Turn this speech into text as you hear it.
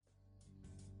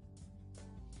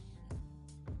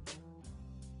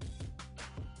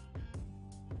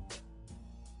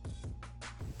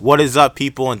What is up,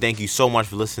 people, and thank you so much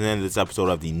for listening to this episode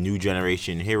of the New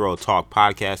Generation Hero Talk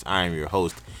podcast. I am your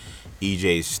host,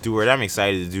 EJ Stewart. I'm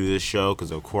excited to do this show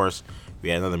because, of course, we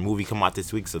had another movie come out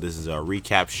this week, so this is a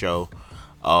recap show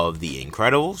of The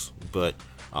Incredibles. But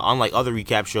unlike other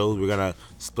recap shows, we're going to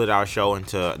split our show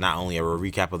into not only a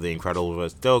recap of The Incredibles, but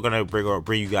still going to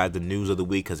bring you guys the news of the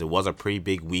week because it was a pretty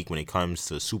big week when it comes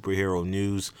to superhero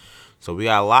news. So we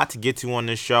got a lot to get to on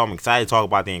this show. I'm excited to talk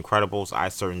about The Incredibles. I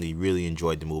certainly really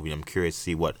enjoyed the movie. I'm curious to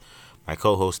see what my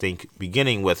co-hosts think,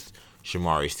 beginning with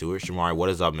Shamari Stewart. Shamari, what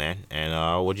is up, man?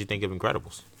 And what do you think of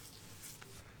Incredibles?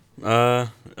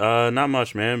 Not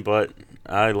much, man, but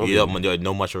I love it.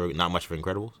 Not much of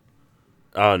Incredibles?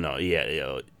 Oh, no,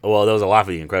 yeah. Well, there was a lot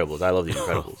for The Incredibles. I love The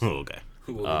Incredibles. Okay.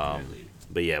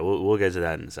 But yeah, we'll get to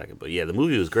that in a second. But yeah, the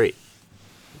movie was great.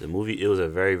 It was a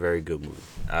very, very good movie.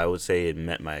 I would say it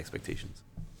met my expectations.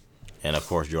 And of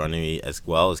course, joining me as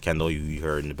well as Kendall, you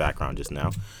heard in the background just now.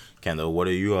 Kendall, what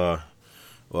do you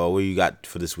got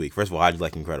for this week? First of all, how'd you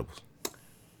like Incredibles?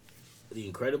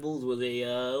 The Incredibles was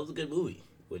a good movie,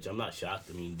 which I'm not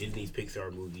shocked. I mean, Disney's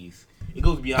Pixar movies, it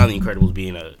goes beyond The Incredibles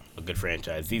being a good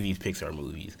franchise. Disney's Pixar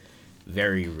movies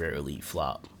very rarely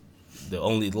flop. The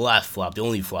only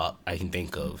flop I can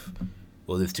think of,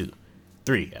 well, there's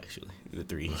three actually. The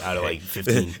 3 out of like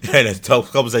 15. And it's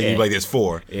tough. Couple seconds, like there's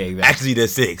 4. Yeah, exactly. Actually,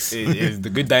 there's 6. It's The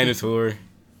Good Dinosaur,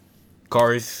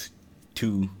 Cars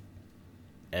 2,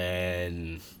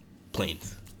 and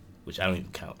Planes, which I don't even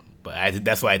count. But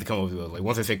that's why I had to come up with it. Like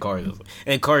once I said Cars,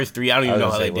 and Cars 3, I don't even know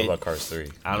how they did. What about Cars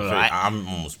 3? I don't know. I'm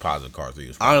almost positive Cars 3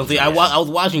 was. Honestly, I was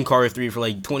watching Cars 3 for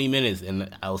like 20 minutes, and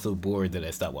I was so bored that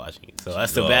I stopped watching it. So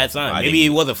that's a bad sign. Maybe it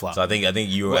was a flop. So I think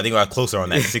you were closer on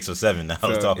that 6 or 7 that I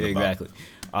was talking about. Exactly.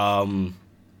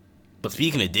 But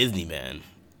speaking of Disney, man,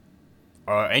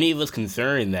 are any of us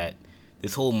concerned that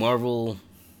this whole Marvel,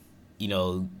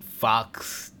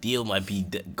 Fox deal might be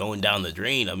going down the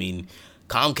drain? I mean,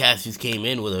 Comcast just came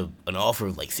in with an offer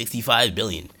of like $65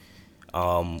 billion.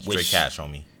 Straight cash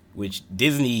on me. Which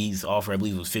Disney's offer, I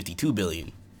believe, was $52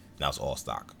 billion. Now it's all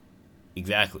stock.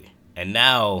 Exactly. And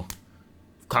now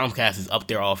Comcast has upped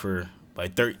their offer by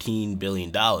 $13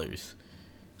 billion.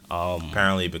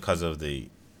 Apparently, because of the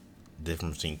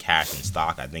difference between cash and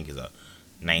stock, I think is a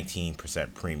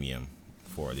 19% premium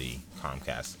for the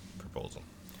Comcast proposal.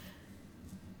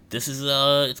 This is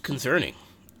it's concerning.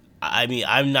 I mean,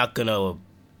 I'm not gonna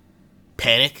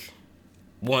panic.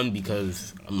 One,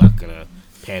 because I'm not gonna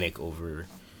panic over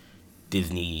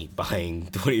Disney buying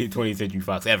 20th Century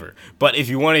Fox ever. But if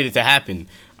you wanted it to happen,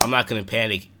 I'm not gonna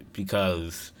panic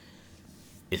because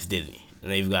it's Disney and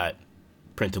they've got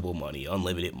printable money,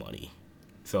 unlimited money.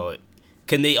 So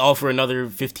can they offer another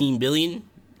 $15 billion?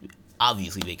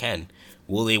 Obviously they can.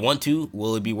 Will they want to?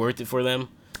 Will it be worth it for them?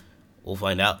 We'll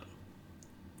find out.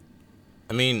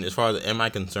 I mean, as far as am I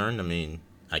concerned? I mean,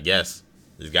 I guess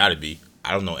there's got to be.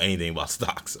 I don't know anything about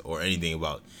stocks or anything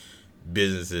about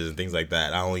businesses and things like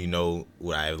that. I only know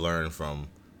what I've learned from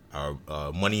our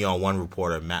Money on One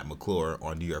reporter, Matt McClure,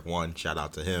 on New York One. Shout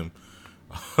out to him.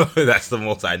 That's the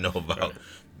most I know about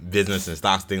business and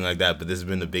stocks, things like that. But this has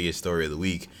been the biggest story of the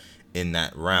week in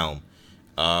that realm.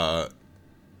 I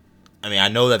mean, I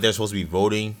know that they're supposed to be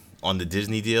voting on the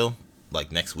Disney deal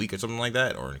like next week or something like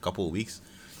that, or in a couple of weeks.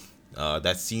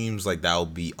 That seems like that will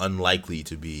be unlikely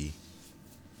to be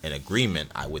an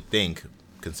agreement, I would think,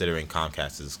 considering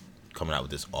Comcast is coming out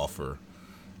with this offer.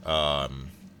 But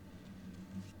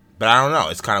I don't know.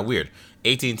 It's kind of weird.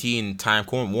 AT&T and Time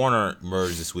Warner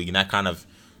merged this week, and that kind of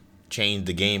changed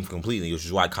the game completely, which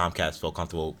is why Comcast felt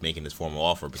comfortable making this formal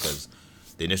offer, because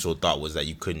the initial thought was that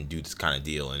you couldn't do this kind of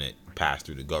deal, and it passed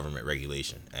through the government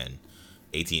regulation, and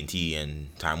AT&T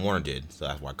and Time Warner did, so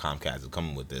that's why Comcast is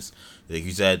coming with this. Like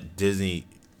you said, Disney,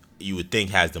 you would think,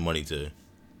 has the money to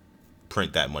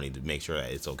print that money to make sure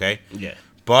that it's okay. Yeah.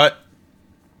 But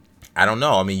I don't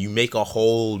know. I mean,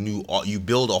 you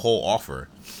build a whole offer.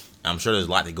 I'm sure there's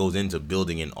a lot that goes into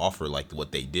building an offer like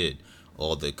what they did.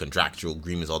 All the contractual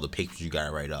agreements, all the papers you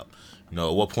gotta write up.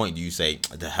 At what point do you say,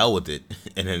 the hell with it,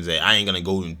 and then say, I ain't gonna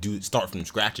go and start from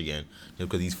scratch again just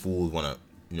because these fools wanna,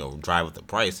 drive up the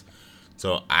price.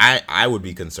 So I would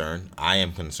be concerned. I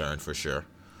am concerned for sure,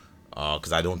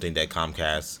 because I don't think that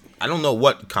Comcast. I don't know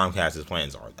what Comcast's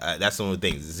plans are. That's one of the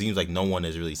things. It seems like no one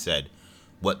has really said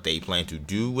what they plan to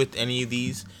do with any of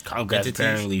these Comcast entities.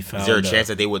 apparently found. Is there a chance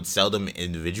that they would sell them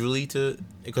individually to?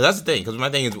 Because that's the thing. Because my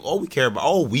thing is, all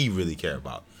we really care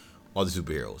about, are the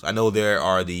superheroes. I know there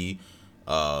are the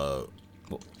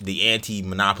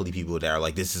anti-monopoly people that are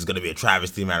like, this is gonna be a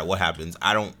travesty no matter what happens.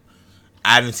 I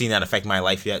haven't seen that affect my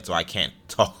life yet, so I can't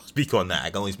speak on that. I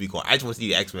can only speak on. I just want to see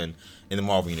the X-Men in the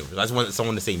Marvel universe. I just want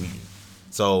someone to say mutant.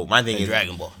 So my thing And is,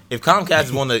 Dragon Ball. if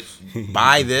Comcast want to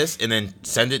buy this and then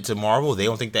send it to Marvel, they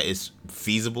don't think that it's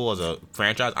feasible as a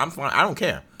franchise. I'm fine. I don't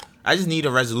care. I just need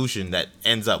a resolution that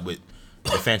ends up with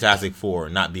the Fantastic Four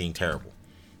not being terrible.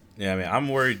 Yeah, I mean, I'm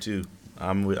worried too.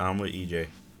 I'm with EJ.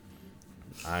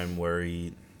 I'm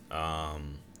worried. I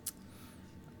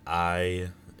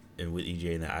am with EJ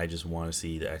in that I just want to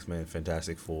see the X-Men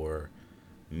Fantastic Four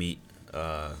meet.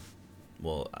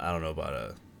 Well, I don't know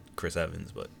about Chris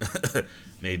Evans, but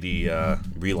maybe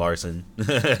Brie Larson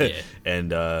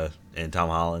and Tom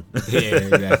Holland. Yeah,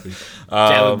 exactly.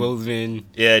 Chadwick Boseman.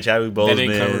 Yeah, Chadwick Boseman.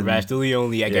 Benedict Cumberbatch. Still the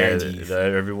only I guarantee.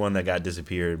 Everyone that got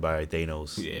disappeared by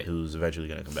Thanos, Yeah. who's eventually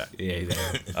gonna come back. Yeah,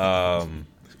 exactly.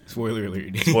 Spoiler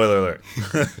alert. Spoiler alert.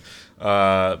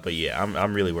 But yeah,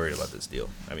 I'm really worried about this deal.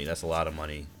 I mean, that's a lot of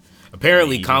money.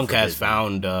 Apparently, Even for Comcast Disney.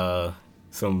 found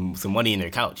some money in their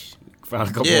couch. Found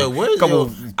a couple. Yeah, where's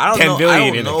couple I don't 10 know. billion I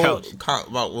don't in know the couch.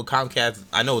 about what Comcast.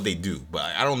 I know what they do, but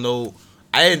I don't know.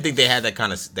 I didn't think they had that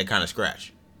kind of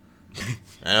scratch.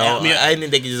 I mean, I didn't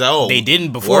think they could just They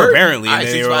didn't before, apparently, and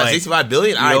then they were like, 65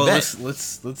 billion. I Yo, bet.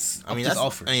 let's. I mean, that's that's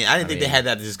offer. I didn't think they had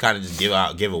that to just kind of just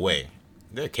give away.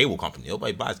 They're a cable company.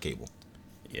 Nobody buys cable.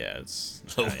 Yeah, it's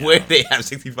So where do they have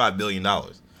 $65 billion?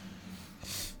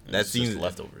 That it's seems just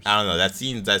leftovers. I don't know. That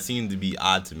seems to be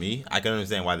odd to me. I can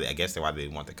understand why why they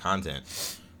want the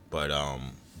content, but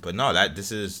no,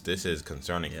 this is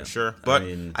concerning for sure. But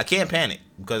I can't panic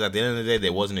because at the end of the day,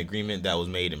 there was an agreement that was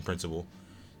made in principle.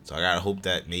 So I gotta hope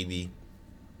that maybe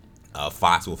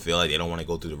Fox will feel like they don't want to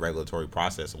go through the regulatory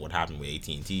process of what happened with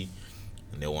AT&T,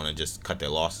 and they want to just cut their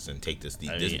losses and take this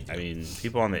Disney. I mean,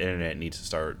 people on the internet need to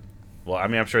start. Well, I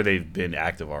mean, I'm sure they've been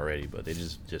active already, but they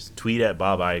just tweet at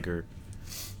Bob Iger,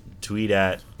 tweet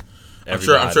at. I'm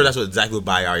sure that's exactly what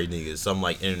Bob Iger is. Some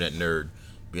like internet nerd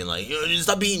being like, just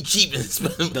stop being cheap and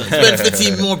spend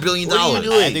 $15 more billion. What are you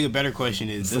doing? I think a better question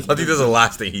is. I think that's the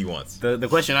last thing he wants. The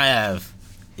question I have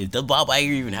is: does Bob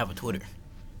Iger even have a Twitter?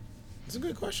 That's a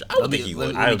good question. I would think he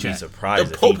would. I would be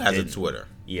surprised. The Pope if he has a didn't. Twitter.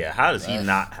 Yeah, how does he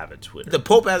not have a Twitter? The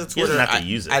Pope has a He doesn't Twitter. have to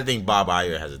use it. I think Bob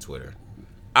Iger has a Twitter.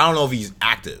 I don't know if he's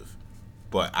active,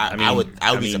 but I would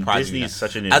be surprised. Disney's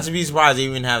such an. I'd be surprised they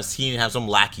even have some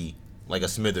lackey like a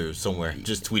Smithers somewhere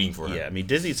just tweeting for him. Yeah, I mean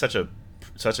Disney's such a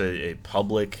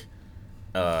public,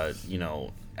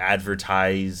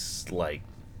 advertised like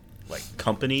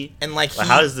company, and like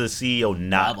how does the CEO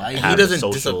not Bob Iger. have he doesn't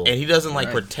social? and he doesn't like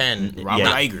Right. pretend. Robert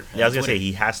yeah, Iger. Yeah, I was gonna say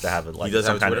he has to have it. Like He does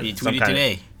some have a kind of. Twitter? He some tweeted kind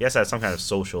today. Of, he has to have some kind of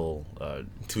social.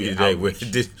 Tweeted today where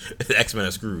the X-Men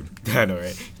are screwed. I know,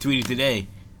 right? Tweeted today,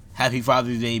 "Happy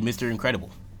Father's Day, Mr. Incredible,"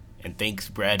 and thanks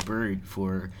Brad Bird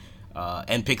for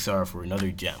and Pixar for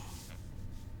another gem.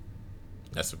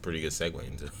 That's a pretty good segue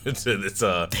into this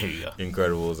There you go.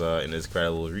 Incredibles in this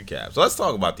Incredibles recap. So let's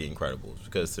talk about the Incredibles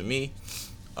because to me,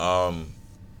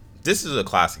 this is a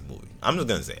classic movie. I'm just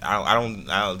gonna say I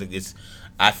don't think it's.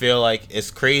 I feel like it's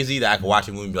crazy that I can watch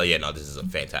a movie and be like, yeah, no, this is a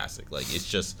fantastic. Like it's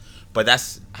just, but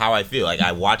that's how I feel. Like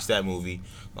I watched that movie,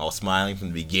 I was smiling from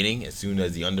the beginning as soon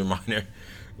as the Underminer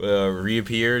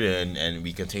reappeared, and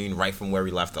we continued right from where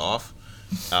we left off.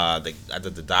 I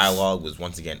thought the dialogue was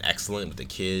once again excellent with the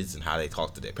kids and how they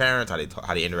talked to their parents, how they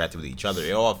interacted with each other.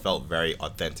 It all felt very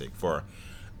authentic for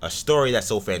a story that's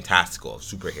so fantastical of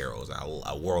superheroes,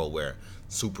 a world where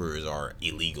supers are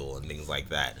illegal and things like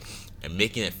that, and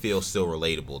making it feel still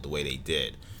relatable the way they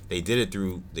did. They did it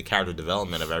through the character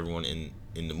development of everyone in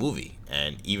the movie.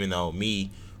 And even though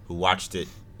me, who watched it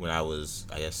when I was,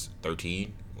 I guess,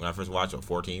 13 when I first watched it, or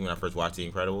 14 when I first watched The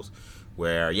Incredibles,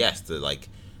 where yes, the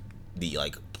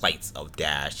plights of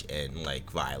Dash and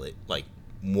like Violet like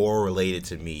more related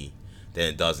to me than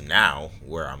it does now,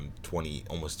 where I'm 20,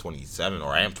 almost 27,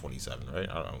 or I am 27, right?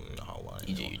 I don't even know how old I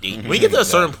am. EJ, you're dating. When you get to a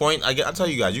certain point, I'll tell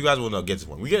you guys will know. Get to this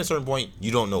point. When you get to a certain point,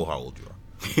 you don't know how old you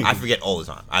are. I forget all the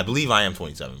time. I believe I am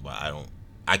 27, but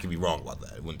I could be wrong about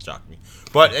that. It wouldn't shock me.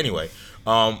 But anyway,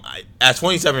 at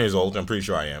 27 years old, I'm pretty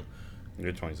sure I am.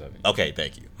 You're 27. Okay,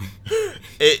 thank you.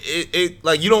 it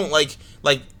like you don't like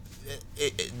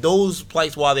those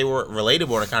plights, while they were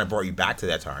relatable and it kind of brought you back to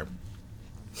that time.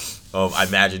 I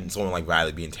imagine someone like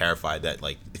Riley being terrified that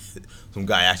like some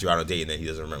guy asks you out on a date and then he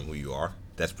doesn't remember who you are.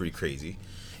 That's pretty crazy.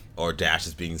 Or Dash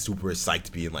is being super psyched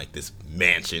to be in like this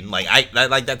mansion. Like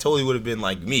that totally would have been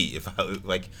like me if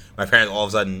like my parents all of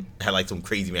a sudden had like some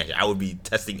crazy mansion. I would be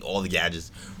testing all the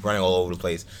gadgets, running all over the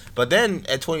place. But then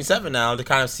at 27 now, to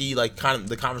kind of see like kind of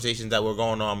the conversations that were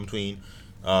going on between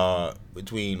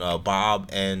Bob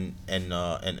and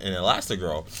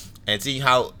Elastigirl, and seeing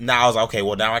how now I was like, okay,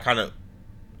 well now I kind of,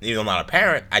 even though I'm not a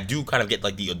parent, I do kind of get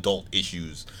like the adult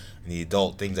issues and the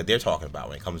adult things that they're talking about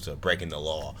when it comes to breaking the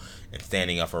law and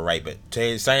standing up for right, but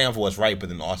standing up for what's right, but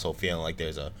then also feeling like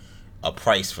there's a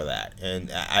price for that.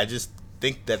 And I just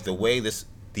think that the way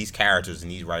these characters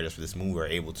and these writers for this movie are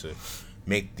able to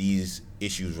make these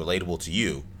issues relatable to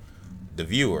you, the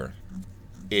viewer,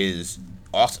 is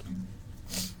awesome.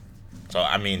 So,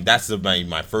 I mean, that's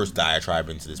my first diatribe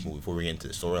into this movie before we get into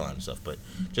the storyline and stuff. But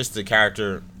just the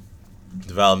character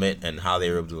development and how they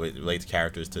were able to relate the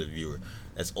characters to the viewer,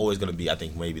 that's always going to be, I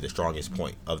think, maybe the strongest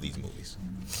point of these movies.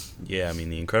 Yeah, I mean,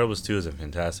 The Incredibles 2 is a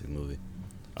fantastic movie.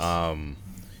 I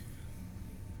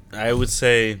would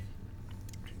say,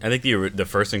 I think the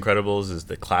first Incredibles is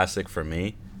the classic for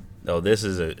me. Though this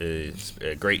is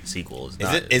a great sequel. Is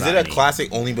it a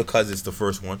classic only because it's the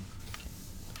first one?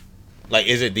 Like,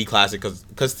 is it the classic?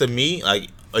 Because to me, like,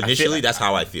 initially, that's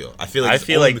how I feel. I feel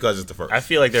like because it's the first. I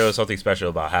feel like there was something special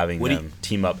about having them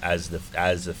team up as the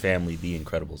family, The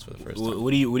Incredibles, for the first time.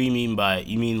 What do you mean by,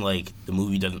 you mean like the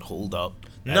movie doesn't hold up?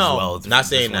 No, not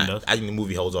saying that. I think the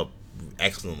movie holds up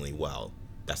excellently well.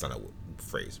 That's not a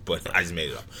phrase, but I just made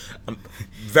it up.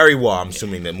 Very well, I'm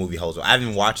assuming the movie holds up. I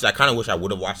haven't watched it. I kind of wish I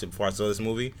would have watched it before I saw this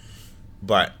movie.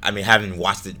 But, I mean, having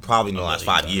watched it probably in the last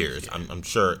 5 years, I'm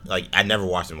sure, like, I never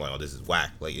watched it and I'm like, oh, this is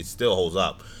whack. Like, it still holds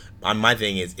up. My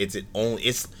thing is, it's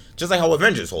just like how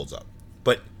Avengers holds up.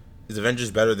 But is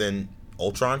Avengers better than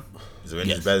Ultron? Is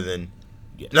Avengers better than...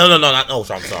 Yes. No, not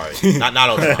Ultron, I'm sorry. not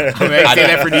Ultron. I say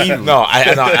that for the evil. No, I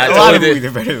totally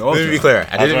did. Let me be clear.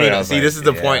 I didn't mean... See, this is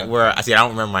the point where, I don't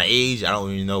remember my age. I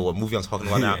don't even know what movie I'm talking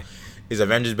about now. Is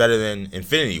Avengers better than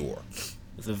Infinity War?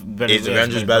 Is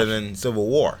Avengers better than Civil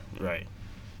War? Right.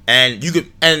 And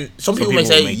some people may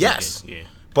say yes. Yeah.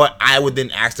 But I would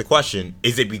then ask the question,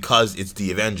 is it because it's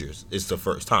the Avengers? It's the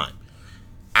first time.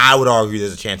 I would argue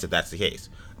there's a chance that that's the case.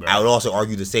 Right. I would also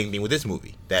argue the same thing with this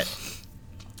movie. That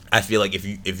I feel like if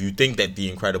you think that The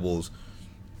Incredibles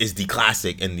is the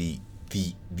classic and the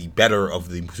better of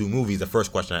the two movies, the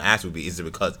first question I ask would be, is it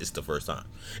because it's the first time?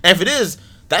 And if it is,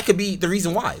 that could be the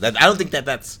reason why. I don't think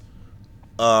that's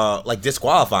like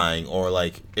disqualifying or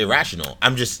like irrational.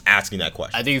 I'm just asking that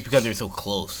question. I think it's because they're so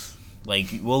close. Like,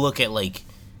 we'll look at like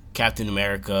Captain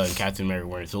America and Captain America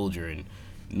Winter Soldier, and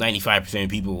 95% of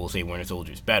people will say Winter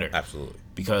Soldier is better. Absolutely.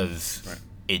 Because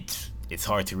it's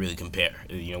hard to really compare.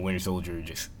 You know, Winter Soldier,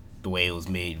 just the way it was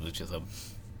made, was just a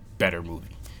better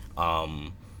movie.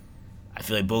 I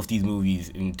feel like both these movies,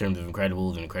 in terms of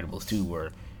Incredibles and Incredibles 2,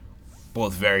 were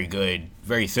both very good,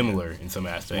 very similar in some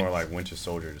aspects. More like Winter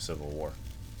Soldier to Civil War.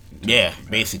 Yeah,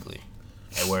 basically.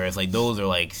 And whereas like those are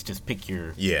like, just pick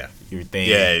your thing.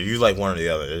 Yeah, you like one or the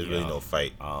other. There's really no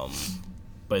fight.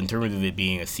 But in terms of it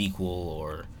being a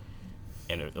sequel,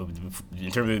 in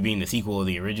terms of it being the sequel of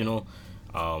the original,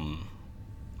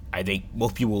 I think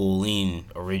most people will lean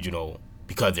original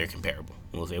because they're comparable.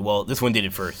 We'll say, well, this one did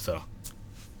it first, so.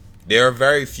 There are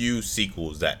very few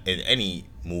sequels that in any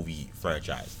movie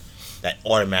franchise that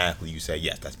automatically you say,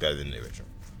 yes, that's better than the original.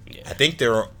 Yeah. I think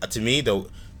there are, to me, though,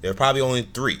 there are probably only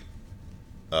 3.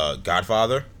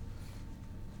 Godfather,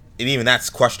 and even that's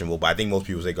questionable, but I think most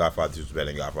people say Godfather 2 is better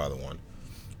than Godfather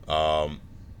 1.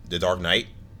 The Dark Knight,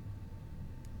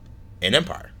 and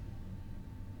Empire.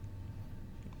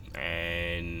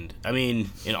 And, I mean,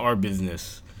 in our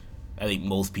business, I think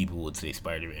most people would say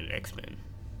Spider-Man and X-Men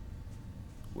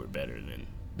were better than,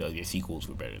 the sequels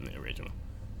were better than the original.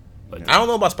 But I don't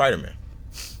know about Spider-Man.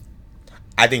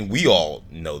 I think we all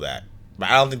know that, but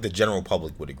I don't think the general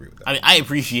public would agree with that. I mean, I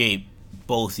appreciate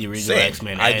both the original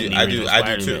X-Men and the original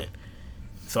Spider-Man. I do too.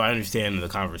 So I understand the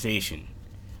conversation,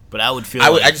 but I would feel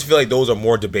I just feel like those are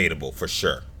more debatable for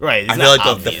sure. Right. I feel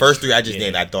like the first 3 I just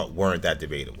named I thought weren't that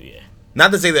debatable. Yeah.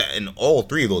 Not to say that in all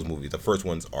 3 of those movies, the first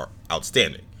ones are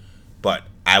outstanding, but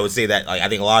I would say that like I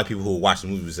think a lot of people who watch the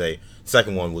movie would say the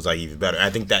second one was like even better. And I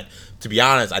think that, to be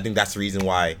honest, I think that's the reason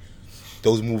why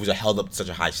those movies are held up to such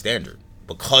a high standard,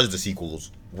 because the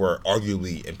sequels were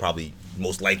arguably and probably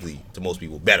most likely to most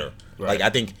people better. Right. Like I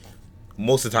think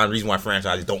most of the time the reason why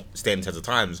franchises don't stand the test of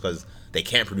time is because they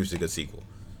can't produce a good sequel,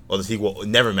 or the sequel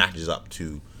never matches up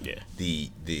to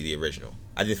the original.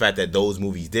 I think the fact that those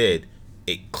movies did,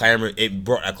 it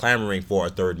brought a clamoring for a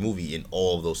third movie in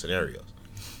all of those scenarios.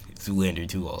 Zoolander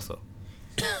 2 also.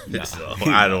 No. So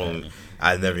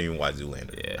I never even watched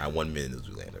Zoolander. Yeah. I 1 minute of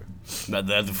Zoolander.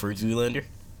 That's the first Zoolander?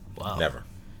 Wow. Never.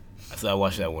 So I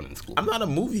watched that one in school. I'm not a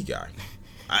movie guy.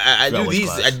 I do these.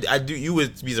 I do. You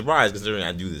would be surprised considering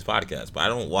I do this podcast, but I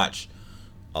don't watch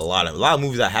a lot of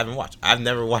movies I haven't watched. I've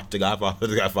never watched The Godfather or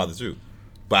The Godfather 2,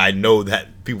 but I know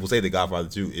that people say The Godfather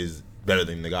 2 is better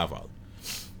than The Godfather.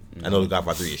 I know The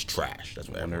Godfather 3 is trash. That's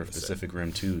what I wonder if Pacific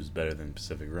Rim 2 is better than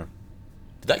Pacific Rim.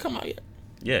 Did that come out yet?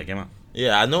 Yeah, it came out.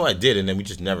 Yeah, I know I did, and then we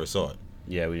just never saw it.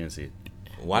 Yeah, we didn't see it.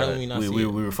 Why don't we not see we it?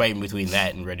 were fighting between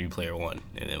that and Ready Player One,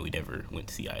 and then we never went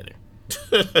to see either.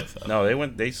 No,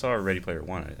 they saw Ready Player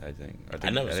One. I think. I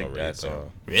never saw think Ready that's Player.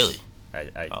 Really?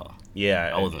 I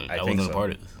yeah. I wasn't think a so.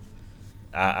 part of this.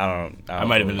 I don't. I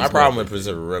might have been. My problem with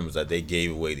Pacific Rim is that they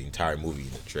gave away the entire movie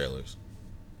in the trailers.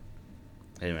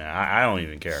 Hey man, I don't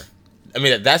even care. I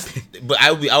mean, but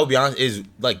I will be honest, is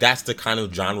like that's the kind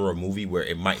of genre of movie where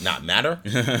it might not matter,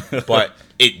 but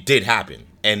it did happen,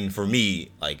 and for me,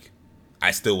 like,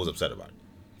 I still was upset about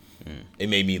it. It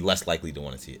made me less likely to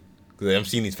want to see it because I'm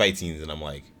seeing these fight scenes and I'm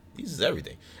like, this is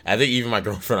everything. I think even my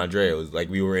girlfriend Andrea was like,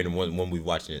 we were in one we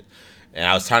watching it, and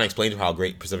I was trying to explain to her how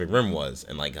great Pacific Rim was,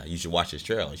 and like, you should watch this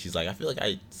trailer, and she's like, I feel like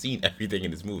I've seen everything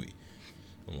in this movie.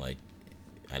 I'm like,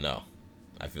 I know,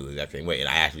 I feel the exact same way, and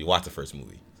I actually watched the first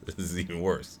movie. This is even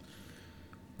worse.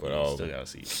 But Still gotta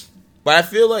see it. But I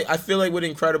feel like with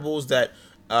Incredibles that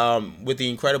with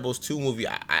the Incredibles 2 movie,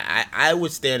 I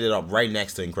would stand it up right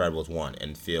next to Incredibles 1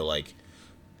 and feel like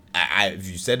if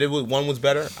you said one was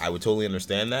better, I would totally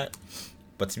understand that.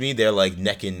 But to me, they're like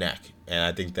neck and neck, and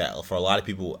I think that for a lot of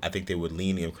people, I think they would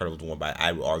lean the Incredibles 1, but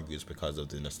I would argue it's because of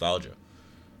the nostalgia.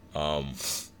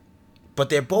 But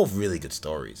they're both really good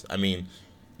stories. I mean,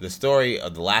 the story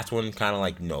of the last one, kind of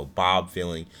like, Bob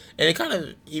feeling, and it kind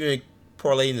of even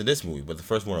parlayed into this movie, but the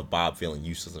first one of Bob feeling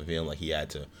useless and feeling like he had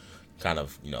to kind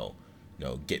of,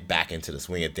 get back into the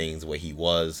swing of things the way he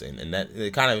was, and that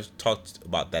it kind of talked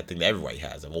about that thing that everybody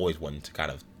has. I've always wanted to kind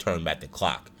of turn back the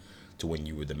clock to when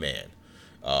you were the man,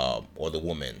 or the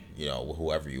woman,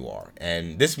 whoever you are.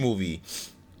 And this movie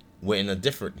went in a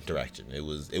different direction. It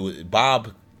was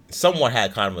Bob somewhat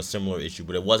had kind of a similar issue,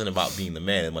 but it wasn't about being the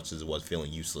man as much as it was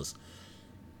feeling useless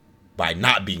by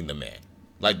not being the man.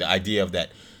 Like the idea of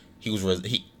that things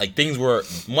were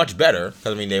much better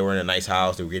because they were in a nice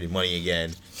house, they were getting money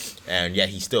again, and yet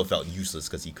he still felt useless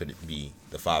because he couldn't be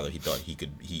the father he thought he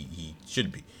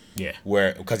should be. Yeah.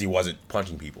 Because he wasn't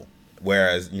punching people.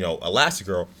 Whereas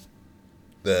Elastigirl,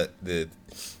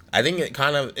 I think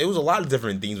it was a lot of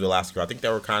different things with Elastigirl. I think they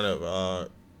were kind of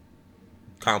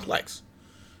complex.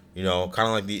 Kind of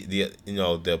like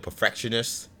the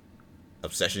perfectionist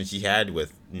obsession she had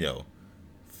with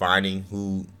finding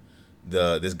who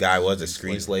this guy was, a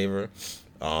screenslaver.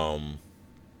 I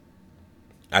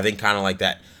think kind of like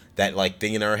that like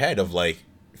thing in her head of like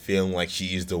feeling like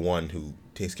she's the one who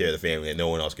takes care of the family and no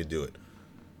one else could do it,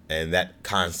 and that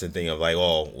constant thing of like,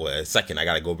 oh, well, a second, I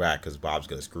gotta go back because Bob's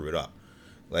gonna screw it up.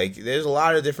 Like, there's a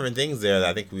lot of different things there that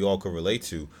I think we all could relate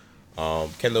to.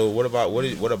 Kendall, what about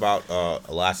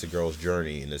Elastigirl's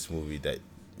journey in this movie that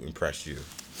impressed you?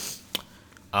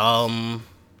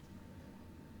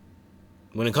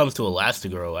 When it comes to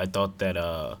Elastigirl, I thought that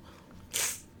I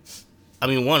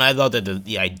thought that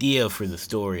the idea for the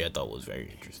story I thought was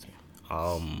very interesting.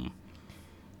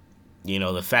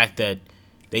 The fact that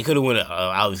they could have went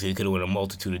a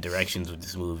multitude of directions with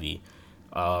this movie,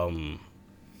 but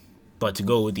to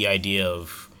go with the idea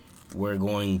of we're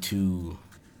going to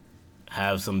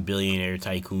have some billionaire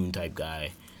tycoon type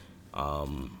guy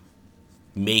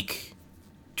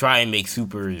try and make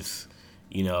supers,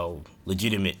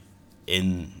 legitimate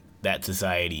in that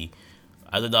society.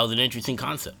 I thought that was an interesting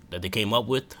concept that they came up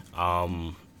with.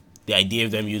 The idea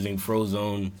of them using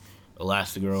Frozone,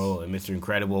 Elastigirl, and Mr.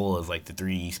 Incredible as like the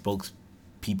three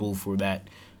spokespeople for that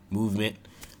movement.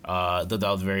 I thought that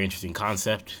was a very interesting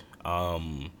concept.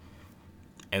 And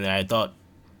then I thought,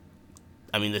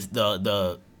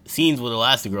 the scenes with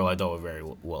Elastigirl I thought were very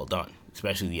well done,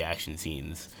 especially the action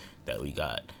scenes that we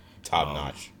got. Top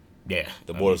notch. Yeah.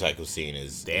 The motorcycle scene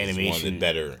is one of animation, the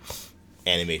better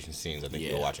animation scenes I think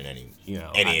you'll watch in any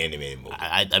animated movie.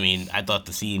 I thought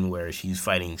the scene where she's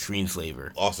fighting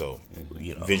Screenslaver also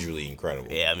visually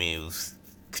incredible. Yeah, it was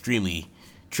extremely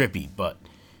trippy, but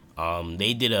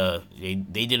they did a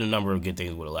number of good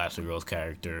things with Elastigirl's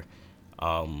character.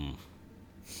 I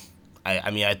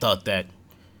thought that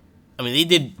they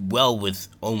did well with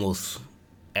almost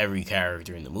every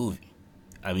character in the movie.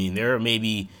 There are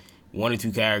maybe one or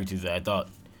two characters that I thought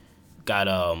got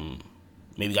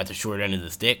the short end of the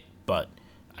stick, but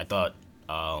I thought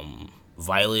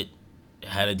Violet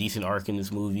had a decent arc in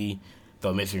this movie. I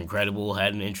thought Mr. Incredible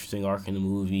had an interesting arc in the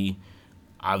movie.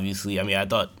 Obviously, I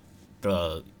thought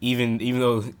even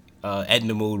though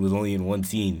Edna Mode was only in one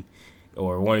scene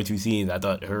or one or two scenes, I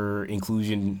thought her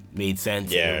inclusion made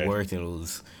sense and it worked, and it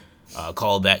was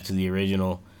called back to the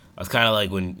original. I was kind of like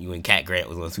when Cat Grant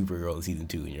was on Supergirl in season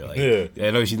 2, and you're like,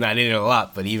 I know she's not in it a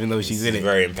lot, but even though she's in it,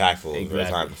 very impactful.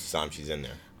 Exactly. The time she's in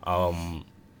there.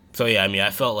 So yeah,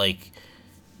 I felt like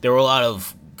there were a lot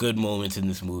of good moments in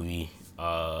this movie.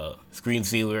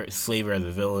 Screenslaver as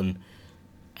a villain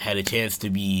had a chance to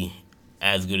be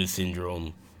as good as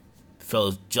Syndrome.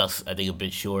 Fell just, I think, a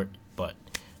bit short, but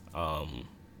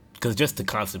because just the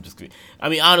concept of screen. I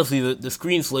mean, honestly, the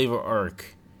Screenslaver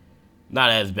arc, not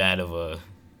as bad of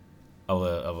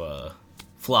a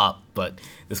flop, but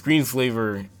the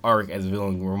Screenslaver arc as a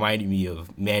villain reminded me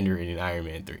of Mandarin in Iron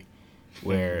Man 3,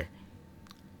 where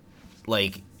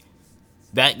like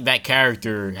that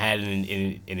character had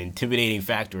an intimidating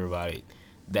factor about it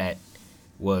that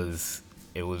was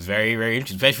very, very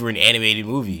interesting, especially for an animated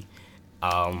movie.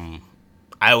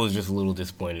 I was just a little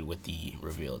disappointed with the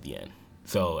reveal at the end.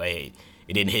 So it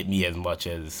didn't hit me as much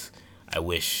as I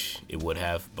wish it would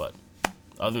have. But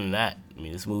other than that, I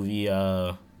mean, this movie,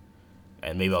 and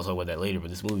maybe I'll talk about that later,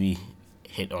 but this movie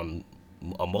hit on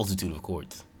a multitude of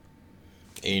chords.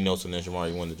 Any notes on that, Jamar,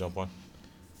 you wanted to jump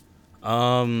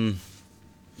on?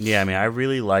 Yeah, I mean, I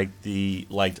really liked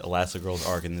Elastigirl's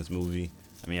arc in this movie.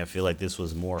 I mean, I feel like this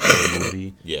was more of a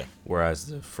movie. Yeah. Whereas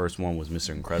the first one was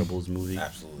Mr. Incredible's movie.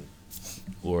 Absolutely.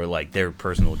 Or like their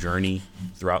personal journey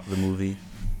throughout the movie.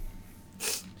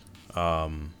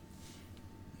 And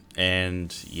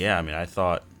yeah, I mean, I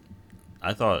thought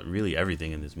really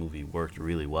everything in this movie worked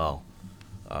really well.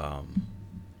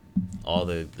 All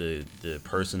the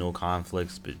personal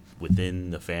conflicts within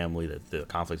the family, the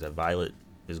conflicts that Violet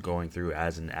is going through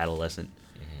as an adolescent.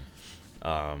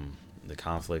 The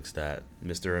conflicts that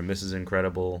Mr. and Mrs.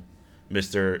 Incredible,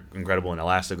 Mr. Incredible and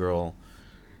Elastigirl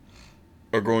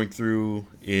are going through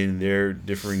in their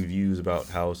differing views about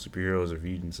how superheroes are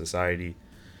viewed in society.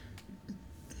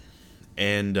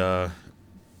 And, Jack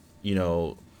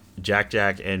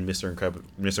and Mr.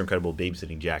 Incredible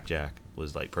babysitting Jack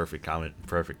was like perfect comic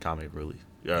relief.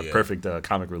 Perfect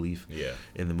comic relief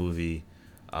in the movie.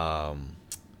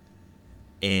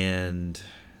 And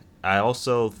I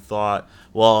also thought,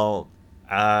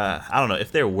 I don't know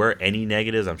if there were any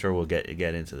negatives. I'm sure we'll get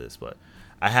into this, but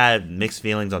I had mixed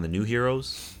feelings on the new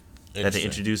heroes that they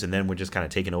introduced, and then were just kind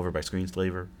of taken over by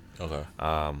Screenslaver. Okay.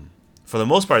 For the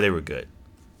most part, they were good.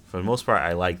 For the most part,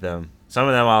 I liked them. Some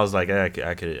of them, I was like, I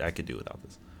could do without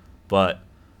this, but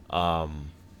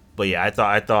yeah, I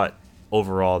thought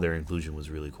overall their inclusion was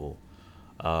really cool.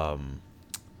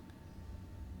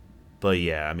 But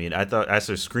yeah, I mean, I thought as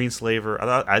for Screenslaver,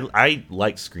 I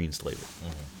liked Screenslaver.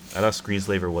 Mm-hmm. I thought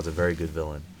Screenslaver was a very good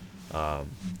villain. I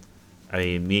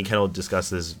mean, me and Kendall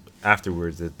discussed this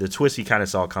afterwards. The twist he kind of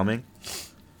saw coming,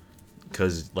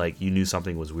 because like you knew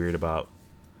something was weird about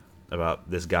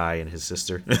this guy and his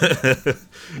sister.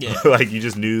 Yeah. Like you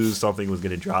just knew something was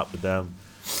gonna drop with them.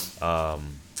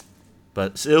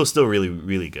 But it was still really,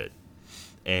 really good,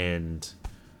 and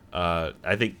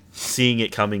I think seeing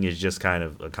it coming is just kind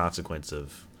of a consequence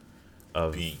of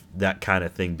that kind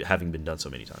of thing having been done so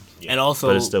many times. Yeah. And also,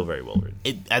 but it's still very well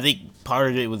written. I think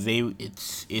part of it was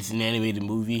it's an animated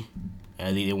movie, and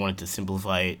I think they wanted to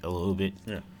simplify it a little bit,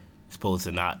 as opposed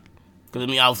to not. Because I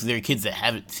mean, obviously there are kids that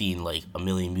haven't seen like a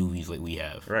million movies like we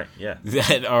have, right? Yeah,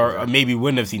 that are or maybe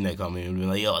wouldn't have seen that coming and been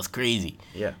like, "Yo, it's crazy."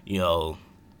 Yeah,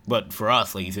 But for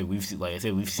us, like you said,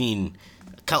 we've seen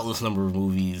a countless number of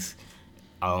movies,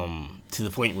 to the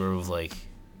point where it was like,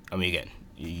 I mean, again,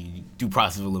 you do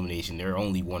process of elimination. There are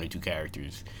only one or two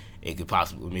characters. It could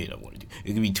possibly maybe not one or two.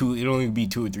 It could be two. It only be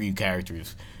 2 or 3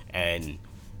 characters, and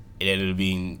it ended up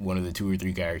being one of the 2 or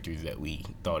 3 characters that we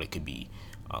thought it could be.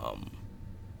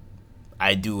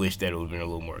 I do wish that it would have been a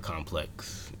little more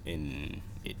complex in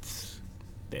its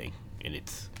thing, in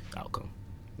its outcome.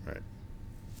 Right.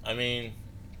 I mean,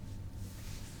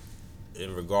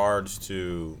 in regards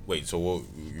to so what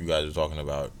you guys were talking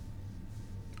about?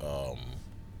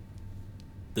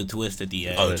 The twist at the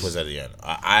end. Oh, the twist at the end.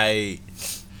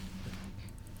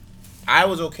 I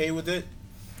was okay with it.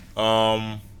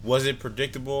 Was it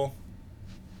predictable?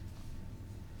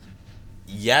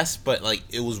 Yes, but like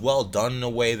it was well done in a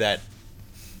way that,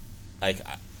 like,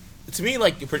 to me,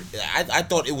 like I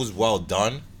thought it was well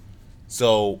done.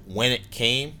 So when it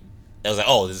came, I was like,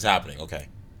 "Oh, this is happening." Okay,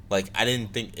 like I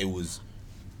didn't think it was.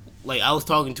 Like I was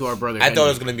talking to our brother. I thought it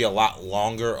was gonna be a lot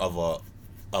longer of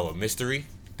a mystery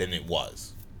than it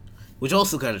was, which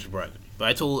also kind of surprised me. But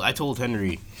I told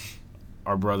Henry,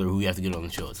 our brother, who we have to get on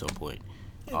the show at some point.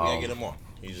 Yeah, we gotta get him on.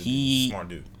 He's a smart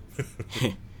dude.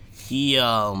 We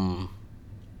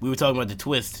were talking about the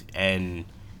twist, and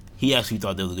he actually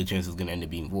thought there was a good chance it was gonna end up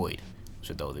being Void,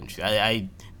 which I thought was interesting. I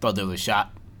thought there was a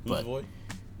shot, but Void?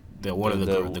 The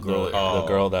girl, the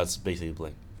girl that's basically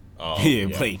Blink. Oh, yeah,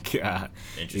 Blink.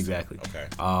 Exactly. Okay.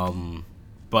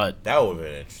 But that would have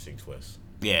been an interesting twist.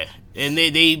 Yeah, and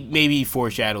they maybe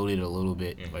foreshadowed it a little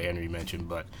bit, like Henry mentioned,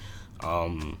 but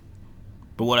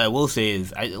what I will say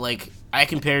is I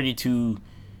compared it to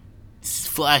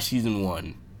Flash season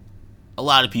 1. A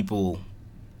lot of people,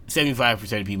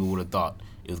 75% of people would have thought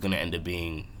it was going to end up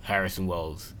being Harrison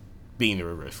Wells being the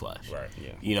Reverse Flash. Right.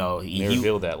 Yeah. You know, They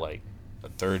revealed that like a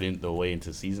third in the way into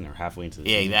the season or halfway into the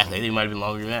yeah, season. exactly. It might have been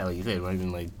longer than that. Like you said, it might have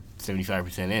been like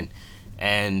 75% in.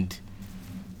 And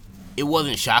it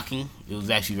wasn't shocking. It was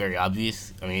actually very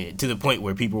obvious. I mean, to the point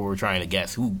where people were trying to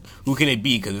guess who can it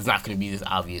be, because it's not going to be this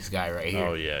obvious guy right here.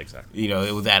 Oh yeah, exactly. You know,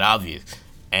 it was that obvious.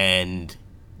 And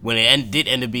when it did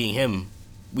end up being him,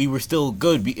 we were still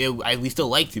good. We still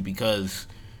liked it because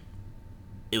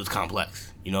it was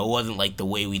complex. You know, it wasn't like the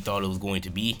way we thought it was going to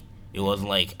be. It wasn't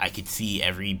like I could see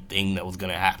everything that was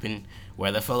going to happen.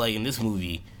 Whereas I felt like in this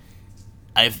movie,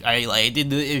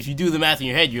 if you do the math in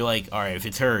your head, you're like, all right, if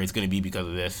it's her, it's going to be because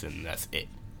of this, and that's it.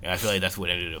 And I feel like that's what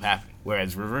ended up happening.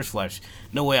 Whereas Reverse Flash,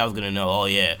 no way I was going to know, oh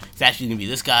yeah, it's actually going to be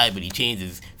this guy, but he changed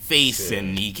his face,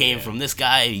 and he came from this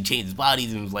guy, and he changed his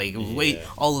bodies, and it was like,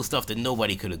 all the stuff that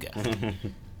nobody could have guessed.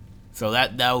 So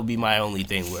that would be my only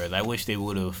thing, whereas I wish they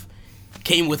would have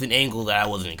came with an angle that I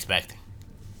wasn't expecting.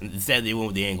 Instead, they went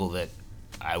with the angle that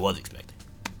I was expecting.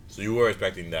 So you were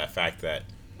expecting that fact that...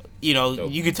 You know,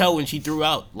 you could tell when she threw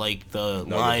out, like, the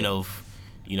line of,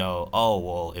 you know, oh,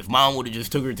 well, if Mom would have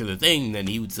just took her to the thing, then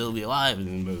he would still be alive.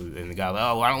 And the guy was like,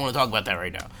 oh, well, I don't want to talk about that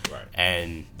right now. Right.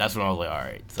 And that's when I was like, all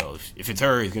right, so if it's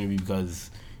her, it's going to be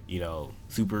because, you know,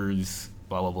 supers,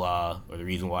 blah, blah, blah, or the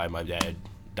reason why my dad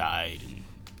died, and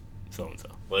so and so.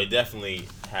 Well, they definitely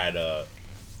had the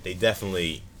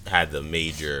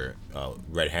major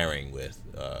red herring with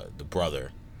the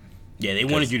brother. Yeah, they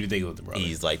wanted you to think it was the brother.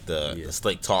 He's like the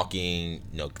slick talking,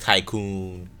 you know,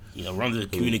 tycoon. You know, runs a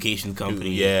communications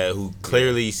company. Who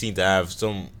clearly seemed to have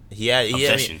some. He had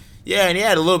obsession. And he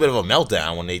had a little bit of a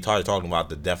meltdown when they started talking about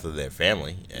the death of their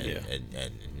family, and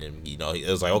you know, it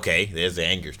was like, okay, there's the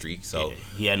anger streak. So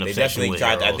he had an they obsession with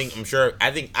tried. Arrows.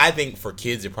 I think for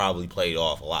kids it probably played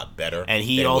off a lot better. And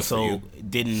he also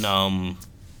didn't.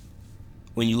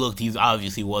 When you looked, he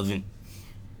obviously wasn't.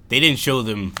 They didn't show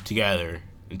them together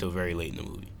until very late in the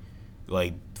movie.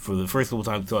 Like, for the first couple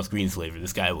times we saw Screenslaver,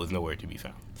 this guy was nowhere to be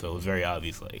found. So it was very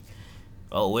obvious, like,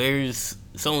 oh, where's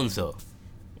so-and-so?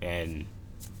 And,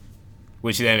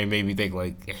 which then it made me think,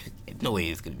 like, no way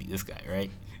it's going to be this guy, right?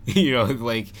 You know,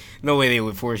 like, no way they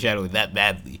would foreshadow it that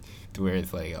badly to where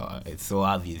it's like, oh, it's so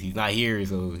obvious. He's not here,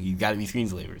 so he's got to be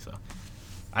Screenslaver. So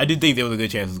I did think there was a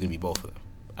good chance it was going to be both of them.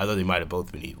 I thought they might have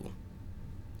both been evil.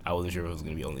 I wasn't sure it was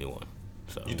going to be only one.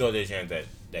 So you thought there was a chance that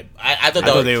I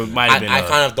thought they might have been. I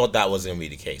kind of thought that was gonna be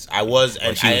the case. I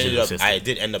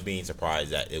did end up being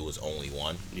surprised that it was only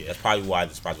one. Yeah. That's probably why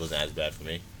the surprise wasn't as bad for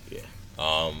me. Yeah.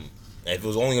 If it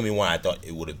was only gonna be one, I thought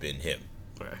it would have been him.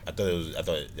 Right. I thought there was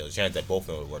a chance that both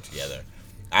of them would work together.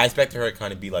 I expected her to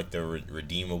kind of be like the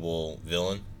redeemable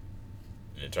villain,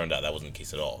 and it turned out that wasn't the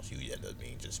case at all. She ended up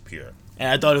being just pure. And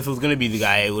I thought if it was gonna be the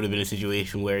guy, it would have been a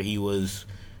situation where he was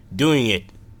doing it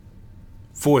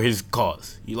for his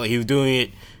cause. He was doing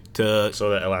it to so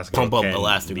that Elastigirl pump up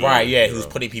Elastigirl. Right, yeah, he was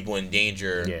putting people in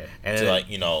danger. Yeah, and to, like,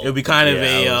 you know, it would be kind of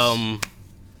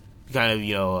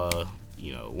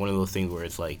one of those things where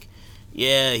it's like,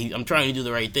 yeah, I'm trying to do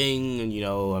the right thing, and you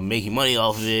know, I'm making money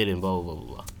off of it, and blah blah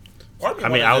blah blah.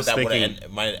 I was thinking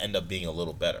it might end up being a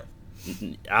little better.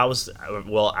 I was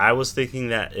thinking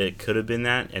that it could have been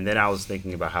that, and then I was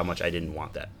thinking about how much I didn't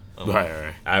want that.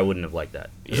 Right. I wouldn't have liked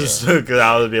that. Because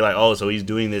I would be like, oh, so he's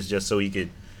doing this just so he could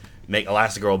make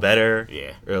Elastigirl better.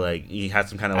 Yeah. Or like he had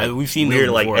some kind of we've seen weird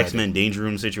like X-Men Danger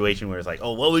Room situation where it's like,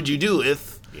 oh, what would you do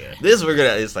if this were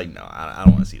gonna? It's like, no, I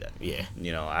don't want to see that. Yeah.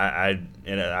 You know, I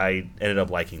ended up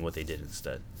liking what they did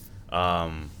instead.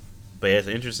 But it's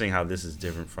interesting how this is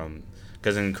different from,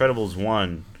 because in Incredibles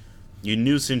 1, you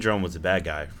knew Syndrome was the bad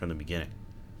guy from the beginning.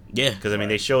 Yeah. Because, I mean,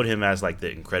 they showed him as, like,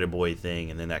 the Incrediboy thing,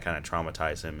 and then that kind of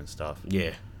traumatized him and stuff.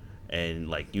 Yeah. And,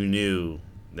 like, you knew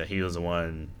that he was the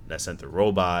one that sent the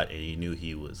robot, and you knew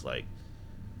he was, like,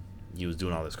 he was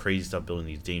doing all this crazy stuff, building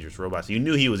these dangerous robots. You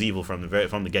knew he was evil from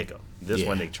the get-go. This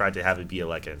one, they tried to have it be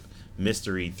a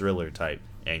mystery thriller type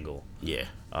angle. Yeah.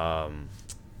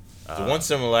 The one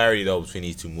similarity, though, between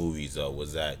these two movies, though,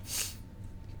 was that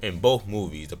in both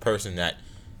movies, the person that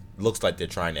looks like they're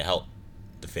trying to help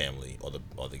the family or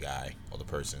the guy or the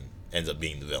person ends up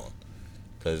being the villain.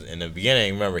 Because in the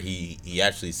beginning, remember, he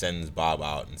actually sends Bob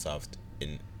out and stuff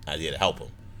in idea to help him,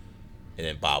 and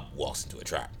then Bob walks into a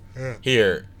trap. Yeah.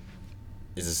 Here,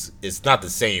 it's not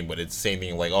the same, but it's the same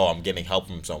thing. Like, oh, I'm getting help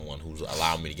from someone who's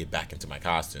allowing me to get back into my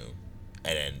costume,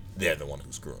 and then they're the one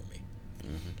who's screwing me.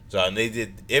 Mm-hmm. So, and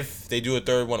if they do a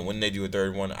third one, when they do a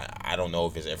third one, I don't know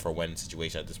if it's if or when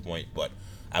situation at this point, but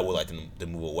I would like them to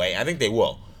move away. I think they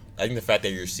will. I think the fact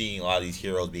that you're seeing a lot of these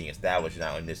heroes being established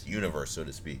now in this universe, so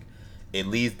to speak, it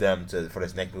leads them to for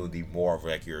this next movie to be more of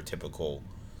like your typical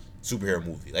superhero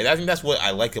movie. Like I think that's what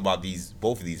I like about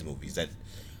both of these movies. That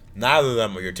neither of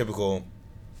them are your typical.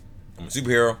 I'm a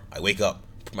superhero. I wake up,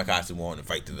 put my costume on, and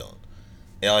fight the villain.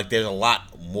 And like, there's a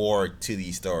lot more to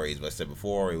these stories. But I said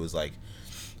before, it was like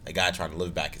a guy trying to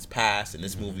live back his past. In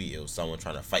this movie, it was someone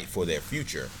trying to fight for their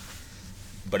future.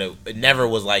 But it never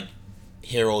was like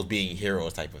heroes being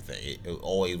heroes type of thing. It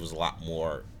always was a lot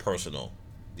more personal,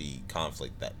 the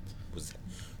conflict that was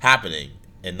happening,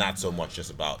 and not so much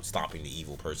just about stopping the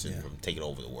evil person from taking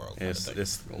over the world.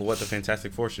 It's what the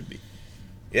Fantastic Four should be.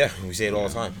 Yeah, we say it all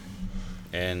the time.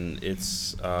 And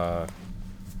it's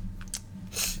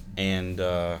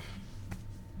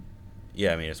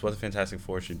yeah, I mean, it's what the Fantastic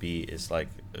Four should be. It's like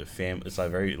it's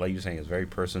like very, like you're saying, it's very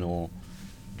personal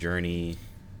journey.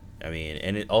 I mean,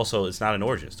 and it's not an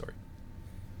origin story.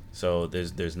 So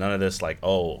there's none of this like,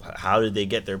 oh, how did they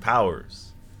get their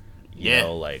powers? You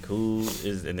know, like who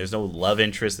is, and there's no love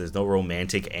interest, there's no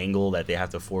romantic angle that they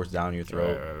have to force down your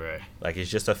throat. Right. Like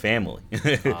it's just a family.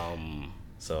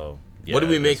 So yeah, what do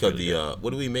we make of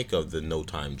the no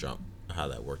time jump? How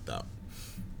that worked out?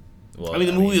 Well, I mean,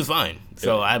 the movie was fine,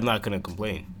 so I'm not gonna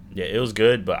complain. Yeah, it was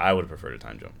good, but I would have preferred a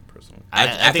time jump personally.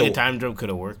 I think a time jump could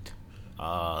have worked.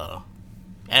 And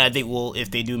I think, well,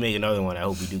 if they do make another one, I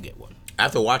hope we do get one.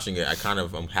 After watching it,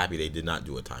 I'm happy they did not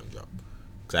do a time jump,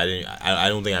 because I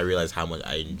don't think I realized how much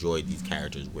I enjoyed these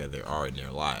characters where they are in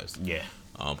their lives. Yeah.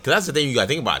 Because that's the thing you got to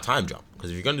think about a time jump. Because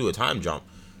if you're gonna do a time jump,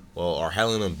 well, are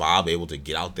Helen and Bob able to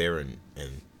get out there and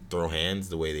throw hands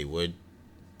the way they would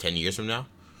 10 years from now?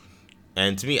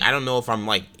 And to me, I don't know if I'm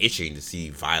like itching to see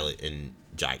Violet and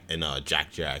Jack and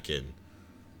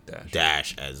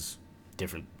Dash as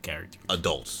different characters,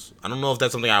 adults. I don't know if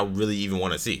that's something I really even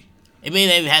want to see. It may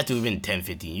not even have to have been 10,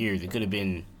 15 years. It could have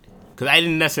been, because I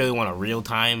didn't necessarily want a real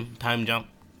time jump.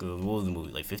 Because what was the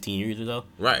movie, like 15 years ago?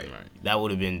 Right. That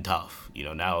would have been tough. You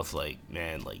know, now it's like,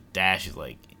 man, like Dash is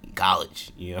like in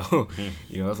college. You know,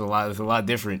 you know, it's a lot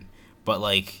different. But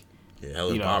like,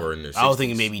 Helen and Bob are in their 60s. I was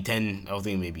thinking maybe 10. I was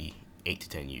thinking maybe 8 to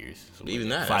 10 years. Even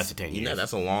like that, 5 to 10 years. Yeah,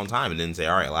 that's a long time. And then say,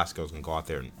 all right, Elastigirl's gonna go out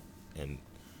there and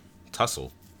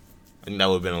tussle. I think that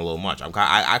would have been a little much.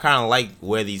 I kind of like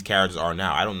where these characters are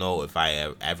now. I don't know if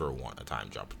I ever want a time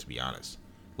jump, to be honest.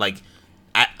 Like,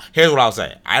 here's what I'll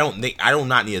say. I do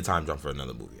not need a time jump for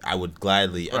another movie. I would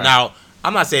gladly. Right. Now,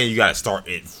 I'm not saying you got to start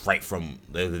it right from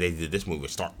they did this movie.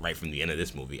 Start right from the end of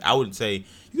this movie. I would say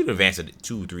you could advance it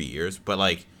 2-3 years, but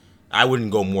like I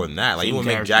wouldn't go more than that. Like you would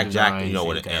make Jack,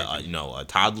 a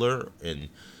toddler and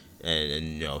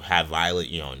you know, have Violet,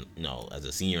 you know, as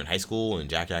a senior in high school and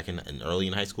Jack and early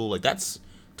in high school. Like that's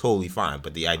totally fine.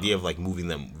 But the idea of like moving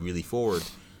them really forward,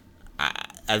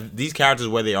 these characters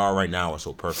where they are right now are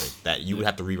so perfect that you would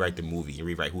have to rewrite the movie and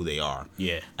rewrite who they are.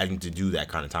 Yeah, I think to do that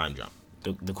kind of time jump.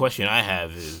 The question I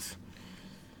have is,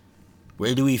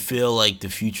 where do we feel like the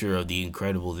future of the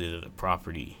Incredibles is as a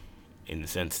property, in the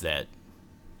sense that,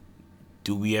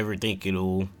 do we ever think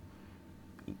it'll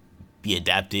be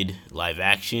adapted live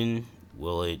action?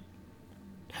 Will it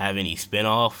have any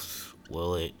spin-offs?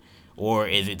 Or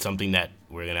is it something that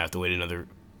we're gonna have to wait another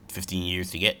 15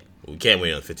 years to get? We can't wait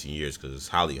another 15 years because it's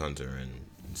Holly Hunter and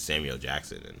Samuel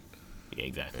Jackson and yeah,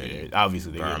 exactly. And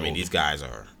obviously, these guys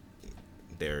are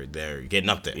they're getting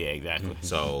up there. Yeah, exactly.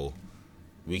 So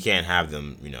we can't have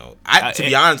them. You know, to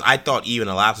be honest, I thought even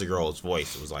Elastigirl's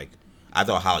voice was like, I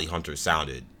thought Holly Hunter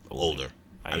sounded older.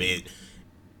 I mean,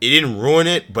 it didn't ruin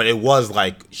it, but it was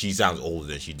like she sounds older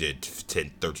than she did 10,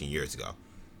 13 years ago.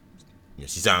 You know,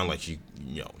 she sounded like she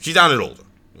sounded older.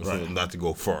 Right. Not to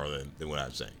go further than what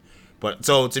I'm saying. But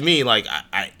so to me, like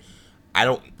I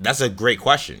don't. That's a great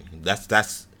question.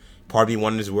 That's part of me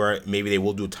wonders where maybe they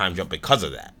will do a time jump because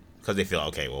of that. Because they feel,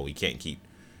 okay, well, we can't keep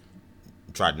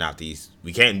trotting out these.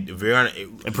 We can't if we're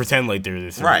and pretend like they're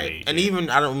this right. age, and yeah. Even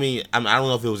I don't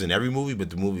know if it was in every movie, but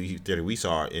the movie theater we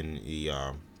saw in the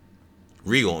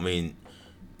Regal, I mean,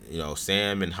 you know,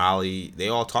 Sam and Holly, they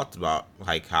all talked about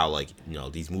like how like, you know,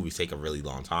 these movies take a really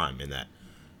long time, and that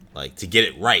like to get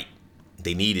it right,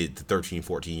 they needed the 13,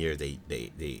 14 years. They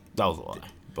that was a lie,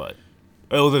 but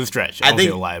it was a stretch. I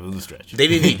think a lie, it was a stretch. They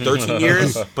didn't need 13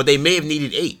 years, but they may have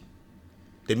needed 8.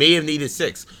 They may have needed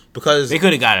 6 because they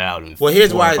could have got it out in 4 or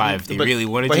 5 if they really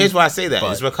wanted to. But here's why I say that.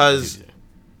 It's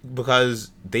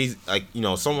because they, like, you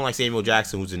know, someone like Samuel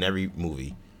Jackson, who's in every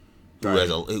movie, who has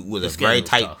a very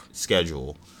tight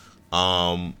schedule,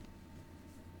 for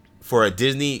a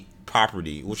Disney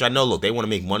property, which I know, look, they want to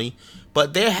make money,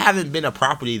 but there haven't been a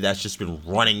property that's just been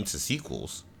running to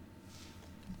sequels.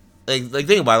 Like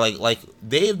think about it, like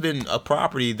they have been a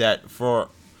property that for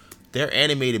their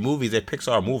animated movies, their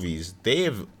Pixar movies, they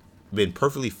have been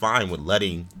perfectly fine with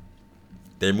letting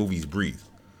their movies breathe.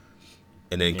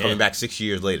 And then coming back 6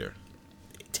 years later,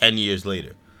 10 years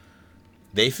later,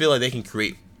 they feel like they can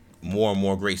create more and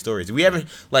more great stories. We haven't,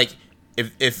 like,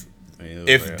 if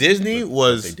Disney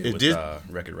was,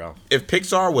 Wreck-It Ralph. if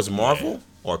Pixar was Marvel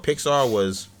or Pixar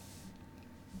was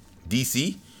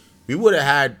DC, we would have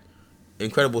had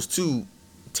Incredibles 2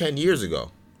 10 years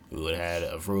ago. We would have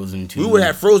had Frozen 2. We would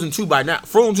have Frozen 2 by now.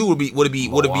 Frozen 2 would be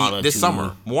Moana this 2.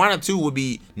 summer. Moana 2 would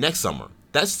be next summer.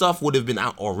 That stuff would have been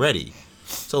out already.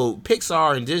 So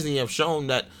Pixar and Disney have shown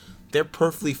that they're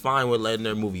perfectly fine with letting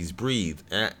their movies breathe.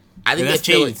 And I think that's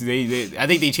changed. I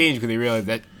think they changed because they realized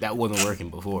that wasn't working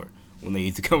before when they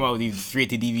used to come out with these straight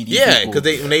to DVD. Yeah, because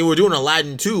when they were doing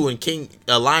Aladdin 2 and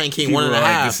Lion King 1.5,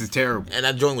 like, this is terrible, and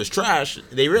that joint was trash.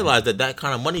 They realized that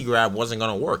kind of money grab wasn't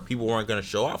going to work. People weren't going to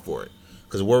show up for it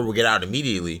because word would get out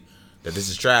immediately that this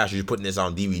is trash. You're putting this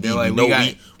on DVD.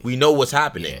 Like, we know what's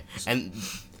happening. Yeah. And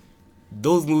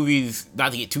those movies,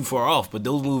 not to get too far off, but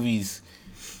those movies,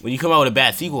 when you come out with a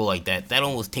bad sequel like that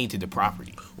almost tainted the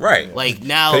property. Right. Like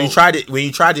now, when you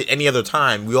tried it any other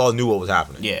time, we all knew what was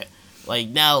happening. Yeah. Like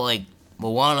now, like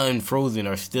Moana and Frozen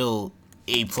are still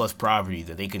A+ properties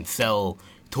that they can sell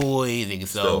toys, they can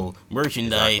sell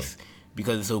merchandise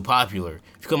because it's so popular.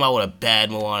 If you come out with a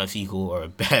bad Moana sequel or a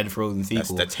bad Frozen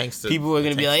sequel, people are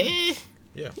gonna be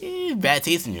like, bad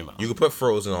taste in your mouth. You could put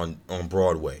Frozen on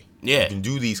Broadway. Yeah. You can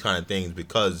do these kind of things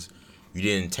because you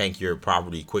didn't tank your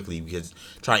property quickly because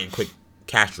trying quick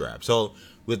cash grab. So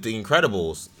with The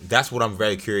Incredibles, that's what I'm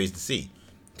very curious to see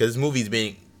because this movie's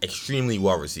being extremely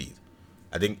well received.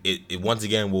 I think it once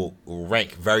again will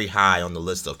rank very high on the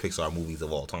list of Pixar movies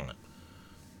of all time.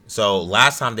 So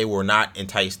last time they were not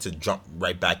enticed to jump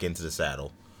right back into the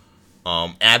saddle.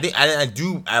 And I think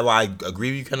I agree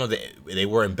with you, Kendall, that they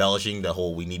were embellishing the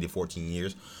whole we needed 14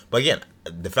 years. But again,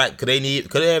 the fact could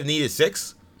they have needed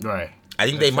 6? Right. I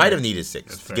think they might have needed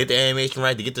 6 to get the animation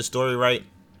right, to get the story right,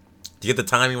 to get the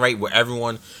timing right, where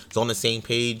everyone is on the same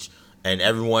page and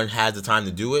everyone has the time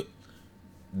to do it.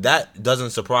 That doesn't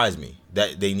surprise me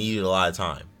that they needed a lot of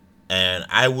time, and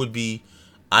I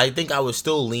think I would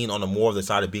still lean on the more of the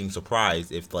side of being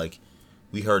surprised if like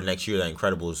we heard next year that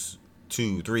Incredibles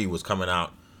 2-3 was coming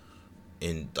out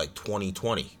in like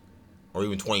 2020 or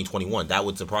even 2021. That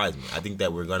would surprise me. I think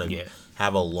that we're gonna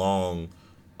have a long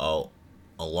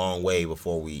way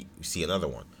before we see another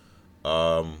one.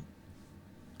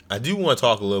 I do want to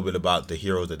talk a little bit about the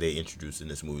heroes that they introduced in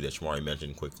this movie that Shamari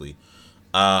mentioned quickly.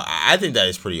 I think that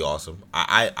is pretty awesome.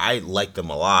 I like them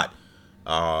a lot.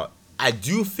 I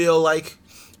do feel like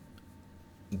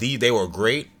they were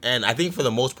great, and I think for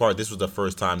the most part, this was the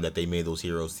first time that they made those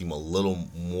heroes seem a little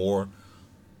more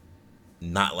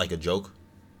not like a joke.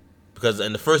 Because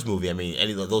in the first movie, I mean,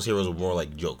 those heroes were more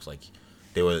like jokes. Like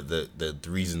they were the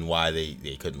reason why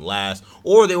they couldn't last,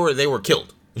 or they were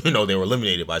killed. They were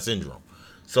eliminated by Syndrome.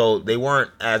 So they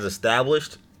weren't as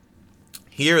established.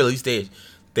 Here, at least they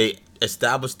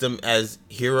established them as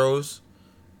heroes.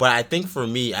 But I think for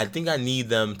me, I need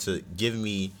them to give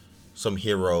me some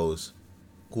heroes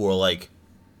who are like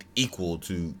equal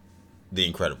to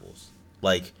the Incredibles.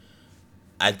 Like,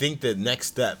 I think the next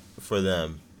step for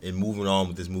them in moving on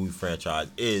with this movie franchise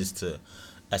is to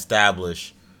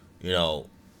establish, a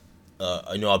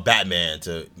Batman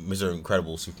to Mr.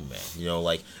 Incredible Superman.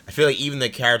 Like I feel like even the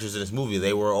characters in this movie,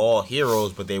 they were all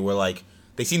heroes, but they were like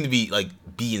they seem to be like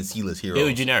B and C list heroes. They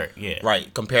were generic, yeah.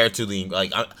 Right, compared to the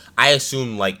like I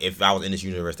assume like if I was in this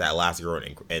universe that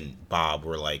Elastigirl and Bob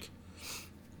were like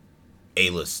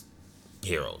A-list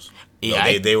heroes.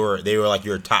 Yeah, they were like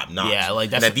your top notch. Yeah, like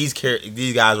that's and that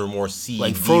these guys were more C.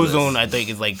 Like Frozone, I think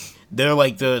is like they're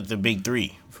like the big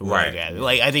three. Right.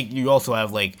 Like I think you also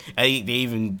have like I think they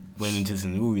even went into this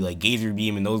in the movie like Gazer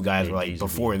Beam and those guys were like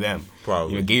before them.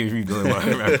 Probably. Gazer Beam, I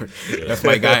remember. That's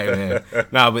my guy, man.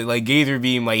 Nah, but like Gazer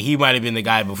Beam, like he might have been the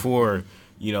guy before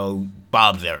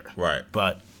Bob's era. Right.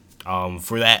 But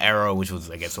for that era, which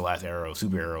was I guess the last era of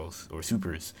superheroes or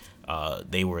supers,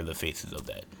 they were the faces of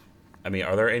that. I mean,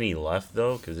 are there any left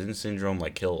though? Because didn't Syndrome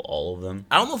like kill all of them?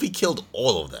 I don't know if he killed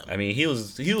all of them. I mean, he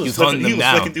was flicking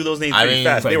through those names pretty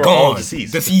fast. Like, they were all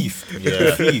deceased.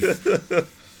 Yeah. Deceased.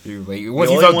 Like, once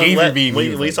he saw Gazer Beam,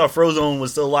 when he saw Frozone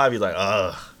was still alive, he's like,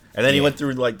 ugh. And then he went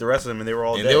through like the rest of them, and they were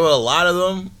all dead. There were a lot of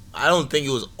them. I don't think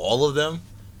it was all of them,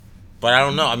 but I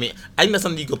don't know. I mean, I think that's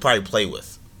something you could probably play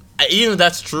with. Even if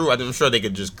that's true, I'm sure they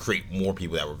could just create more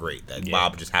people that were great that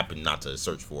Bob just happened not to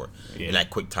search for in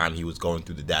that quick time he was going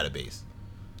through the database.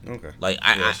 Okay. Like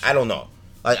I don't know.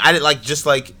 Like I did I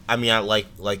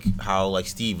like how like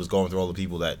Steve was going through all the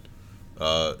people that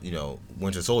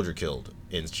Winter Soldier killed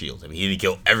in Shield. I mean, he didn't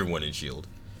kill everyone in Shield.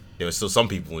 There was still some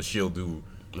people in Shield who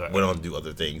went on to do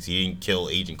other things. He didn't kill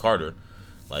Agent Carter,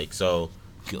 like so.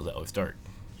 Killed Howard Stark.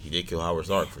 He did kill Howard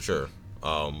Stark for sure.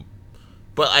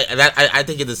 But I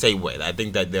think it's the same way. I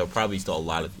think that there are probably still a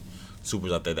lot of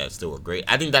supers out there that still are great.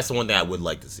 I think that's the one thing I would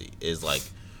like to see is like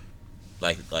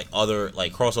other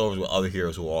like crossovers with other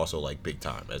heroes who are also like big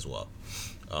time as well.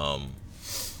 But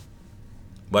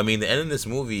I mean, the end of this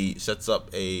movie sets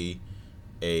up a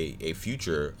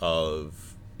future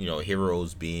of, you know,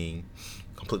 heroes being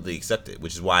completely accepted,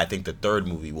 which is why I think the third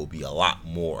movie will be a lot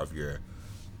more of your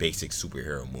basic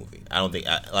superhero movie. I don't think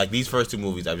like these first two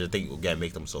movies. I just think again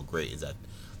make them so great is that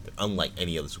they're unlike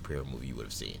any other superhero movie you would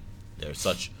have seen. They're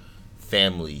such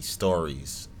family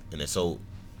stories, and they're so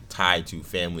tied to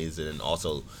families and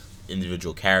also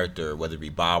individual character, whether it be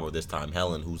Bob or this time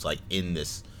Helen, who's like in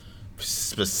this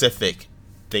specific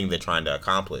thing they're trying to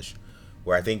accomplish.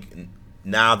 Where I think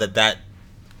now that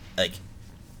like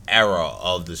era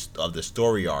of the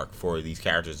story arc for these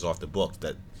characters is off the books,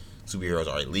 that superheroes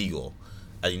are illegal.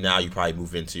 I think now you probably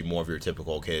move into more of your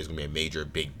typical, okay, there's gonna be a major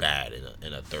big bad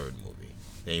in a third movie.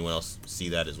 Anyone else see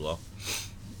that as well?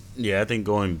 Yeah, I think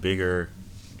going bigger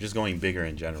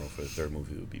in general for the third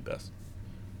movie would be best.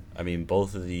 I mean,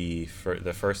 both of the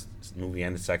first movie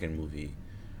and the second movie,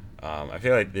 I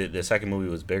feel like the second movie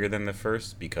was bigger than the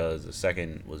first because the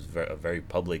second was a very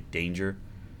public danger,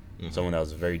 someone that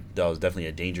was definitely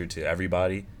a danger to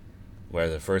everybody.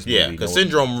 Whereas the first movie, yeah, because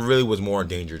Syndrome really was more in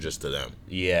danger just to them.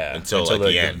 Yeah, until like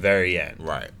the end, very end,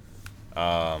 right?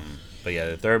 But yeah,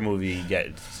 the third movie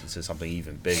gets to something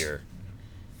even bigger,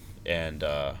 and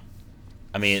I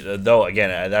mean, though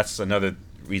again, that's another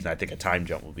reason I think a time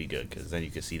jump will be good because then you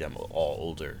can see them all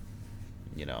older.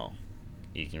 You know,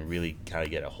 you can really kind of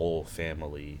get a whole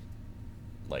family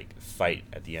like fight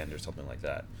at the end or something like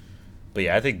that. But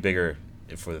yeah, I think bigger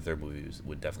for the third movie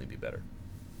would definitely be better.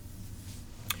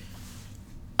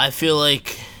 I feel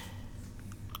like,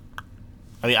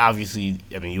 I mean, obviously,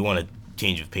 you want a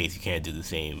change of pace. You can't do the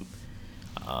same.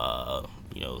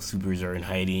 You know, supers are in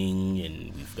hiding,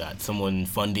 and we've got someone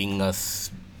funding us,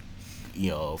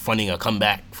 you know, funding a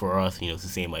comeback for us. You know, it's the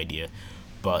same idea.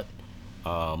 But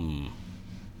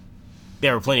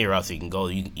there are plenty of routes you can go.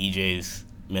 EJ's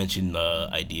mentioned the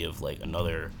idea of, like,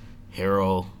 another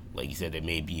hero. Like you said, there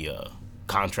may be a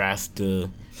contrast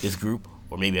to this group.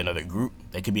 Or maybe another group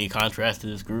that could be a contrast to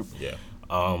this group. Yeah.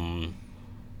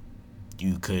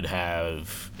 You could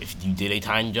have, if you did a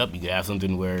time jump, you could have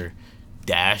something where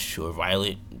Dash or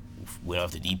Violet went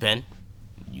off the deep end.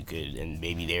 You could, and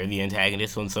maybe they're the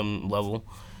antagonists on some level.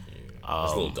 Yeah.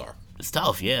 It's a little dark. It's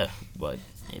tough, yeah. But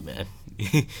hey, man.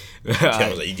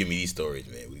 Like, you give me these stories,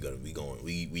 man. We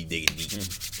digging deep.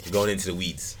 We're going into the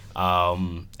weeds.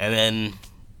 And then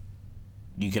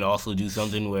you can also do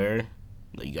something where,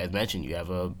 like you guys mentioned, you have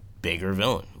a bigger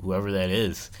villain, whoever that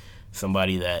is,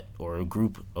 somebody that, or a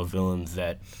group of villains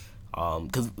that,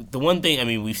 because the one thing, I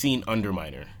mean, we've seen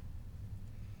Underminer,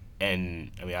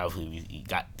 and I mean, obviously we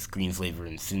got Screenslaver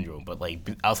and Syndrome, but like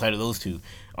outside of those two,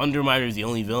 Underminer is the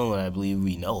only villain I believe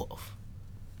we know of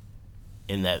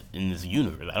in this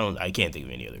universe. I can't think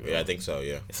of any other villain. Yeah, I think so.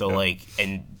 Yeah. So yeah. like,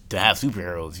 and to have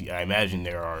superheroes, I imagine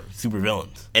there are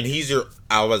supervillains. And he's your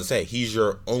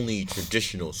only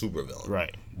traditional supervillain.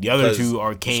 Right. The other two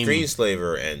came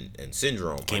Screenslaver and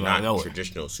Syndrome came are out of not nowhere.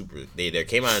 traditional super. They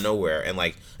came out of nowhere, and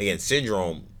like again,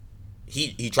 Syndrome,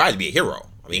 he tried to be a hero.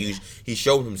 I mean, he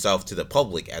showed himself to the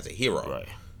public as a hero. Right.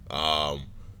 And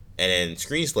then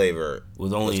Screenslaver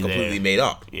was completely made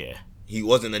up. Yeah. He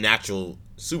wasn't a natural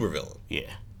supervillain.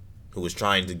 Yeah. Who was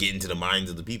trying to get into the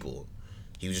minds of the people.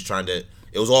 He was just trying to.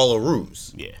 It was all a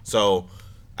ruse. Yeah. So,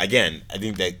 again, I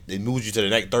think that it moves you to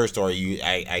the third story.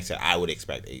 I said I would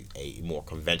expect a more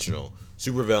conventional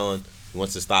supervillain who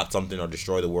wants to stop something or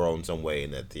destroy the world in some way,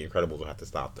 and that the Incredibles will have to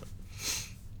stop them.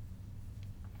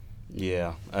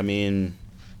 Yeah, I mean,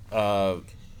 I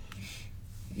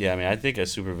think a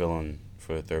supervillain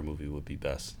for the third movie would be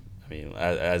best. I mean,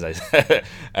 as I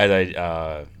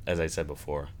said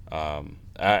before, I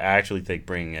actually think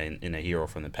bringing in a hero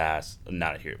from the past,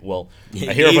 not a hero. Well,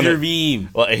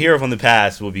 a hero from the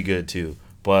past would be good too.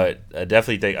 But I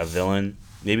definitely think a villain,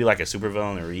 maybe like a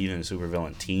supervillain or even a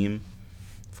supervillain team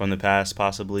from the past,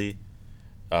 possibly.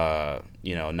 Now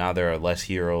there are less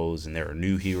heroes and there are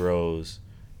new heroes.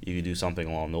 You could do something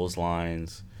along those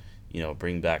lines.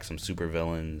 Bring back some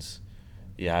supervillains.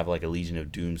 You have like a Legion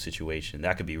of Doom situation.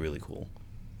 That could be really cool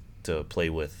to play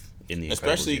with.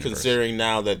 Especially considering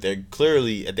now that they're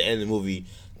clearly at the end of the movie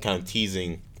kind of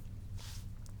teasing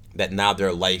that now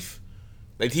their life,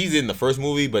 they teased it in the first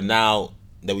movie, but now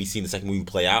that we've seen the second movie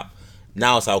play out,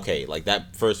 Now it's okay. Like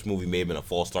that first movie may have been a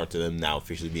false start to them now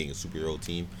officially being a superhero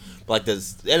team. But like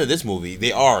the end of this movie,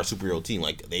 they are a superhero team.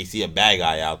 Like they see a bad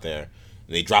guy out there,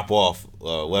 and they drop off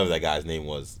whatever that guy's name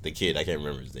was. The kid, I can't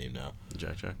remember his name now.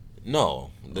 Jack. No,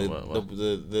 What?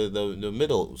 the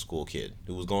middle school kid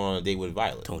who was going on a date with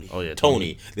Violet. Tony. Oh yeah,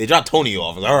 Tony. They dropped Tony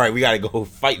off. Like, all right, we got to go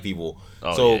fight people.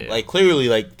 Oh, so yeah. like clearly,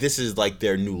 like this is like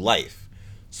their new life.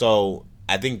 So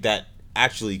I think that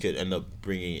actually could end up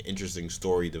bringing interesting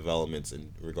story developments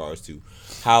in regards to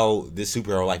how this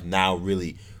superhero life now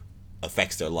really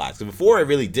affects their lives. Because before it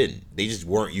really didn't. They just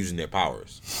weren't using their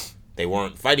powers. They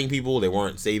weren't fighting people. They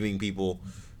weren't saving people.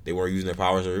 They weren't using their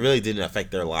powers. So it really didn't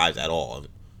affect their lives at all,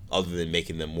 other than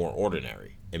making them more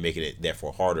ordinary and making it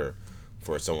therefore harder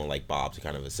for someone like Bob to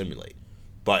kind of assimilate.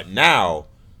 But now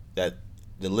that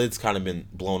the lid's kind of been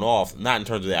blown off, not in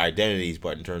terms of their identities,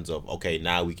 but in terms of, okay,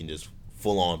 now we can just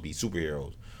full on be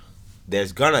superheroes.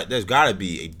 There's gotta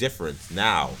be a difference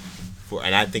now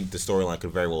and I think the storyline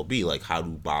could very well be like, how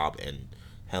do Bob and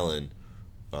Helen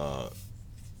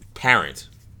parent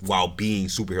while being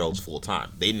superheroes full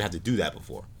time? They didn't have to do that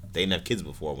before. They didn't have kids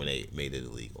before when they made it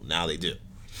illegal. Now they do.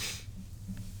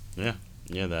 Yeah,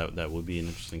 that would be an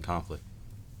interesting conflict.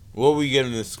 What are we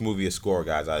giving this movie a score,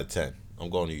 guys, out of 10? I'm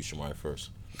going to you, Shamar, first.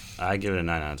 I give it a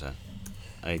 9 out of 10.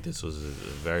 I think this was a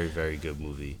very, very good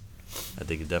movie. I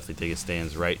think it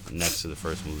stands right next to the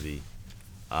first movie.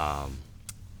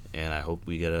 And I hope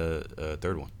we get a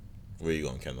third one. Where are you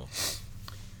going, Kendall?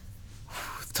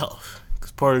 It's tough.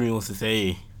 Because part of me wants to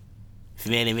say it's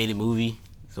an animated movie,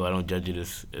 so I don't judge it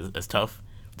as tough.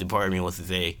 But then part of me wants to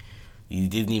say these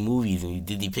Disney movies and these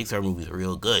Disney Pixar movies are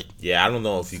real good. Yeah, I don't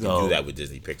know if you can do that with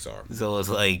Disney Pixar. So it's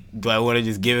like, do I want to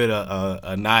just give it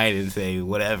a 9 and say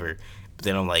whatever? But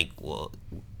then I'm like, well,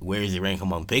 where does it rank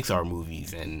among Pixar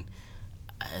movies? And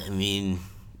I mean,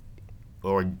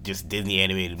 or just Disney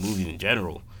animated movies in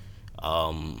general.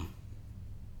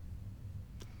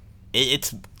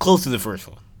 It's close to the first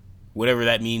one. Whatever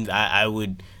that means, I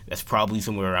would. That's probably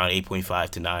somewhere around 8.5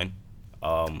 to 9.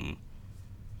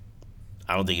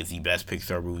 I don't think it's the best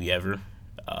Pixar movie ever.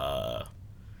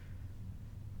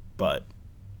 But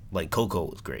like Coco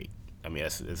was great. I mean,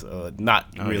 it's not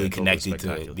really connected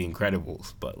to The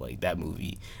Incredibles, but like that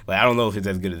movie, like I don't know if it's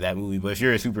as good as that movie. But if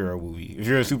you're a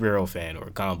superhero fan or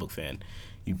a comic book fan,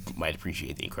 you might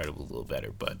appreciate The Incredibles a little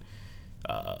better. But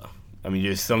I mean,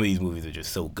 just some of these movies are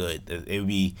just so good that it would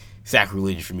be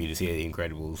sacrilegious for me to say The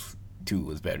Incredibles 2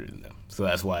 was better than them. So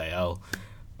that's why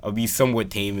I'll be somewhat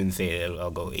tame and say that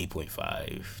I'll go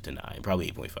 8.5 to 9,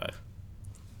 probably 8.5.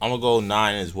 I'm gonna go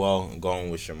 9 as well. I'm going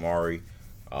with Shamari.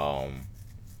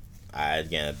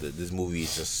 This movie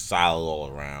is just solid all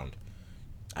around.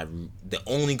 The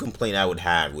only complaint I would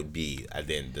have would be,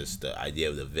 just the idea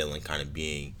of the villain kind of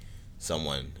being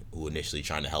someone who initially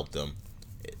trying to help them.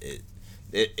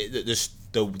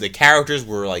 The characters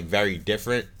were like very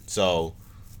different, so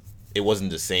it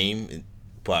wasn't the same.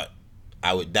 But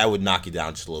that would knock it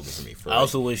down just a little bit for me. I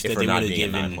also wish that they would have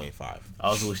given 9.5. I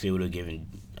also wish they would have given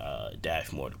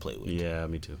Dash more to play with. Yeah,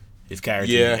 me too. His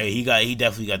character, he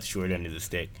definitely got the short end of the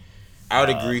stick. I would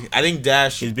agree. I think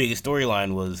Dash. His biggest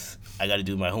storyline was, I got to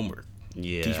do my homework.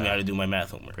 Yeah, Teach me how to do my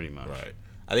math homework. Pretty much. Right.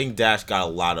 I think Dash got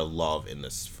a lot of love in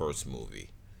this first movie.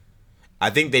 I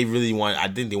think they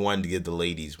wanted to give the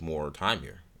ladies more time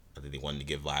here. I think they wanted to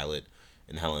give Violet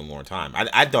and Helen more time.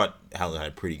 I thought Helen had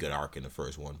a pretty good arc in the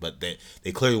first one, but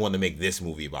they clearly wanted to make this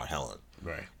movie about Helen.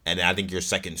 Right. And I think your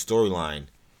second storyline,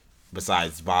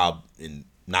 besides Bob and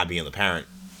not being the parent,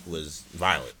 was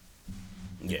Violet.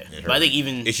 Yeah, but I think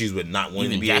even issues with not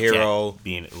wanting to be Jack a hero,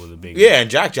 was a big and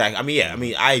Jack. I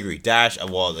mean, I agree. Dash,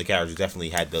 well, the characters definitely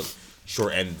had the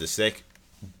short end of the stick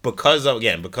because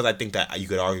I think that you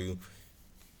could argue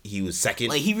he was second.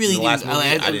 Like he really in the last movie.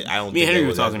 I don't. Me and Henry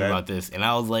were talking about this, and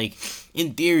I was like,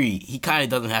 in theory, he kind of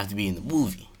doesn't have to be in the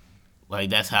movie.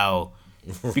 Like that's how,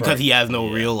 because he has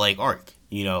no real like arc.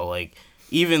 You know, like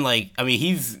even like I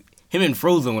mean him and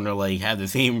Frozen are like have the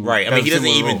same right. I mean, he doesn't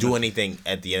even do anything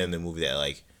at the end of the movie that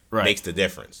like makes the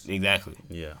difference. Exactly.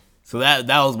 Yeah. So that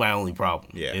was my only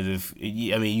problem. Yeah.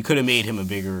 You could have made him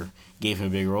gave him a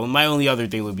bigger role. And my only other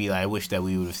thing would be like, I wish that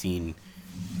we would have seen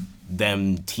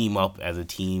them team up as a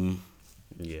team.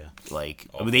 Yeah. Like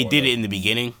I mean, they did it in the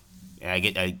beginning,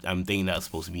 and I'm thinking that's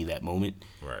supposed to be that moment.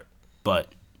 Right. But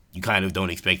you kind of don't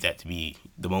expect that to be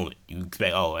the moment. You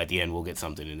expect, at the end we'll get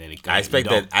something, and then I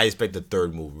expect the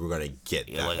third movie we're gonna get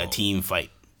that like moment. A team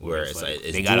fight where it's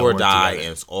do or die,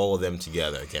 and it's all of them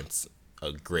together against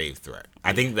a grave threat.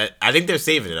 I think they're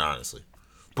saving it honestly,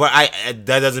 but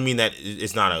that doesn't mean that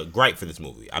it's not a gripe for this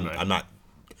movie. I'm not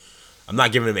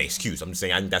giving them an excuse. I'm just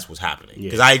saying I think that's what's happening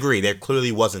because I agree there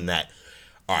clearly wasn't that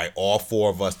all right, all four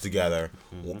of us together,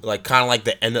 like kind of like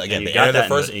the end of, again And the end of the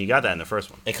first. you got that in the first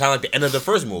one. And kind of like the end of the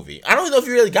first movie. I don't know if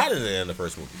you really got it in the end of the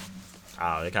first movie.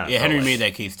 Oh, they kind of Yeah, Henry made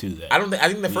that case too. That I don't think. I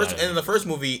think the first Yeah. end of the first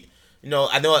movie. You know,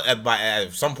 I know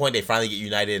at some point they finally get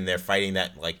united and they're fighting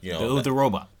that, like, you know, it was the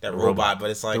robot. that robot. But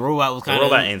it's like The robot was the kind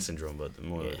of robot and Syndrome, but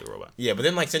more like the robot. yeah. But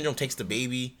then like Syndrome takes the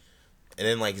baby, and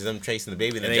then like them chasing the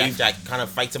baby, and then And Jack kind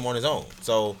of fights him on his own.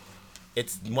 So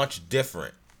it's much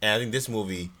different. And I think this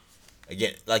movie,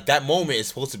 again, like that moment is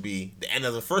supposed to be the end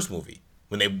of the first movie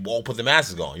when they all put the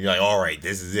masks on. You're like, all right,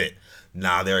 this is it.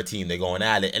 Now they're a team. They're going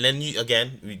at it. And then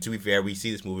to be fair, we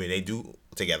see this movie and they do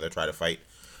together try to fight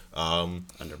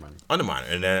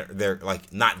Underminer, and they're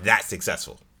like not that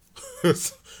successful,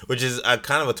 which is a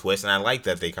kind of a twist. And I like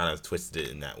that they kind of twisted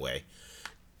it in that way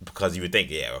because you would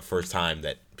think, yeah, the first time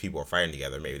that people are fighting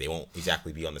together, maybe they won't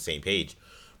exactly be on the same page.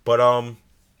 But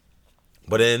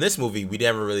in this movie, we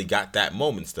never really got that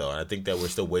moment still. And I think that we're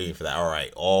still waiting for that. All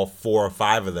right, all 4 or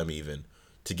 5 of them even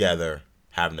together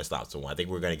having to stop someone. I think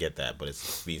we're going to get that, but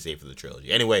it's being safe for the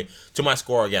trilogy. Anyway, to my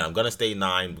score again, I'm going to stay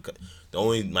 9 because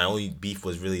my only beef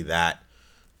was really that.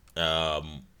 I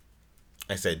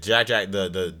said Jack,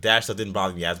 the Dash stuff didn't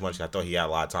bother me as much. I thought he had a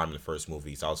lot of time in the first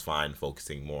movie, so I was fine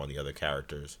focusing more on the other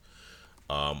characters.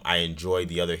 I enjoyed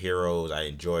the other heroes. I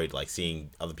enjoyed like seeing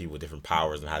other people with different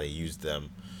powers and how they used them.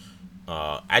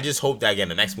 I just hope that again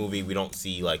the next movie we don't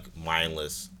see like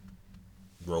mindless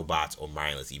robots or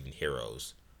mindless even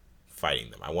heroes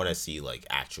fighting them. I want to see like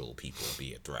actual people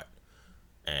be a threat,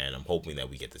 and I'm hoping that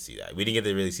we get to see that. We didn't get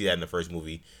to really see that in the first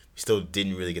movie. We still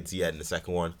didn't really get to see that in the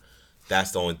second one.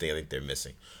 That's the only thing I think they're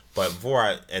missing. But before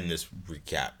I end this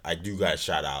recap, I do got to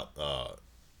shout out the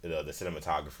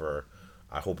cinematographer.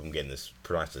 I hope I'm getting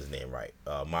pronounced his name right.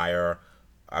 Meyer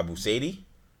Abusidi,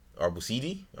 I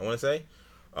want to say.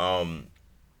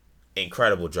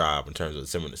 Incredible job in terms of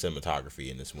the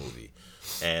cinematography in this movie.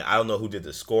 And I don't know who did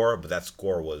the score, but that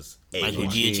score was A1. Michael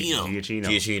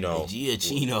Giacchino.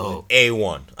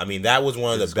 A1. I mean, that was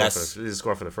one of the best. This is a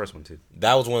score for the first one, too.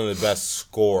 That was one of the best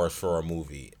scores for a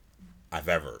movie I've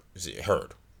ever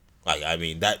heard. Like, I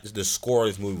mean, the score of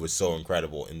this movie was so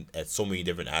incredible at so many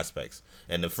different aspects.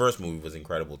 And the first movie was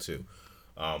incredible, too.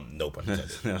 No pun intended.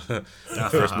 The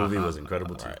first movie was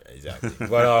incredible, too. Right, exactly.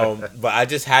 But I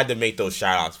just had to make those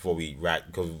shout outs before we wrap,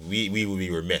 because we would be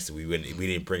remiss if we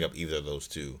didn't bring up either of those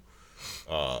two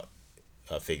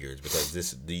figures,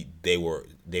 because they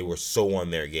were so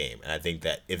on their game. And I think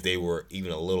that if they were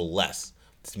even a little less,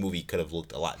 this movie could have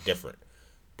looked a lot different.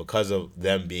 Because of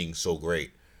them being so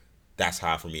great, that's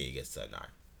how for me it gets to 9.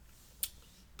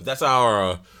 But that's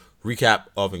our recap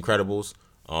of Incredibles.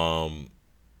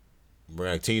 We're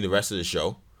going to continue the rest of the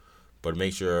show, but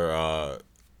make sure,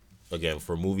 again,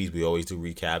 for movies, we always do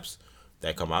recaps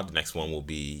that come out. The next one will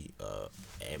be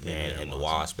Ant-Man and the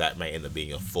Wasp. That might end up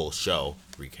being a full show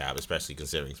recap, especially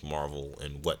considering Marvel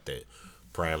and what the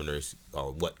parameters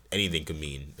or what anything could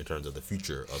mean in terms of the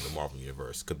future of the Marvel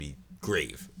Universe. Could be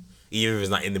grave, even if it's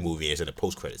not in the movie, it's in a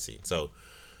post-credit scene. So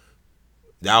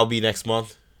that'll be next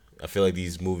month. I feel like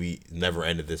these movies never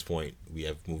end at this point. We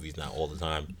have movies now all the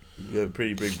time. We have a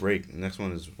pretty big break. Next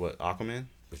one is what, Aquaman?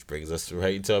 Which brings us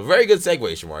right to a very good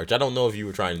segue, Shamar. I don't know if you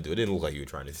were trying to do it. It didn't look like you were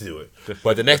trying to do it.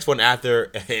 But the next one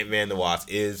after Ant-Man the Wasp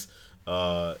is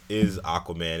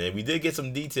Aquaman. And we did get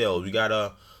some details. We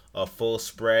got a full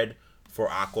spread for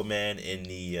Aquaman in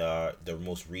the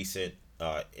most recent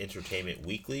Entertainment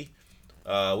Weekly.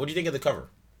 What do you think of the cover?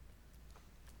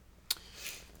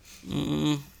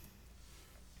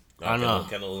 I don't know.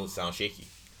 Kendall sound shaky.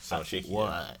 Well,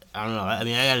 I don't know. I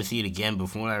mean, I got to see it again. But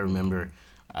from what I remember,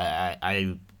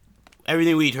 I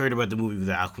everything we'd heard about the movie was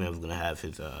that Aquaman was gonna have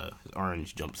his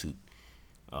orange jumpsuit,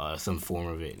 some form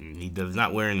of it, and he's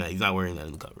not wearing that. He's not wearing that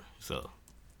in the cover. So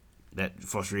that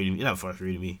frustrated me. Not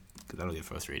frustrated me because I don't get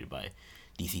frustrated by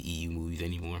DCEU movies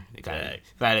anymore. It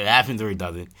either happens or it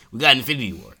doesn't. We got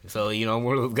Infinity War, so I'm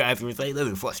one of those guys where it's like, it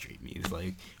doesn't frustrate me. It's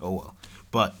like, oh well.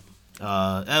 But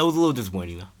that was a little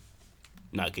disappointing though.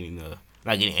 Not getting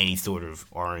any sort of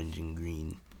orange and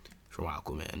green from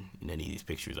Aquaman in any of these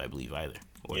pictures, I believe, either.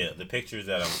 The pictures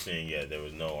that I'm seeing, there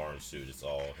was no orange suit. It's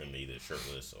all him either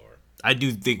shirtless or... I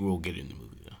do think we'll get it in the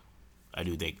movie, though. I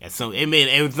do think. It's not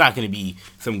going to be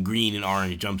some green and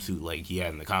orange jumpsuit like he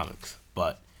had in the comics,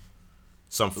 but...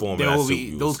 Some form of that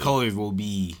suit. Those colors will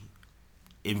be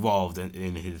involved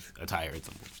in his attire at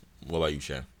some point. What about you,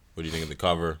 Shan? What do you think of the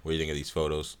cover? What do you think of these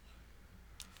photos?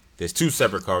 There's 2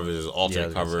 separate covers. There's an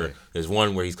alternate cover. There's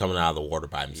one where he's coming out of the water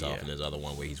by himself, and there's the other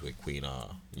one where he's with Queen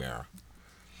Mara.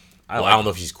 I don't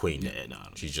know if she's Queen. Yeah, no.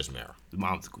 She's just Mara. The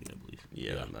mom's Queen, I believe.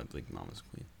 Yeah, I think Mama's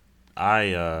Queen.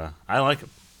 I like him.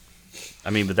 I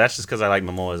mean, but that's just because I like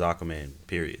Momoa as Aquaman.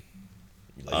 Period.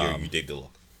 Like, you dig the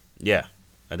look. Yeah,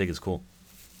 I think it's cool.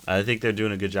 I think they're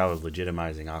doing a good job of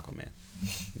legitimizing Aquaman,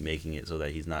 making it so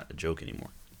that he's not a joke anymore.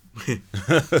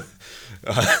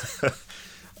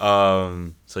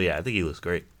 So yeah, I think he looks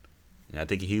great. I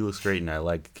think he looks great, and I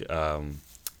like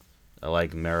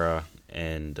Mera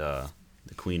and the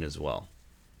Queen as well.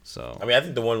 So I mean, I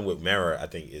think the one with Mera, I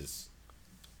think is,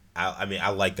 I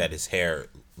like that his hair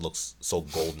looks so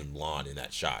golden blonde in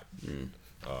that shot.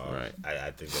 right.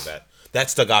 I think that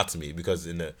stuck out to me because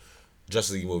in the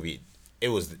Justice League movie, he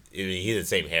had the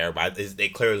same hair, but they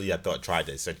clearly, I thought, tried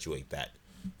to accentuate that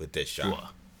with this shot. What?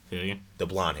 Say it again? The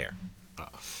blonde hair.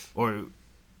 Or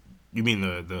you mean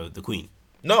the Queen?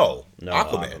 No, No,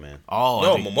 Aquaman. Oh,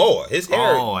 No, I think, Momoa. His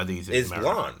hair I think he said is Mera.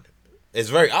 blonde. It's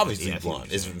very obviously Yeah, I see what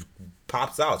blonde. you're It saying.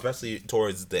 pops out, especially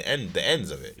towards the ends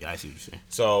of it. Yeah, I see what you're saying.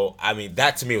 So I mean,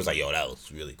 that to me was like, yo, that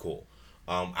looks really cool.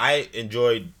 I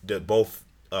enjoyed both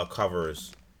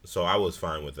covers, so I was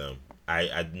fine with them.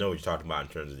 I know what you're talking about in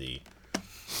terms of the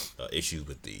issues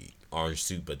with the orange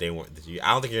suit, but they weren't.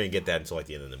 I don't think you're gonna get that until like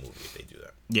the end of the movie if they do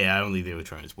that. Yeah, I don't think they were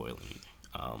trying to spoil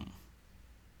anything.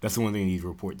 That's the one thing these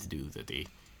reports do, that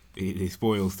they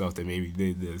spoil stuff that maybe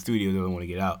the studio doesn't want to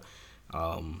get out.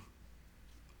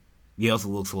 He also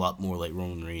looks a lot more like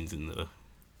Roman Reigns in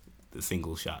the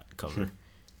single shot cover.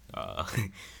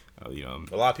 You know,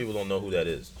 A lot of people don't know who that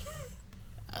is.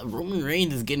 Roman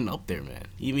Reigns is getting up there, man.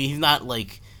 I mean, he's not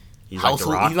like He's like The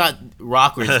household. Rock. He's not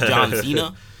Rock or John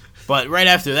Cena, but right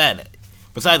after that,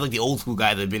 besides like the old school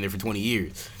guys that have been there for 20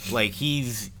 years, like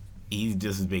he's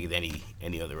just as big as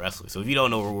any other wrestler. So if you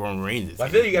don't know who Roman Reigns is, But I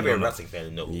feel like you gotta be a don't know. wrestling fan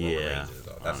to know who Roman Yeah, Reigns is,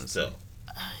 though. That's honestly. still.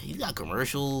 He's got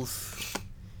commercials.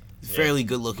 He's a fairly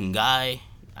good looking guy.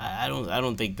 I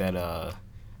don't think that.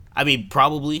 I mean,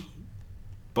 probably,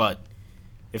 but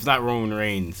if not Roman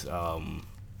Reigns,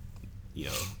 you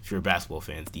know, if you're a basketball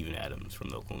fan, Steven Adams from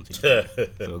the Oklahoma City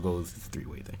Thunder. So it goes, it's a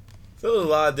three-way thing. So there's a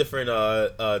lot of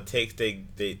different takes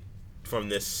they from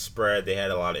this spread. They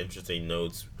had a lot of interesting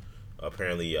notes.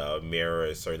 Apparently, Mera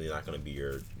is certainly not going to be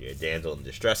your damsel in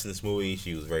distress in this movie.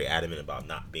 She was very adamant about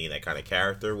not being that kind of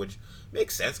character, which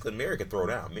makes sense because Mera can throw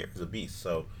down. Mera's a beast.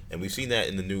 So, and we've seen that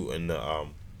in the new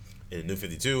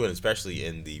 52, and especially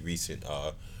in the recent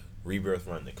Rebirth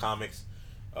run in the comics.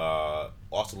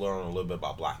 Also learn a little bit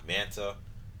about Black Manta.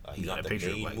 He's got not a the picture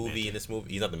of main Black movie Manta. in this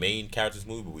movie. He's not the main character in this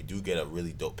movie, but we do get a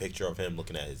really dope picture of him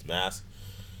looking at his mask.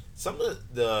 Some of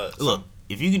Look,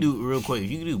 if you can do real quick,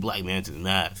 if you can do Black Manta's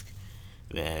mask,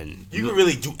 man, you can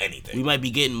really do anything. we might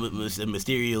be getting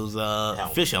Mysterio's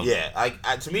fish helmet.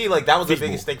 Yeah, to me, like that was the Fishbowl.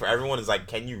 biggest thing for everyone. Is like,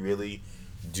 can you really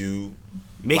do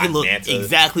Make Black it look Manta?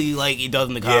 exactly like it does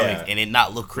in the comics, Yeah. and it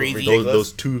not look crazy. Ridiculous.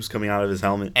 Those tubes coming out of his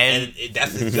helmet. And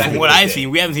that's exactly from what they I've did. seen,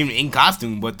 we haven't seen it in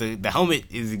costume, but the helmet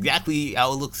is exactly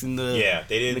how it looks in the Yeah,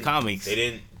 they didn't. in the comics. They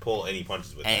didn't pull any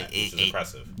punches with And that, which is it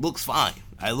impressive. looks fine.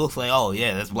 It looks like, oh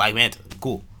yeah, that's Black Manta.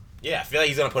 Cool. Yeah, I feel like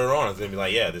he's gonna put it on. It's gonna be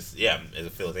like, as a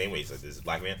Phil anyway. He's like, this is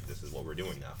Black Manta. This is what we're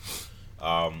doing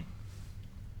now.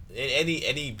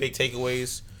 Any big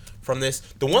takeaways from this?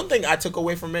 The one thing I took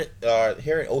away from it,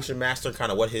 hearing Ocean Master,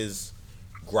 kind of what his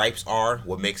gripes are,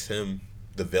 what makes him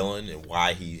the villain, and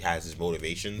why he has his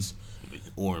motivations.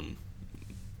 Orm.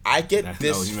 I get No,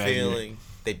 this you imagine feeling.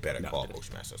 They better No, call they- him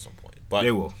Ocean Master at some point, but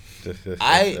They will.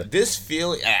 this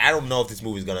feeling. I don't know if this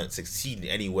movie's gonna succeed in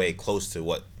any way close to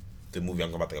what the movie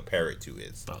I'm about to compare it to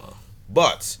is.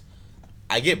 But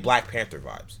I get Black Panther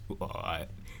vibes.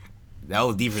 That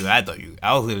was deeper than I thought you.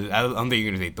 I'm thinking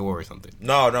you're gonna say Thor or something.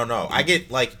 No. I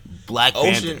get like Black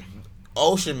Panther.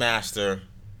 Ocean Master,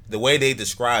 the way they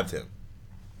described him,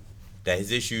 that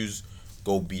his issues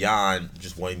go beyond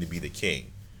just wanting to be the king.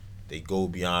 They go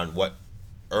beyond what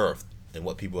Earth and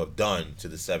what people have done to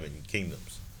the Seven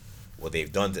Kingdoms, what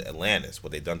they've done to Atlantis,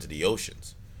 what they've done to the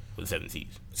oceans. With 7 Seas.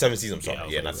 7 seas, I'm I sorry.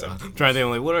 was Yeah, like, not 7 I'm seas. trying to think, I'm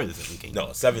like, what are the 7 kingdoms?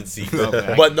 No, 7 seas.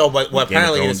 Okay. But Game of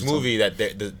apparently in this Thrones or movie that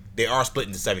they are split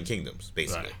into 7 kingdoms,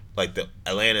 basically. Right. Like the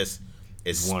Atlantis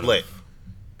is One split of-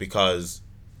 because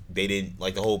they didn't,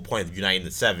 like the whole point of uniting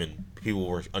the 7, people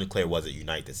were unclear, was it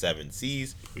unite the 7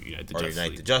 seas Unite the or Justice unite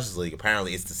League. the Justice League?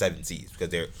 Apparently it's the 7 seas because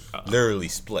they're literally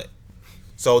split.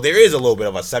 So there is a little bit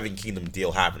of a 7 kingdom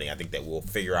deal happening, I think, that we'll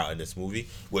figure out in this movie,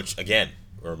 which again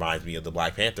reminds me of the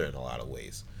Black Panther in a lot of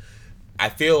ways. I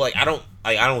feel like I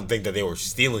don't think that they were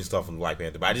stealing stuff from Black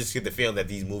Panther, but I just get the feeling that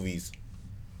these movies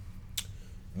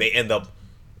may end up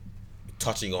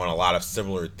touching on a lot of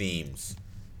similar themes,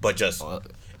 but just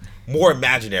more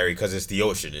imaginary because it's the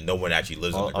ocean and no one actually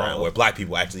lives on the ground, where black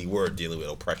people actually were dealing with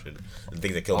oppression and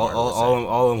things that killed Martin Luther King.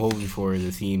 all I'm hoping for is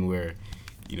a scene where,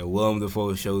 you know, Willem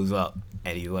Dafoe shows up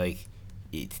and he's like,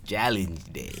 It's challenge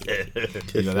day.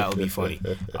 That would be funny.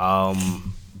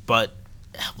 But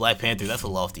Black Panther, that's a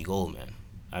lofty goal, man.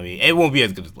 I mean, it won't be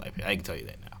as good as Black Panther. I can tell you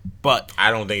that now. But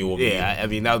I don't think it will be. Yeah, I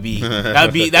mean that'd mean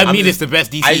it's the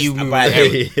best DCU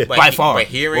movie ever, by far. But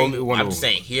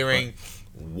hearing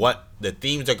what the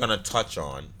themes are gonna touch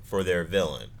on for their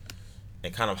villain,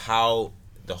 and kind of how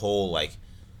the whole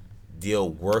deal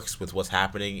works with what's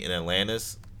happening in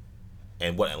Atlantis,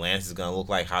 and what Atlantis is gonna look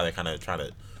like, how they're kind of trying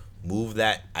to move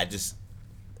that. I was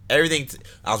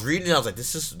reading it, I was like,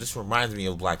 this reminds me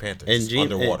of Black Panther. And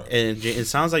underwater. And it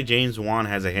sounds like James Wan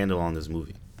has a handle on this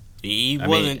movie. He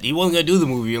wasn't gonna do the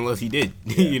movie unless he did.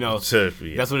 Yeah. That's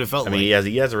what it felt like. I mean,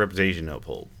 he has a reputation to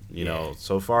uphold. You know,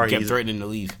 so far he kept threatening to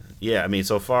leave. Yeah, I mean,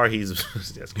 so far he's.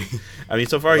 I mean,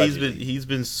 so far he's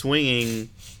been swinging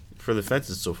for the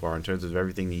fences so far in terms of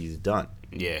everything he's done.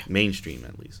 Yeah, mainstream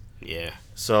at least. Yeah.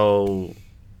 So,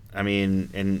 I mean,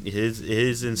 and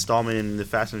his installment in the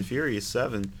Fast and Furious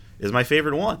 7 is my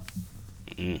favorite one.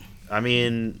 Mm. I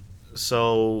mean,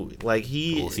 so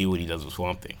we'll see what he does with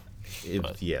Swamp Thing.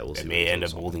 We'll see. It may end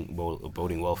up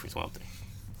boding well for Swamp Thing.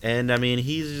 And I mean,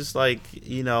 he's just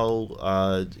he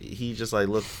just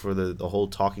look for the whole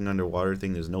talking underwater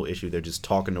thing. There's no issue. They're just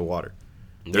talking to water.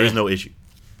 There is no issue,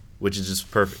 which is just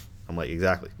perfect. I'm like,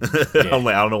 exactly. Yeah. I'm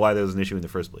like, I don't know why there was an issue in the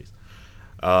first place.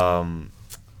 And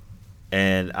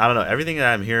I don't know, everything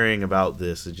that I'm hearing about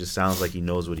this, it just sounds like he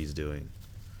knows what he's doing.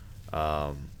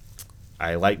 I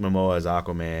like Momoa as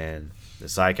Aquaman. The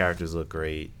side characters look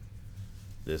great.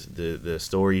 The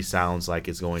story sounds like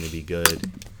it's going to be good.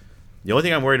 The only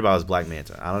thing I'm worried about is Black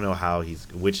Manta. I don't know how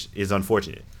which is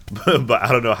unfortunate, but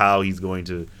I don't know how he's going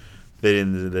to fit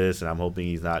into this, and I'm hoping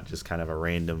he's not just kind of a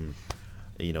random,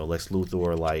 Lex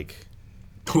Luthor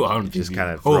just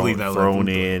kind of thrown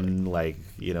in,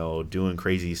 doing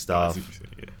crazy stuff.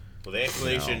 Well, the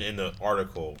explanation in the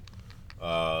article,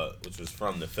 which was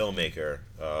from the filmmaker,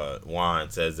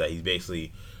 Juan, says that he's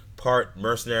basically part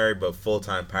mercenary but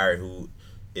full-time pirate who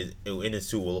is in his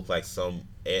suit will look like some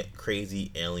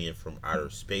crazy alien from outer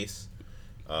space.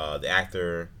 The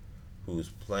actor who's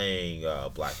playing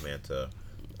Black Manta,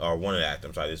 or one of the actors,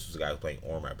 I'm sorry, this was the guy who's playing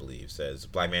Orm, I believe, says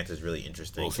Black Manta is a really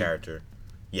interesting character.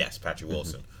 Yes, Patrick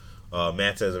Wilson.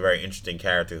 Manta is a very interesting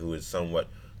character who is somewhat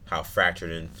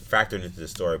factored into the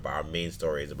story, but our main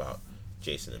story is about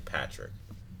Jason and Patrick.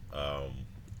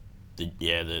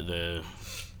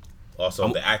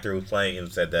 Also, the actor who's playing him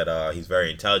said that he's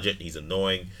very intelligent, he's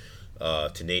annoying,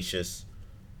 tenacious,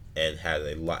 and has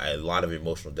a lot of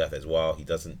emotional depth as well. He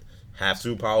doesn't have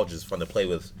superpowers, which is fun to play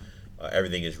with.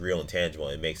 Everything is real and tangible,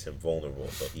 and it makes him vulnerable,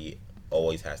 so he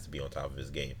always has to be on top of his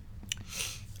game.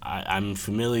 I'm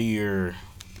familiar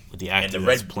with the actor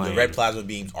and playing. The red plasma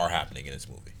beams are happening in this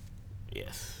movie.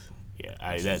 Yes. Yeah,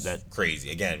 that's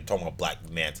crazy. Again, talking about Black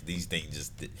Manta, these things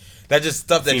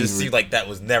stuff that just seemed like that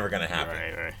was never gonna happen.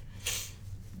 Right.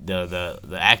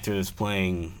 The actor that's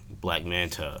playing Black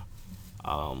Manta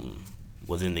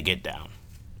was in the Get Down,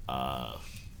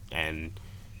 and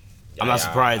I'm not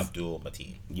surprised. Abdul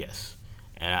Mateen. Yes,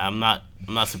 and I'm not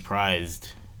surprised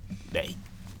that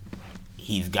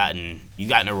he's gotten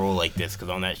a role like this, because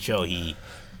on that show even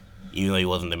though he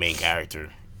wasn't the main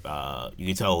character, you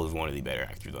can tell he was one of the better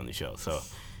actors on the show. So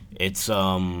it's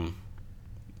it'll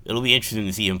be interesting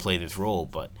to see him play this role,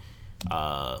 but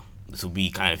this will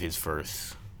be kind of his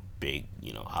first big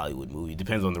Hollywood movie.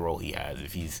 Depends on the role he has.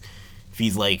 If he's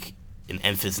like an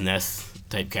Enfys Nest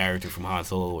type character from Han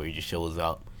Solo, where he just shows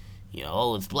up,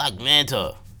 it's Black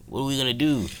Manta, what are we gonna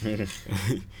do?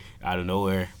 Out of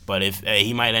nowhere. But if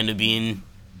he might end up being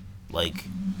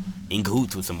in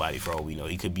cahoots with somebody, for all we know.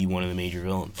 He could be one of the major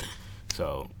villains.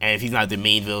 So, and if he's not the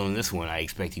main villain in this one, I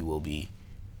expect he will be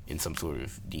in some sort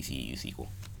of DCU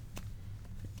sequel.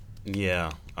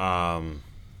 Yeah.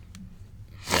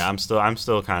 Yeah, I'm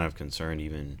still kind of concerned.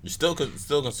 Even you're still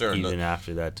concerned even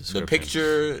after that description. The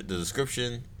picture, the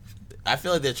description. I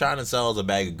feel like they're trying to sell us a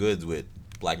bag of goods with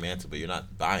Black Manta, but you're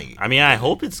not buying it. I mean, I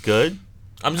hope it's good.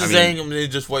 I'm just saying. I mean,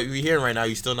 just what we're hearing right now.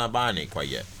 You're still not buying it quite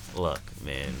yet. Look,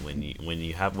 man.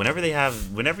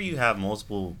 Whenever you have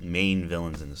multiple main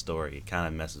villains in the story, it kind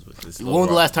of messes with this. When was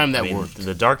the last time that worked?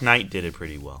 The Dark Knight did it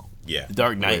pretty well. Yeah, The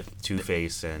Dark Knight, with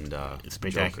Two-Face and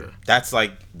Joker. That's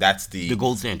the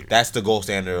gold standard. That's the gold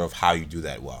standard of how you do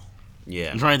that well.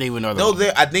 Yeah, I'm trying to think of another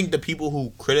one. I think the people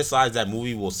who criticize that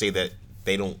movie will say that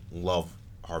they don't love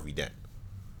Harvey Dent.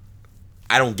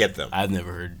 I don't get them. I've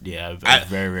never heard. Yeah, I've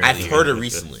very rarely. I've heard it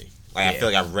recently. I feel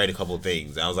like I've read a couple of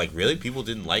things. And I was like, really? People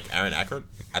didn't like Aaron Eckhart?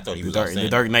 I thought he was outstanding. The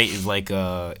Dark Knight is like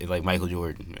Michael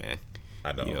Jordan, man.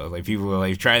 I know. You know, like people are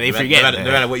like trying, they No forget. matter,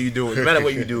 no matter what you do, no matter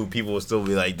what you do, people will still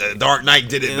be like, "The Dark Knight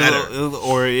did it better."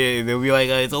 Or yeah, they'll be like,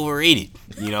 it's overrated.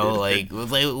 You know, like it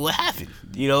was like what happened?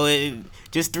 You know,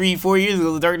 just 3-4 years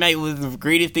ago, The Dark Knight was the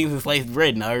greatest thing since sliced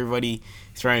bread. Now everybody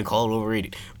is trying to call it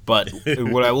overrated. But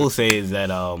what I will say is that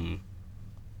yeah,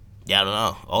 I don't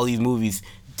know. All these movies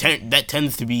that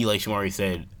tends to be, like Shamari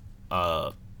said,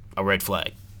 a red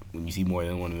flag when you see more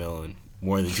than one villain,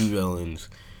 more than two villains.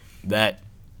 That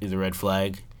is a red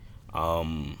flag.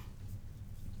 But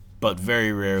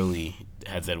very rarely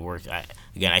has that worked. I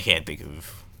can't think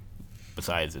of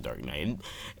besides The Dark Knight.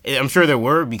 And I'm sure there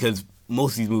were, because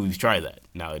most of these movies try that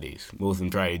nowadays. Most of them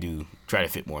try to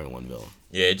fit more than one villain.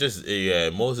 Yeah,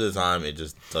 most of the time it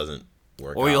just doesn't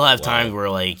work. Or you'll have times where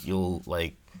like you'll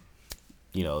like,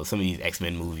 you know, some of these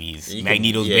X-Men movies,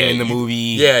 Magneto's been in the movie.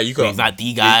 Yeah, you could. He's not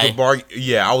the guy.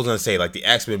 I was gonna say, like, the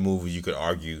X-Men movie, you could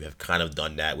argue have kind of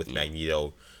done that with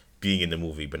Magneto being in the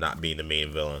movie but not being the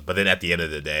main villain. But then at the end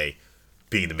of the day,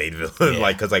 being the main villain,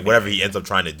 like, because like whatever he ends up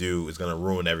trying to do is gonna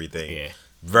ruin everything. Yeah.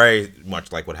 Very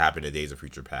much like what happened in Days of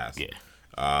Future Past.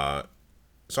 Yeah.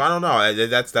 So I don't know.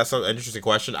 That's an interesting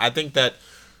question. I think that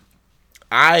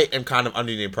I am kind of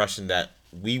under the impression that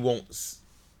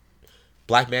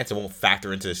Black Manta won't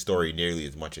factor into the story nearly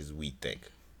as much as we think.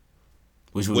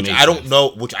 Which I don't know.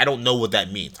 Which I don't know what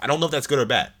that means. I don't know if that's good or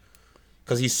bad,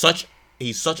 because he's such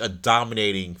a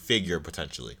dominating figure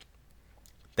potentially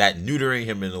that neutering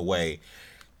him in a way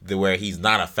where he's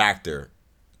not a factor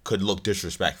could look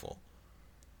disrespectful.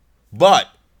 But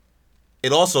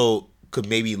it also could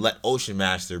maybe let Ocean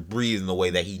Master breathe in the way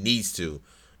that he needs to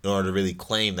in order to really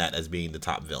claim that as being the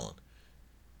top villain.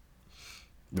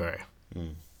 Right.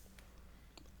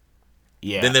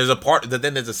 Yeah. Then there's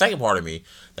a second part of me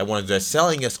that when they're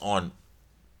selling us on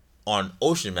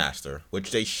Ocean Master,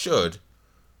 which they should.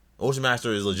 Ocean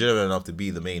Master is legitimate enough to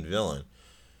be the main villain.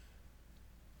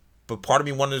 But part of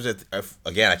me wonders if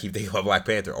again, I keep thinking about Black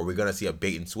Panther, are we going to see a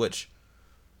bait and switch?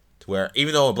 To where,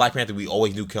 even though in Black Panther we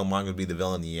always knew Killmonger would be the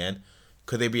villain in the end,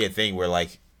 could there be a thing where,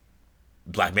 like,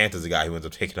 Black Panther's the guy who ends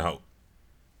up taking out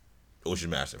Ocean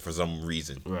Master for some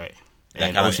reason? Right.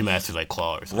 And Ocean Master's like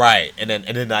Claw or something. Right. And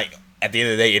then like, at the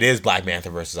end of the day, it is Black Panther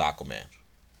versus Aquaman.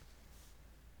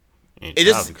 It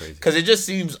just, because it just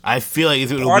seems, I feel like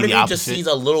it will part be the of me opposite. just seems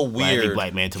a little weird. I think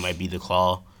Black Manta might be the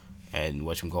Claw, and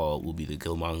whatchamacallit will be the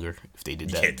Killmonger if they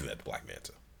did that. You can't do that to Black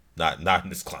Manta. Not in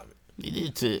this climate. They did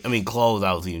it to, I mean, Claw was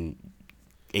obviously in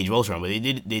Age of Ultron, but they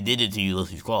did it to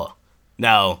Ulysses Claw.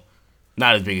 Now,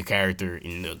 not as big a character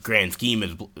in the grand scheme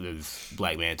as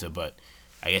Black Manta, but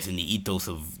I guess in the ethos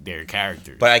of their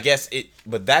characters. But I guess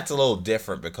but that's a little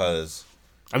different because,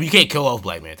 I mean, you can't kill off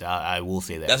Black Manta. I will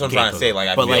say that. That's what I'm trying to say. Like,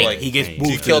 I but feel like he gets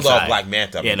moved you to killed the off side. Black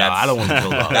Manta. Yeah, no, I don't want to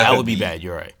kill off. That would be bad.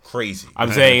 You're right. Crazy.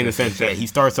 I'm saying in the sense that he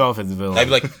starts off as a villain.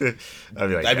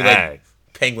 That'd be like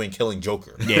Penguin killing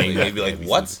Joker. Yeah, they'd be like,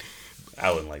 what?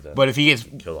 I wouldn't like that. But if he gets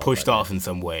pushed off in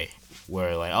some way,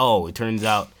 where like, oh, it turns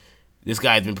out this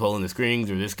guy's been pulling the strings,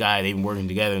 or this guy, they've been working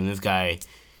together, and this guy,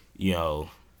 you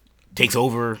know, takes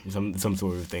over, some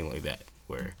sort of thing like that,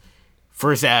 where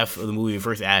first half of the movie,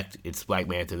 first act, it's Black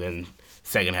Manta, then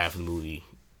second half of the movie,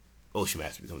 Ocean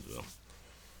Master becomes the villain.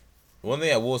 One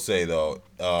thing I will say though,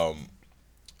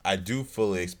 I do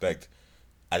fully expect,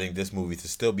 I think this movie to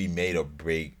still be made or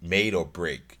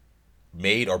broken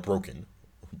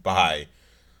by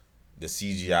the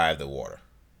CGI of the water.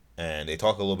 And they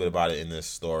talk a little bit about it in this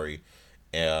story.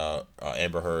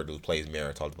 Amber Heard, who plays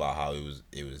Mera, talked about how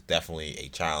it was definitely a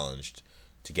challenge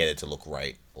to get it to look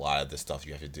right. A lot of the stuff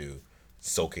you have to do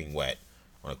soaking wet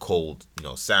on a cold,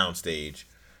 sound stage.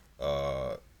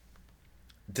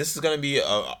 This is going to be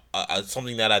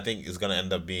something that I think is going to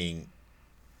end up being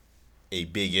a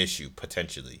big issue,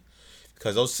 potentially.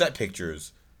 Because those set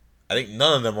pictures, I think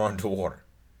none of them are underwater.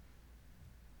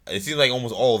 It seems like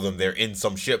almost all of them, they're in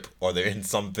some ship or they're in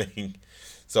something.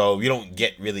 So you don't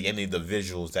get really any of the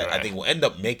visuals that I think will end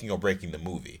up making or breaking the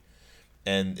movie.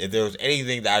 And if there was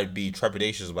anything that I'd be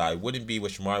trepidatious about, it wouldn't be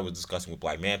what Shamari was discussing with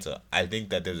Black Manta. I think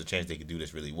that there's a chance they could do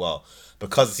this really well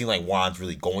because it seems like Juan's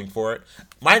really going for it.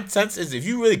 My sense is if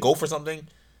you really go for something,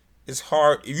 it's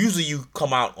hard. Usually you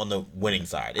come out on the winning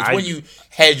side. It's when you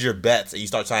hedge your bets and you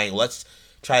start saying, let's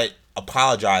try to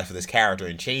apologize for this character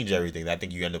and change everything, that I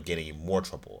think you end up getting in more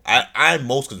trouble. I'm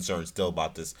most concerned still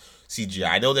about this CGI.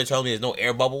 I know they're telling me there's no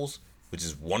air bubbles, which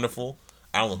is wonderful.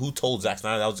 I don't know who told Zack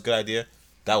Snyder that was a good idea.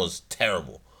 That was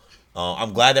terrible.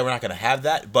 I'm glad that we're not going to have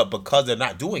that, but because they're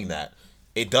not doing that,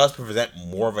 it does present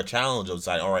more of a challenge of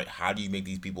deciding, all right, how do you make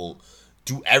these people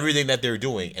do everything that they're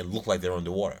doing and look like they're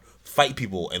underwater? Fight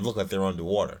people and look like they're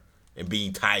underwater. and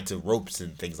being tied to ropes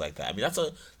and things like that. I mean,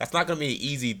 that's not gonna be an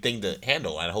easy thing to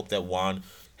handle. And I hope that Juan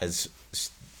has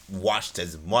watched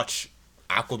as much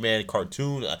Aquaman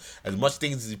cartoon, as much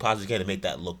things as he possibly can to make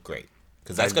that look great.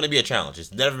 Because that's gonna be a challenge.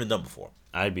 It's never been done before.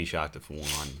 I'd be shocked if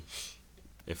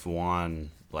Juan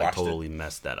like Watched totally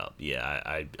messed that up. Yeah,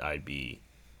 I'd be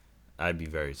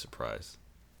very surprised.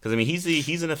 Because I mean,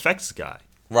 he's an effects guy.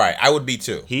 Right, I would be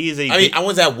too. He's a. I mean, I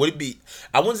wouldn't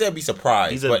say I'd be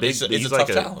surprised. He's a but big. it's a he's tough like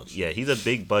challenge. Yeah, he's a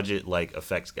big budget like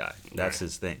effects guy. That's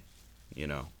his thing, you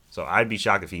know. So I'd be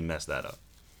shocked if he messed that up.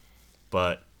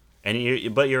 But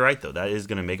you're right though. That is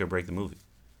gonna make or break the movie.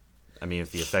 I mean,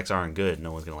 if the effects aren't good,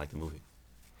 no one's gonna like the movie.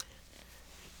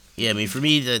 Yeah, I mean, for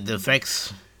me, the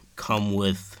effects come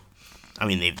with. I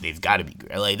mean, they've got to be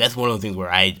great. Like that's one of the things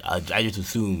where I just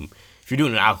assume if you're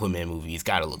doing an Aquaman movie, it's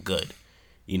got to look good.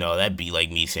 You know, that'd be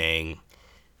like me saying,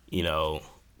 you know,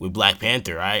 with Black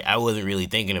Panther, I wasn't really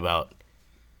thinking about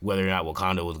whether or not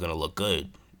Wakanda was gonna look good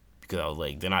because I was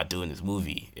like, they're not doing this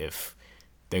movie if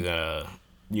they're gonna,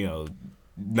 you know,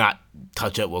 not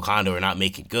touch up Wakanda or not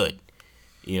make it good.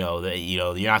 You know that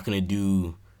you're not gonna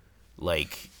do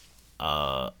like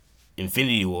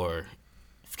Infinity War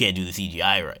if you can't do the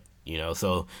CGI right. You know,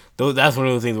 so that's one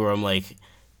of those things where I'm like,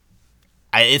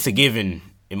 it's a given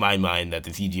in my mind that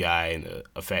the CGI and the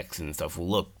effects and stuff will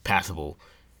look passable.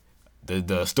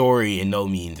 The story in no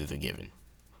means is a given.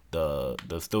 The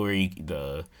story,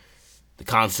 the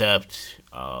concept,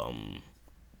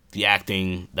 the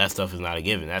acting, that stuff is not a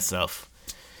given. That stuff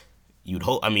you'd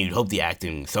hope. I mean, you'd hope the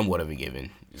acting somewhat of a given,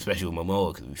 especially with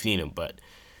Momoa because we've seen him. But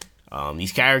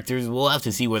these characters, we'll have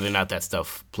to see whether or not that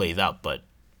stuff plays out. But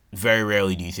very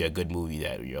rarely do you see a good movie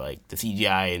that you're like the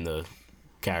CGI and the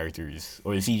characters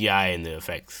or the CGI and the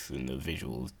effects and the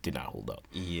visuals did not hold up.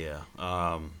 Yeah.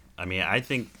 I mean, I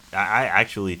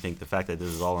actually think the fact that this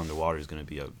is all underwater is going to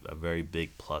be a very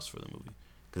big plus for the movie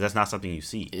because that's not something you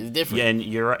see. It's different. Yeah, and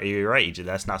you're right, AJ.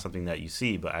 That's not something that you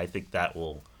see, but I think that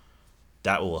will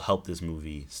help this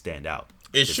movie stand out.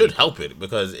 It should help it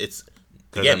because it's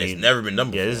it's never been done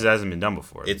before. Yeah, this hasn't been done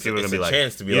before. It's people are a gonna be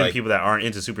chance to be even like people that aren't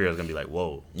into superheroes are gonna be like,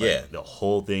 whoa, yeah, the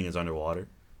whole thing is underwater,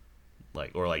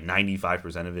 like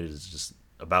 95% of it is just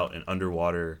about an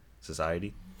underwater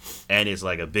society, and it's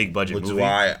like a big budget which movie. Which is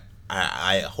why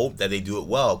I hope that they do it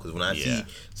well because when I see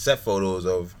set photos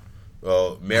of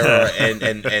Mera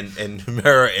and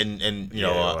Mera and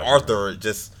Arthur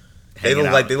just. They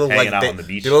look like on the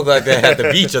beach. They look like they're at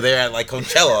the beach or they're at like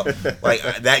Coachella. Like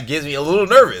that gives me a little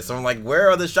nervous. I'm like,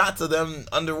 where are the shots of them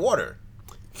underwater?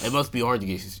 It must be hard to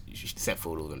get set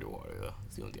photos underwater. Though.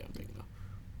 That's the only thing I'm thinking of.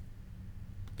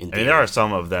 I mean, there are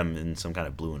some of them in some kind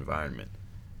of blue environment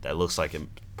that looks like it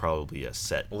probably a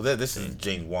set. Well, this is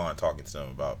James Wan talking to them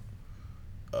about,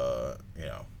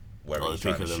 whatever he's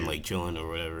trying to shoot. Them like chilling or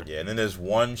whatever. Yeah, and then there's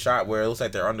one shot where it looks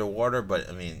like they're underwater, but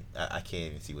I mean, I can't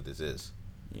even see what this is.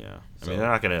 Yeah, I mean they're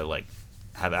not gonna like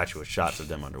have actual shots of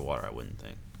them underwater. I wouldn't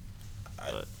think.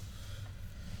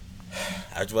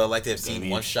 I'd well like to have seen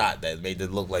one shot that made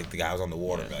it look like the guy was on the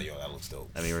water. Yeah. Like, yo, that looks dope.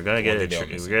 I mean, we're gonna get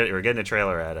we're getting a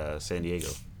trailer at San Diego.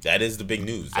 That is the big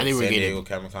news. I think San Diego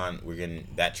Comic-Con. We're getting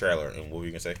that trailer. And what were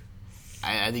you gonna say?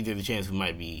 I think there's a chance we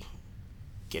might be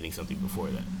getting something before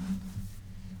that.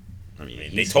 I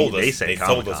mean, they told us. They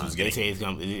told us it was getting.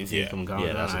 They say it's coming.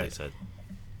 Yeah, that's what they said.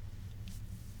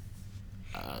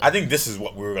 I think this is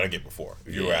what we were gonna get before.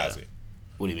 If you were asking,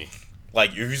 what do you mean?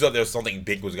 Like if you thought there was something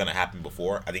big was gonna happen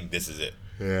before, I think this is it.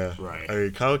 Yeah, right. I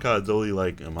mean, Comic Con's only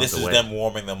like a month away. This is them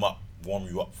warming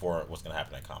you up for what's gonna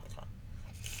happen at Comic Con.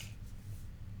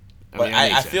 But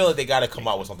I feel like they gotta come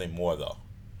out with something more though,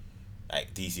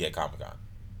 like DC at Comic Con.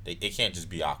 It can't just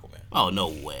be Aquaman. Oh no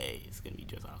way! It's gonna be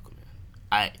just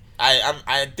Aquaman.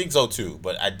 I think so too,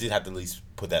 but I did have to at least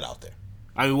put that out there.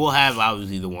 I mean, we'll have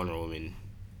obviously the Wonder Woman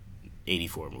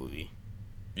 84 movie.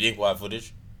 You think we'll have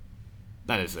footage?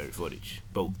 Not necessarily footage,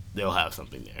 but they'll have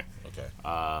something there. Okay.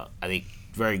 I think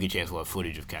very good chance we'll have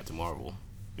footage of Captain Marvel.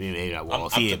 Maybe not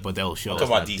won't see it, but they'll show. I'm us.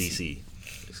 talking about DC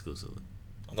exclusively.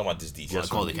 I'm talking about this DC. Well, I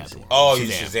call it Captain Marvel. Oh,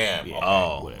 he's Shazam. Yeah,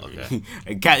 oh, whatever.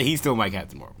 Okay. He's still my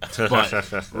Captain Marvel.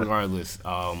 But regardless,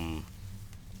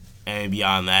 and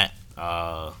beyond that,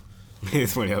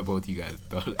 it's funny how both you guys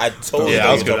thought. I totally. Yeah,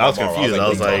 I was confused. I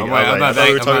was like, I thought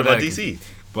we were talking about DC.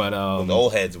 But the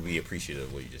old heads will be appreciative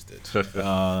of what you just did.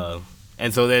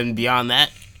 And so then beyond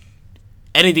that,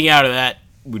 anything out of that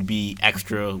would be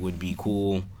extra, would be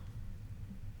cool.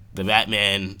 The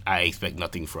Batman, I expect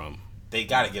nothing from. They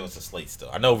got to give us a slate still.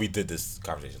 I know we did this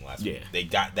conversation last week. They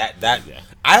got that. Yeah.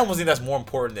 I almost think that's more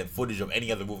important than footage of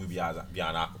any other movie beyond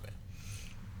Aquaman.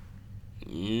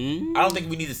 I don't think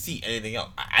we need to see anything else.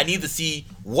 I need to see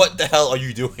what the hell are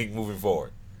you doing moving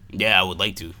forward. Yeah, I would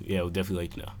like to. Yeah, I would definitely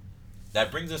like to know.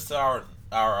 That brings us to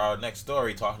our next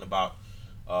story, talking about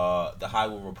the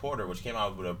Hollywood Reporter, which came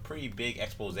out with a pretty big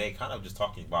expose, kind of just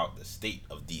talking about the state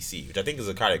of DC, which I think is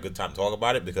a kind of good time to talk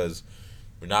about it because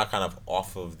we're now kind of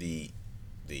off of the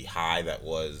high that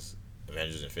was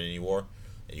Avengers: Infinity War,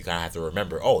 and you kind of have to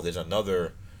remember, oh, there's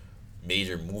another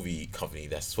major movie company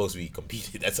that's supposed to be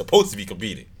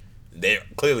competing. They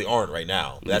clearly aren't right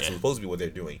now. That's supposed to be what they're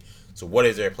doing. So what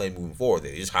is their plan moving forward?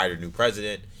 They just hired a new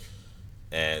president,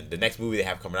 and the next movie they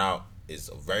have coming out is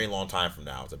a very long time from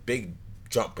now. It's a big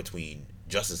jump between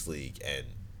Justice League and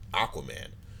Aquaman.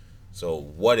 So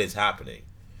what is happening?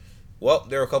 Well,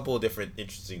 there are a couple of different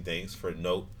interesting things for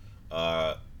note.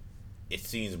 It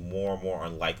seems more and more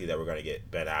unlikely that we're going to get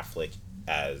Ben Affleck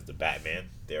as the Batman.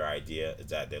 Their idea is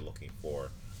that they're looking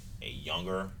for a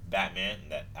younger Batman,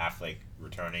 and that Affleck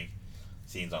returning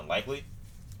seems unlikely.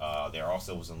 There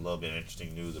also was a little bit of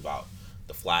interesting news about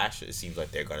The Flash. It seems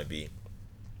like they're going to be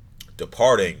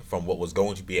departing from what was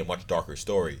going to be a much darker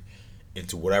story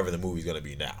into whatever the movie's going to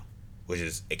be now, which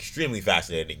is extremely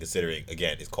fascinating considering,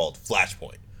 again, it's called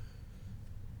Flashpoint.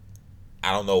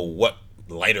 I don't know what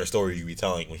lighter story you'd be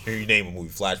telling when you name a movie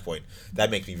Flashpoint.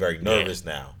 That makes me very nervous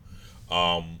now.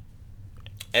 And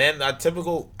then a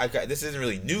typical, this isn't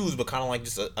really news, but kind of like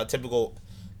just a typical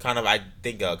kind of, I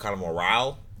think, kind of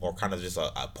morale or kind of just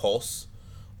a pulse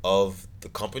of the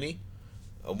company.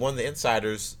 One of the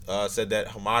insiders said that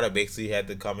Hamada basically had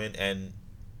to come in and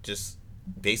just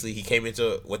basically he came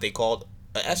into what they called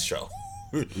a S show.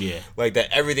 Yeah. Like that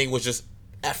everything was just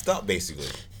effed up basically.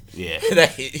 Yeah.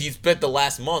 That he spent the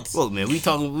last months. Look, man, we've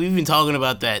been talking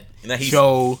about that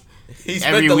show. He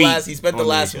spent the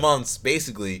last show. months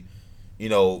basically,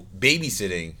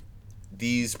 babysitting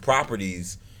these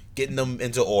properties, getting them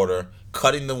into order,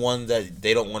 cutting the ones that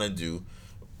they don't want to do,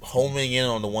 homing in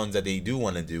on the ones that they do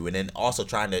want to do, and then also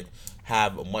trying to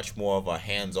have a much more of a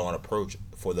hands-on approach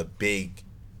for the big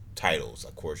titles.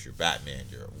 Of course, your Batman,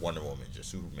 your Wonder Woman, your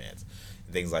Supermans,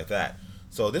 and things like that.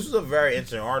 So this was a very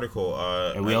interesting article.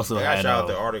 And we also had shout out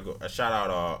the article. Shout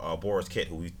out Boris Kitt,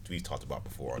 who we've talked about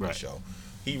before on the show.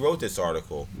 He wrote this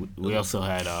article. We also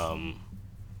had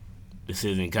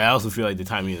Decision. Cause I also feel like the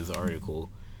timing of this article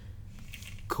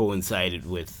coincided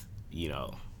with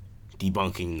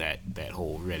debunking that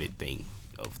whole Reddit thing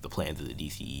of the plans of the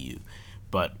DCEU.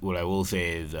 But what I will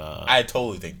say is, I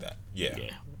totally think that. Yeah.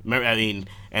 Remember,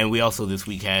 and we also this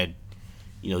week had,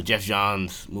 Jeff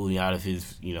Johns moving out of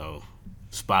his,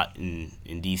 spot in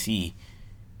DC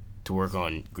to work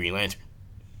on Green Lantern,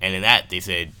 and in that they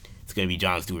said it's going to be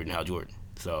Jon Stewart and Hal Jordan.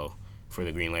 So for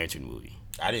the Green Lantern movie,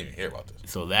 I didn't even hear about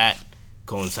this. So that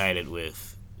coincided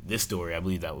with this story. I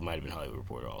believe that might have been Hollywood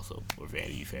Reporter also, or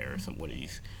Vanity Fair, or one of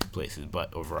these places,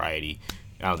 or Variety.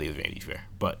 I don't think it was Vanity Fair,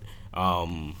 but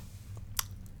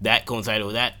that coincided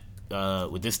with that.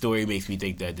 With this story, makes me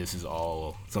think that this is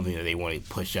all something that they want to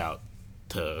push out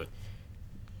to,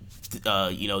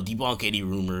 debunk any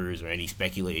rumors or any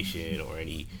speculation or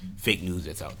any fake news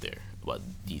that's out there about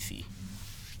DC.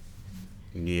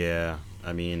 Yeah,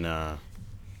 I mean,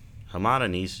 Hamada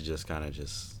needs to just kind of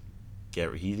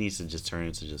he needs to just turn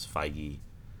into just Feige.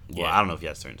 Well, I don't know if he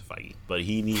has to turn into Feige, but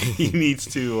he needs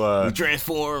to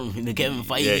transform into Kevin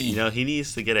Feige. Yeah, he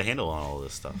needs to get a handle on all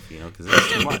this stuff, because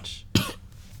it's too much.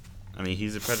 I mean,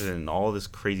 he's the president and all this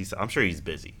crazy stuff. I'm sure he's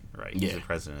busy, right? He's the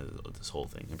president of this whole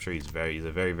thing. I'm sure he's a very,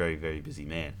 very, very busy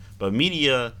man. But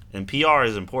media and PR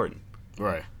is important.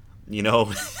 Right.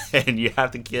 And you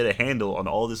have to get a handle on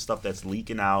all this stuff that's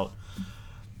leaking out.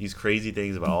 These crazy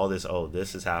things about all this. Oh,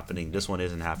 this is happening. This one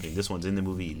isn't happening. This one's in the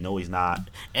movie. No, he's not.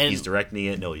 And he's directing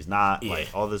it. No, he's not. Yeah. Like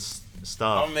all this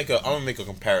stuff. I'm gonna make a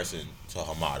comparison to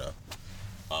Hamada.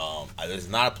 It's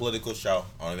not a political show.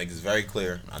 I want to make this very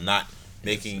clear. I'm not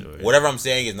making whatever I'm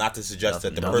saying is not to suggest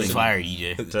that the person fired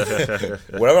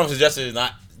EJ. Whatever I'm suggesting is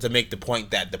not to make the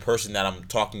point that the person that I'm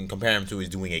comparing him to is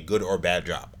doing a good or bad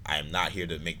job. I am not here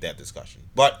to make that discussion.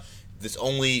 But this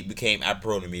only became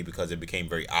apropos to me because it became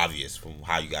very obvious from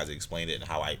how you guys explained it and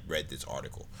how I read this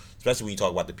article. Especially when you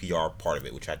talk about the PR part of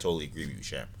it, which I totally agree with you,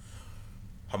 Sham.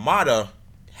 Hamada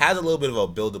has a little bit of a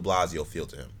Bill de Blasio feel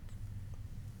to him.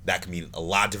 That can mean a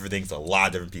lot of different things to a lot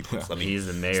of different people. So he's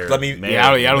the mayor.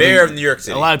 Mayor of New York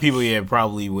City. A lot of people,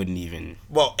 probably wouldn't even.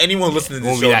 Well, anyone listening to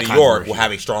this show in New York will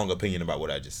have a strong opinion about what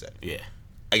I just said. Yeah.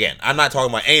 Again, I'm not talking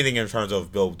about anything in terms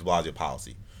of Bill de Blasio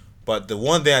policy. But the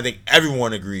one thing I think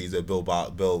everyone agrees that Bill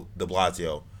de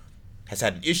Blasio has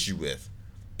had an issue with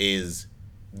is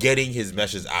getting his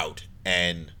message out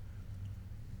and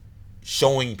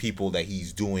showing people that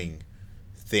he's doing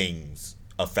things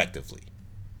effectively.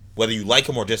 Whether you like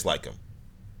him or dislike him.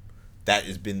 that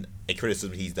has been a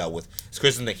criticism he's dealt with. It's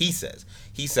criticism that he says.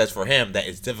 He says for him that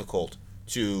it's difficult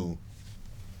to,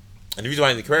 and the reason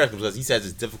why he's critical is because he says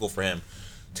it's difficult for him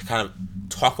to kind of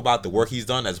talk about the work he's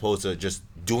done as opposed to just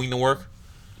doing the work.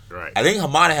 Right. I think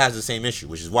Hamada has the same issue,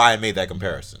 which is why I made that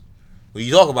comparison. When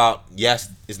you talk about, yes,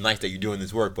 it's nice that you're doing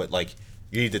this work, but like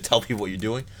you need to tell people what you're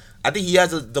doing. I think he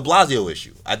has a De Blasio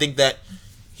issue. I think that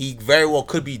he very well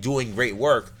could be doing great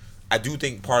work. I do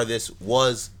think part of this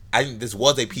was, I think this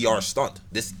was a PR stunt,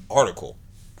 this article,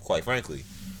 quite frankly.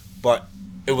 But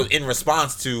it was in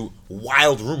response to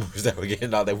wild rumors that were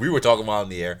getting out that we were talking about in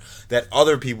the air, that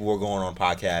other people were going on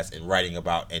podcasts and writing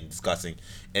about and discussing,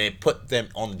 and it put them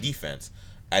on the defense.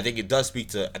 I think it does speak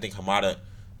to, I think Hamada,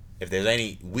 if there's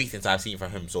any weakness I've seen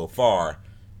from him so far,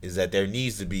 is that there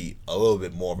needs to be a little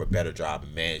bit more of a better job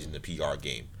in managing the PR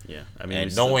game. Yeah, I mean,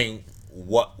 and knowing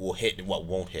what will hit and what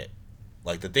won't hit.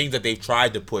 Like the things that they've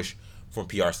tried to push from a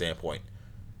PR standpoint,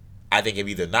 I think have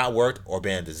either not worked or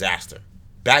been a disaster.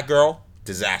 Batgirl,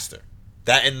 disaster.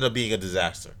 That ended up being a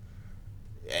disaster.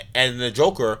 And the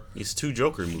Joker, it's 2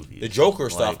 Joker movies. The Joker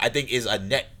stuff, I think, is a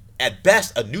net, at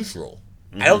best, a neutral.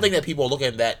 I don't think that people are looking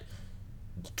at that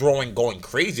going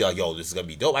crazy like, yo, this is going to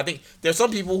be dope. I think there's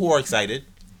some people who are excited.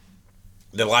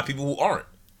 There are a lot of people who aren't.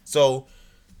 So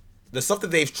the stuff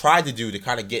that they've tried to do to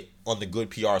kind of get on the good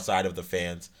PR side of the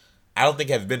fans, I don't think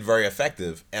have been very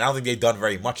effective, and I don't think they've done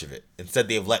very much of it. Instead,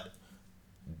 they've let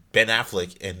Ben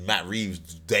Affleck and Matt Reeves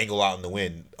dangle out in the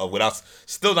wind without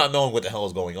still not knowing what the hell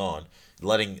is going on,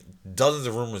 letting dozens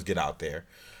of rumors get out there,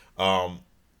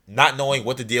 not knowing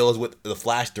what the deal is with the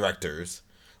Flash directors.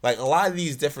 Like, a lot of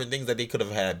these different things that they could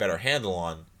have had a better handle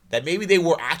on, that maybe they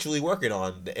were actually working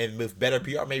on, and with better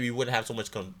PR, maybe you wouldn't have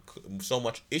so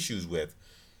much issues with,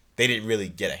 they didn't really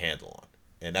get a handle on.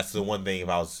 And that's the one thing, if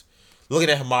I was looking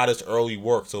at Hamada's early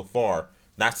work so far,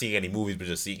 not seeing any movies, but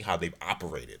just seeing how they've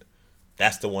operated,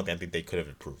 that's the one thing I think they could have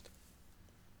improved.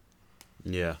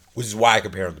 Yeah. Which is why I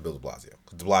compare him to Bill de Blasio.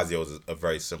 Because de Blasio is a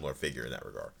very similar figure in that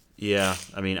regard. Yeah,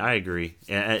 I mean, I agree.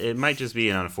 And it might just be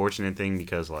an unfortunate thing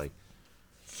because, like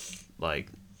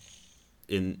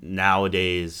in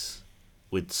nowadays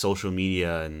with social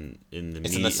media and in the it's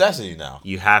media, a necessity now.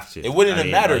 You have to. It wouldn't have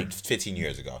mattered 15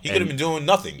 years ago. He could have been doing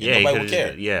nothing. Yeah, nobody would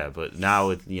care. Yeah, but now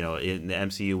with in the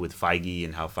MCU with Feige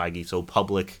and how Feige's so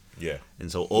public,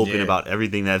 and so open about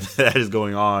everything that is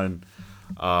going on.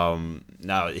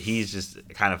 Now he's just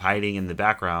kind of hiding in the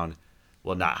background.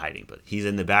 Well, not hiding, but he's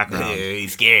in the background.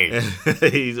 He's scared.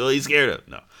 he's scared of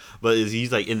no, but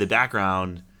he's like in the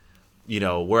background.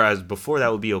 Whereas before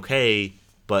that would be okay,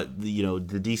 but the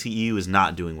DCEU is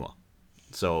not doing well,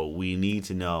 so we need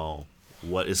to know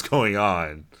what is going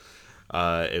on,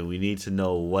 and we need to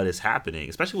know what is happening,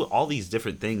 especially with all these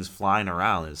different things flying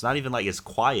around. It's not even like it's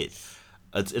quiet.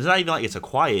 It's not even like it's a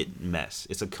quiet mess.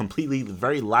 It's a completely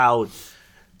very loud,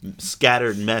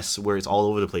 scattered mess where it's all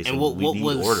over the place. And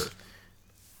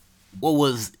what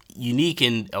was unique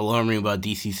and alarming about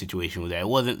DC's situation was that it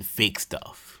wasn't fake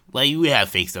stuff. Like, we have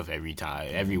fake stuff every time,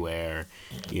 everywhere,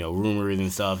 rumors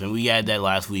and stuff, and we had that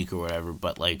last week or whatever,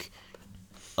 but, like,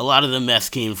 a lot of the mess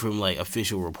came from, like,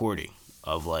 official reporting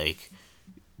of, like,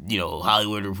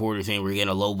 Hollywood Reporter saying we're getting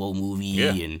a Lobo movie,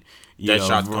 and,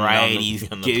 varieties.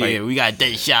 We got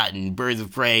Deadshot and Birds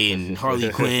of Prey and Harley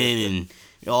Quinn and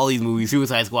all these movies,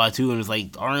 Suicide Squad 2, and it's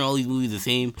like, aren't all these movies the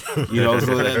same? So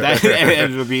that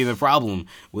ended up being the problem,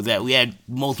 was that we had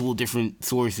multiple different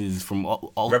sources from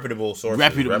all reputable sources,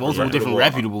 multiple different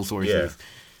reputable sources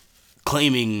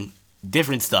claiming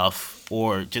different stuff,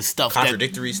 or just stuff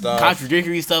contradictory stuff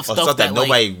that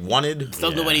nobody wanted,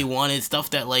 nobody wanted,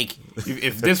 stuff that, like,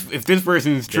 if this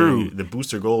person's true, the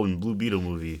Booster Gold and Blue Beetle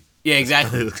movie. Yeah,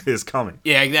 exactly. It's coming.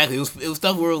 Yeah, exactly. It was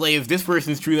stuff where, like, if this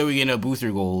person's true that we're getting a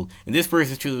Booster Gold, and this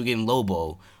person's true that we're getting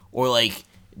Lobo, or, like,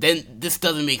 then this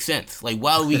doesn't make sense. Like,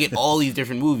 why would we get all these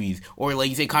different movies? Or,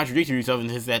 like, you say contradictory stuff, and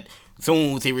it's that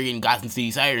someone would say we're getting Gotham City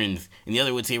Sirens, and the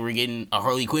other would say we're getting a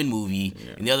Harley Quinn movie,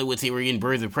 and the other would say we're getting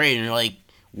Birds of Prey, and you're like,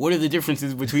 what are the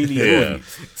differences between these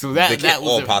movies? So they can't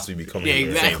all possibly be coming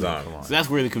at the same time. So that's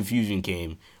where the confusion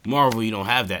came. Marvel, you don't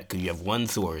have that, because you have one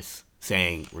source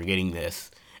saying we're getting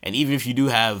this. And even if you do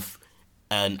have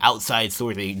an outside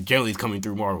source, it generally is coming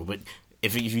through Marvel, but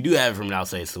if you do have it from an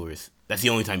outside source, that's the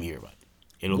only time you hear about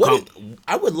it.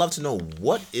 I would love to know,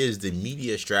 what is the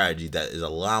media strategy that is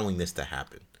allowing this to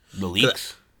happen? The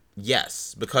leaks?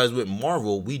 Yes, because with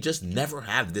Marvel, we just never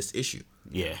have this issue.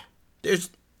 Yeah.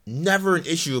 There's never an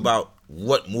issue about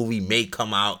what movie may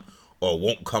come out or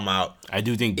won't come out. I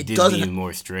do think Disney is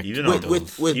more strict. Even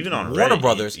on Warner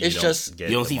Brothers, it's just you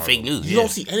don't see fake news. You don't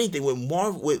see anything with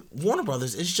Warner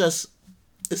Brothers. It's just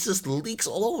leaks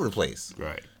all over the place.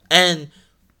 Right. And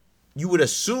you would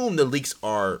assume the leaks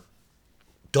are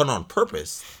done on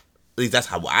purpose. At least that's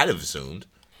how I'd have assumed.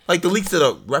 Like the leaks to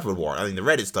the repertoire. I mean, the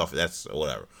Reddit stuff, that's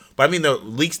whatever. But I mean, the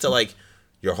leaks to like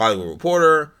your Hollywood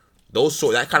Reporter,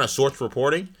 that kind of source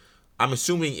reporting, I'm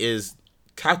assuming is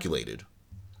calculated.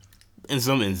 In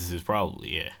some instances,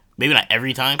 probably, yeah. Maybe not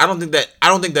every time. I don't think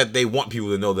that they want people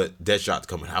to know that Deadshot's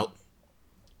coming out.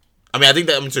 I mean, I think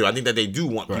that they do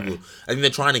want people. I think they're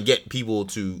trying to get people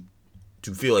to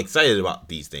feel excited about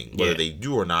these things, whether they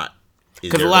do or not.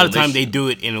 Because a lot of times they do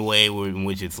it in a way in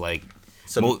which it's like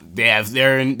they have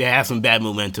some bad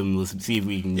momentum. Let's see if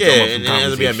we can. And then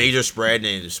it'll be a major spread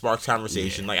and it sparks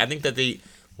conversation. Like I think that they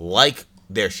like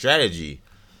their strategy.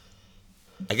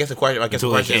 I guess the question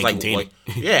is like,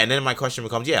 and then my question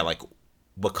becomes, like,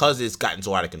 because it's gotten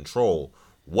so out of control,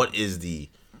 what are the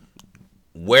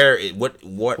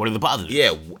positives?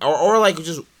 Yeah, or like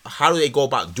just how do they go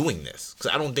about doing this?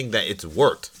 Because I don't think that it's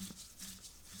worked.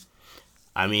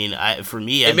 I mean,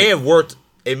 it may have worked.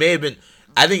 It may have been.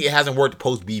 I think it hasn't worked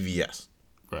post BVS.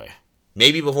 Right.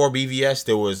 Maybe before BVS,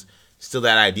 there was still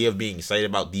that idea of being excited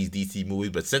about these DC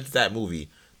movies, but since that movie,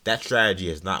 that strategy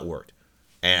has not worked.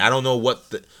 And I don't know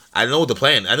I know the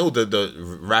plan. I know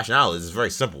the rationale is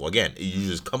very simple. Again, you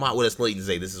just come out with a slate and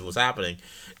say this is what's happening,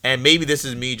 and maybe this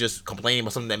is me just complaining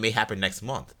about something that may happen next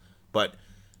month. But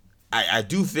I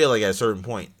do feel like at a certain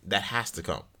point that has to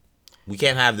come. We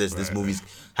can't have this. This movie's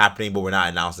happening, but we're not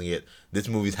announcing it. This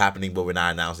movie's happening, but we're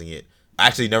not announcing it.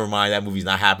 Actually, never mind. That movie's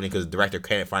not happening because the director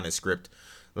can't find a script.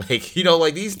 Like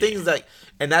like these things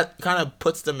and that kind of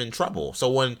puts them in trouble. So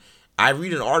when I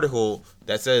read an article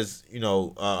that says,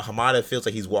 Hamada feels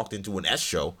like he's walked into an S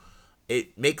show,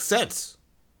 it makes sense.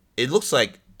 It looks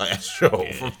like an S show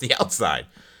from the outside.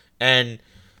 And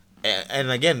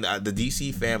again, the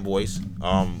DC fanboys,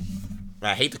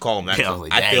 I hate to call them that.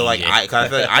 I feel like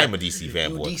I am a DC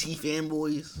fanboy. DC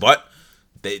fanboys. But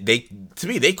they to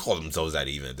me, they call themselves that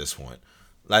even at this point.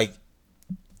 Like,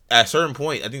 at a certain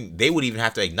point, I think they would even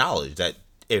have to acknowledge that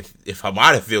if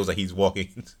Hamada feels like he's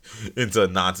walking into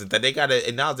nonsense, that they gotta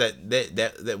acknowledge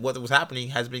that what was happening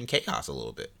has been chaos a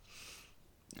little bit.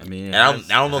 I mean, I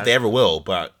don't know if they ever will,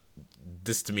 but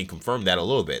this to me confirmed that a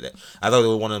little bit. I thought it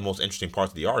was one of the most interesting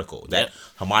parts of the article that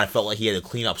Hamada felt like he had to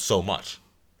clean up so much.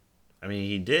 I mean,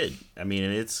 he did. I mean,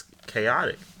 and it's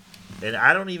chaotic, and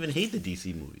I don't even hate the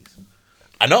DC movies.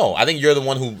 I know. I think you're the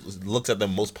one who looks at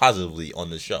them most positively on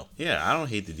this show. Yeah, I don't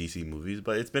hate the DC movies,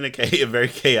 but it's been a very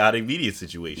chaotic media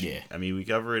situation. Yeah. I mean, we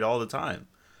cover it all the time.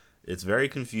 It's very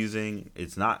confusing.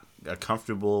 It's not a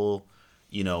comfortable,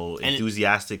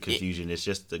 enthusiastic confusion. It's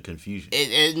just the confusion.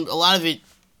 And a lot of it,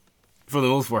 for the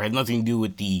most part, had nothing to do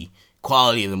with the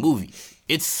quality of the movie.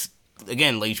 It's,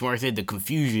 again, like Shmar said, the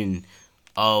confusion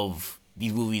of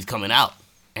these movies coming out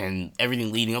and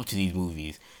everything leading up to these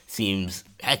movies seems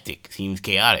hectic, seems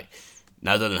chaotic.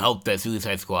 Now, it doesn't help that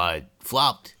Suicide Squad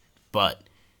flopped, but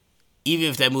even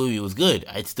if that movie was good,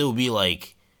 I'd still be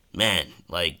like, man,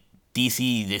 like,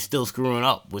 DC, they're still screwing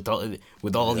up with all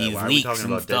these leaks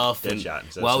and stuff.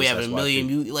 While we have a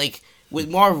million, like, with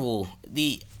Marvel,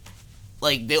 the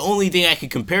only thing I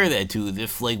could compare that to is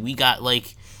if, like,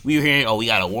 we were hearing, we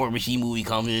got a War Machine movie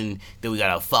coming, then we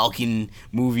got a Falcon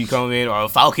movie coming, or a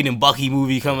Falcon and Bucky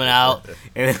movie coming out,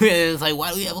 and it's like, why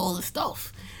do we have all this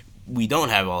stuff? We don't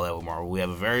have all that with Marvel. We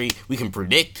have we can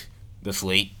predict the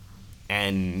slate,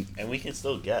 and we can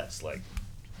still guess. Like,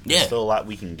 there's still a lot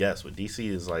we can guess. With DC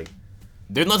is like,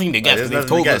 there's nothing to guess. They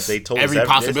told us every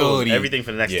possibility, everything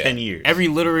for the next 10 years. Every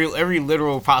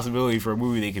literal possibility for a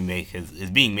movie they can make is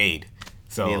being made.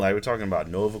 So, I mean, like, we're talking about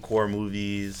Nova Corps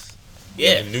movies.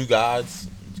 Yeah, New Gods.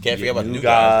 Can't forget about New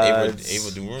Gods.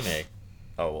 Ava DuVernay.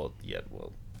 Oh,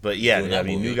 but yeah, I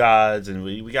mean, New Gods, and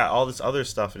we got all this other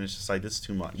stuff, and it's just like, this is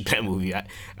too much. That movie,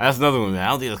 that's another one, man. I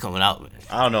don't think it's coming out, man.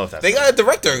 I don't know if that's... They got a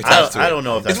director attached to it. I don't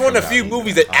know if that's... It's one of the few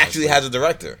movies that actually has a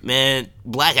director. Man,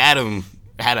 Black Adam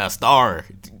had a star,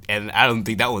 and I don't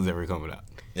think that one's ever coming out.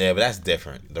 Yeah, but that's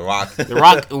different. The Rock...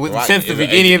 Since the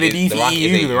beginning of the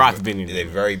DCEU, The Rock's been in there. He's a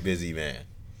very busy man.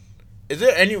 Is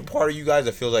there any part of you guys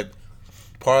that feels like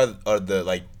part of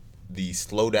the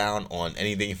slowdown on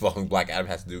anything involving Black Adam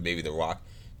has to do with maybe The Rock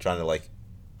trying to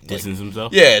distance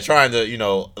himself? Yeah, trying to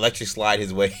electric slide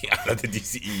his way out of the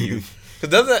DCEU.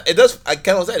 Because like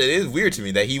Kendall said, it is weird to me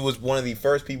that he was one of the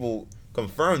first people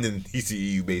confirmed in the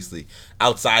DCEU, basically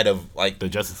outside of the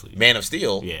Justice League, Man of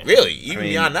Steel. Yeah, really, even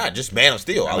beyond that, just Man of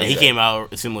Steel. He came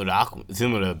out similar to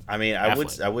Aquaman. I mean,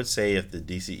 I would say if the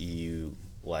DCEU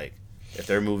if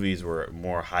their movies were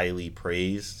more highly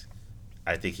praised,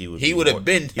 I think he would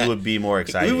be more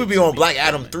excited. We would be on Black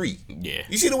Adam 3. Yeah.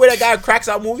 You see the way that guy cracks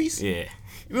out movies? Yeah.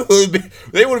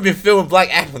 They would have been filming Black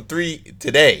Adam 3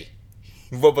 today.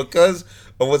 But because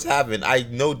of what's happened, I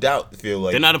no doubt feel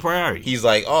like They're not a priority. he's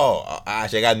like, oh,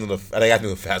 actually, I got to do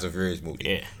a Fast and Furious movie.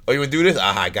 Yeah. Oh, you want to do this?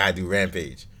 I gotta do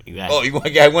Rampage. Exactly. Oh, you want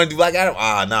to do Black Adam?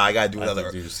 I gotta do another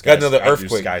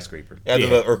earthquake. Skyscraper. Got to do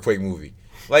another earthquake movie.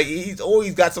 Like he's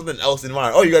always got something else in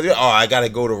mind. Oh, you got to do it? Oh, I gotta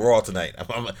go to Raw tonight.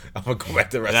 I'm gonna go back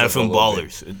to the rest. I gotta of film it a little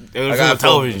bit. Ballers. I got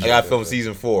television. I got to film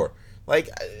season 4. Like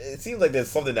it seems like there's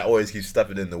something that always keeps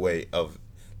stepping in the way of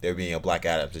there being a Black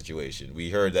Adam situation. We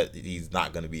heard that he's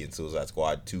not going to be in Suicide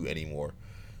Squad 2 anymore.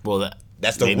 Well,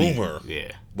 that's the rumor.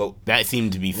 Yeah, but that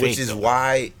seemed to be fake. Which is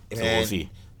why, man, so we'll see.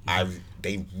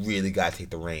 They really got to take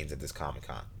the reins at this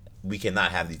Comic-Con. We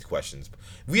cannot have these questions.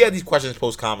 If we have these questions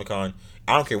post Comic-Con,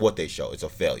 I don't care what they show. It's a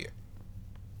failure.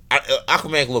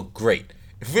 Aquaman looked great.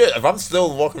 If I'm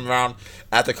still walking around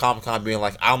after Comic-Con being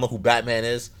like, I don't know who Batman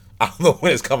is, I don't know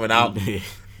when it's coming out,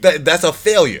 that's a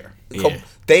failure. Yeah.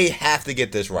 They have to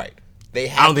get this right. They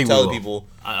have to tell the people.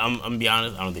 I'm gonna be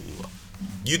honest. I don't think we will.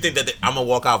 You think that I'm gonna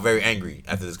walk out very angry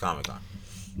after this Comic-Con?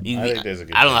 I think there's a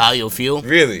good I don't know how you'll feel.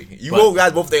 Really?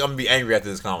 Guys both think I'm gonna be angry after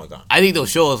this Comic-Con? I think they'll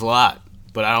show us a lot,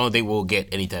 but I don't think we'll get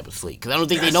any type of slate because I don't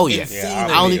think they know yet. Yeah,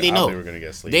 I don't think they know. We're gonna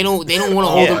get sleep. They don't want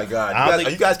to hold Oh them. my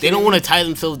god! You guys They don't want to tie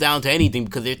themselves down to anything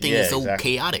because their thing is so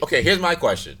chaotic. Okay, here's my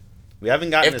question. We haven't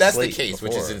gotten. If that's the case,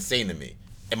 which is insane to me,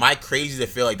 am I crazy to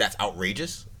feel like that's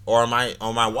outrageous, or am I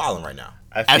wilding right now?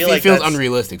 I feel like it feels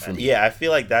unrealistic for me. Yeah, I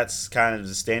feel like that's kind of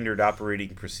the standard operating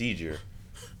procedure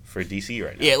for DC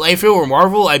right now. Yeah, like if it were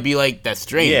Marvel, I'd be like, that's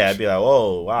strange. Yeah, I'd be like,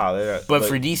 oh wow. But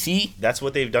for DC, that's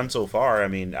what they've done so far. I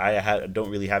mean, I don't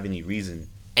really have any reason.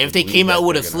 And if they came out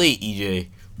with a slate, EJ,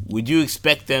 would you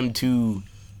expect them to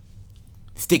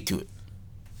stick to it?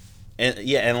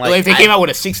 And like if they came out with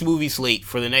a 6-movie slate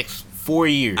for the next 4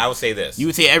 years, I would say this. You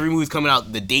would say every movie's coming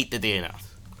out the date that they announced.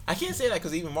 I can't say that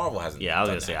because even Marvel hasn't. Yeah, I was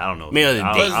gonna say I don't know.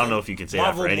 I don't know if you can say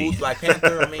Marvel that for any. moves Black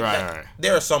Panther. I mean, right.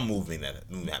 There are some moving that,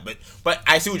 but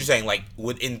I see what you're saying. Like,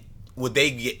 would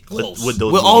they get close? Would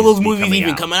all those movies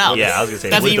even coming out? Yeah, I was gonna say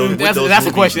that's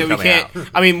the question that we can't.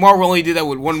 I mean, Marvel only did that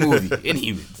with one movie,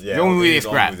 Inhumans. The only movie they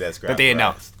scrapped that they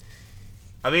announced.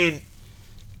 I mean,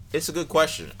 it's a good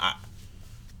question.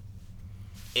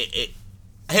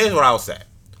 Here's what I would say: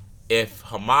 if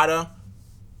Hamada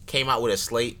came out with a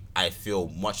slate, I feel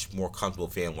much more comfortable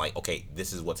feeling like, okay,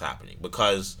 this is what's happening,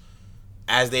 because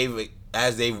as they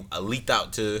leaked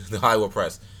out to the Hollywood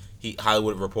press,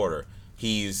 Hollywood Reporter,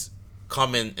 he's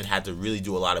come in and had to really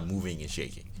do a lot of moving and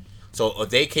shaking. So if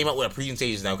they came up with a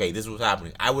presentation that, okay, this is what's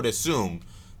happening, I would assume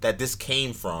that this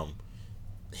came from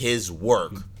his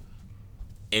work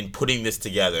in putting this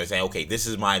together and saying, okay, this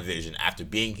is my vision. After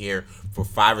being here for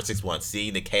 5 or 6 months,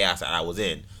 seeing the chaos that I was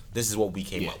in, this is what we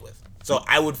came up with. So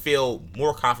I would feel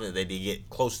more confident that they get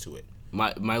close to it.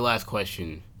 My last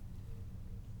question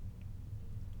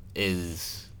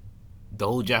is the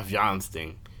whole Jeff Johns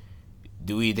thing.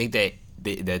 Do we think that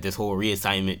this whole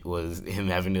reassignment was him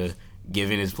having to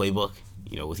give in his playbook?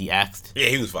 You know, was he axed? Yeah,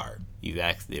 he was fired. He was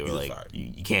axed. They were like,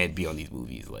 you can't be on these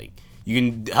movies. Like, you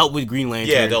can help with Green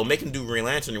Lantern. Yeah, they'll make him do Green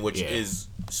Lantern, which is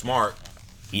smart.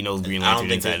 He knows Green Lantern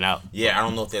inside and out. Yeah, I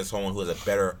don't know if there's someone who has a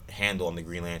better handle on the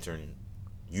Green Lantern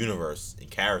universe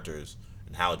and characters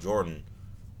and Hal Jordan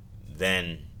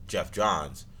than Jeff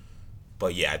Johns.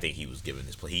 But yeah, I think he was given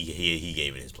his play. He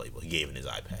gave it his playbook. He gave it his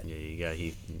iPad. Yeah,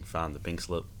 he found the pink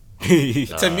slip.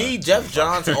 To me, Jeff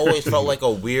Johns always felt like a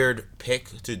weird pick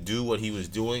to do what he was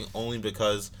doing, only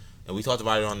because, and we talked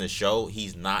about it on this show,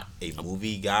 he's not a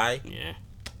movie guy. Yeah.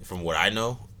 From what I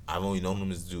know, I've only known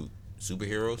him as do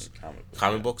superheroes,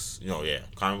 comic books.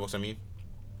 Comic books. I mean.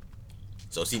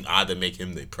 So it seemed odd to make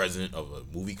him the president of a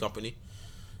movie company.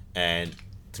 And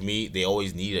to me, they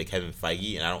always needed a Kevin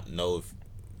Feige, and I don't know if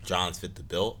Johns fit the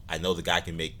bill. I know the guy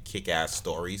can make kick-ass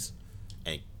stories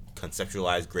and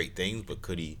conceptualize great things, but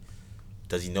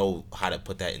does he know how to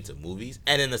put that into movies?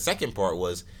 And then the second part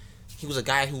was, he was a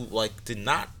guy who did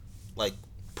not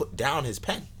put down his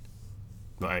pen.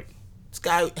 Right. This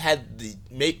guy had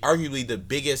arguably the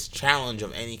biggest challenge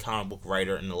of any comic book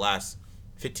writer in the last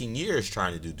 15 years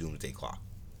trying to do Doomsday Clock.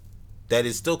 That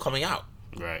is still coming out.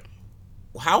 Right.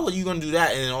 How are you going to do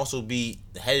that and then also be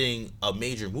heading a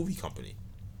major movie company?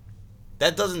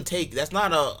 That's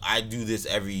not I do this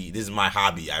this is my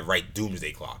hobby, I write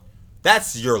Doomsday Clock.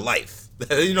 That's your life.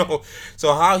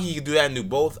 So how he could do that and do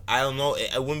both, I don't know.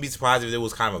 I wouldn't be surprised if it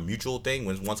was kind of a mutual thing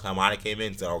once Hamada came in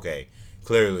and said, okay,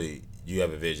 clearly you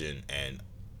have a vision and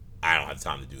I don't have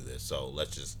time to do this, so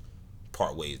let's just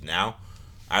part ways now.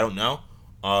 I don't know.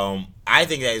 I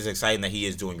think that it's exciting that he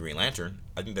is doing Green Lantern.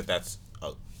 I think that's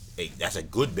a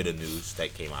good bit of news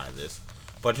that came out of this.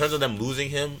 But in terms of them losing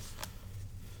him,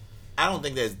 I don't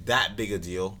think that's that big a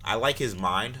deal. I like his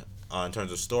mind. in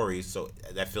terms of stories. So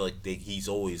I feel like he's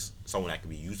always someone that could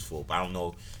be useful. But I don't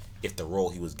know if the role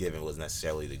he was given was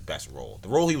necessarily the best role. The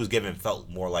role he was given felt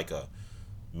more like a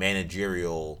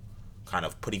managerial kind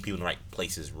of putting people in the right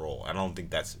places role. I don't think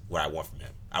that's what I want from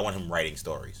him. I want him writing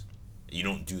stories. You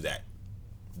don't do that.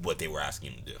 What they were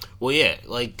asking him to do. Well, yeah,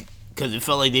 like because it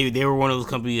felt like they were one of those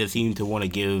companies that seemed to want to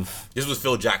give. This was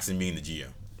Phil Jackson being the GM.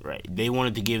 Right. They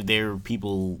wanted to give their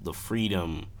people the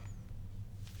freedom.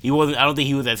 He wasn't. I don't think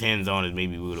he was as hands on as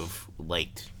maybe we would have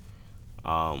liked.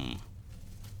 In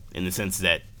the sense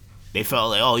that they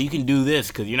felt like, oh, you can do this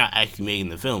because you're not actually making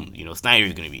the film. You know,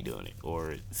 Snyder's going to be doing it,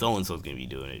 or so and so's going to be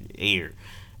doing it here,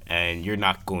 and you're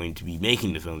not going to be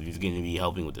making the film. You're just going to be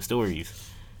helping with the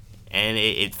stories, and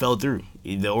it fell through.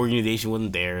 The organization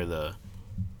wasn't there. The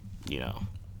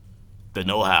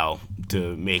know-how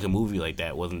to make a movie like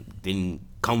that didn't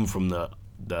come from the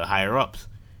higher ups,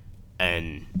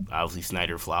 and obviously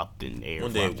Snyder flopped and Ayer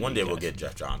flopped. One day we'll get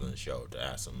Jeff Johns on the show to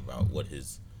ask him about what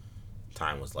his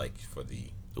time was like for the.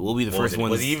 We'll be the first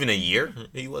one. Was he even a year?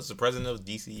 He was the president of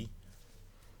DC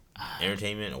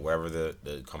Entertainment or wherever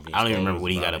the company. I don't even remember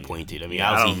when he got appointed. I mean,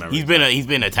 I don't obviously he's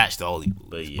been attached to all these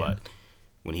movies, But but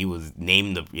when he was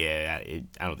named I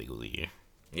don't think it was a year.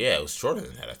 Yeah, it was shorter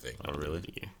than that. I think. Oh, really?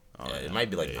 Yeah. Yeah, it might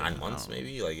be like 9 months,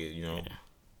 maybe. Like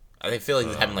I feel like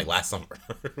this happened like last summer.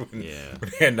 when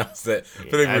they announced that. I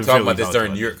think we were talking about this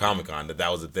during New York Comic Con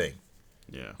that was the thing.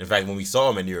 Yeah. In fact, when we saw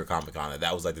him at New York Comic Con,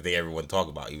 that was like the thing everyone talked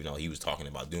about, even though he was talking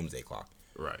about Doomsday Clock.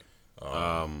 Right.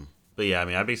 But yeah, I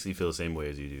mean, I basically feel the same way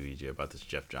as you do, EJ, about this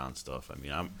Jeff Johns stuff. I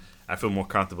mean, I feel more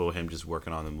comfortable with him just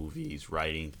working on the movies,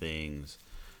 writing things.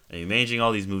 I mean, managing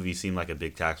all these movies seemed like a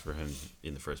big tax for him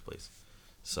in the first place.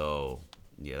 So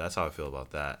yeah, that's how I feel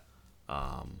about that.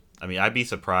 I mean, I'd be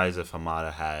surprised if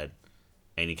Hamada had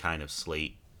any kind of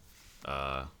slate,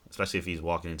 especially if he's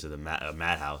walking into the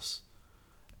madhouse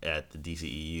at the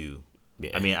DCEU.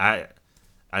 Yeah.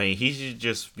 I mean, he should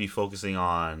just be focusing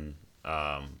on.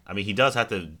 I mean, he does have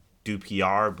to do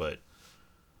PR, but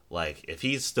like, if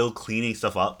he's still cleaning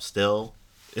stuff up, still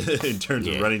in terms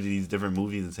of running to these different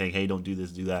movies and saying, "Hey, don't do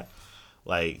this, do that,"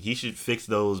 like he should fix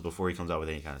those before he comes out with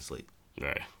any kind of slate.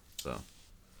 Right. So.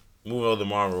 Moving over to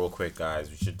Marvel real quick,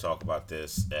 guys. We should talk about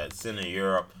this. At Cine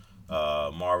Europe,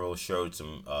 Marvel showed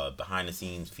some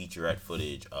behind-the-scenes featurette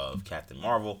footage of Captain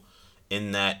Marvel.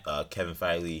 In that, Kevin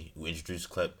Feige, who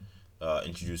introduced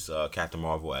Captain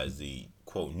Marvel as the,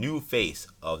 quote, new face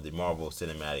of the Marvel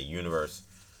Cinematic Universe.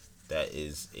 That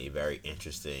is a very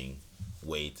interesting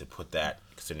way to put that,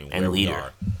 considering where we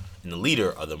are. And the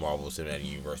leader of the Marvel Cinematic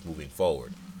Universe moving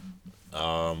forward.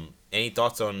 Any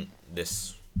thoughts on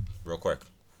this, real quick?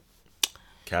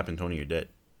 Cap and Tony are dead.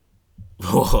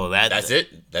 Whoa, that's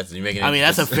it. That's you making. I mean,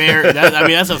 that's a fair.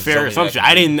 That's a fair assumption.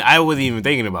 I wasn't even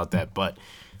thinking about that, but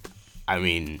I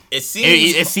mean, it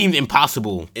seemed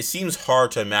impossible. It seems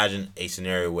hard to imagine a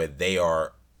scenario where they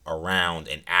are around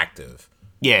and active.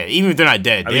 Yeah, even if they're not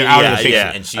dead, they're out of the picture.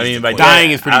 Yeah. And I mean, by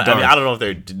dying is pretty dark. I mean, I don't know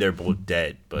if they're both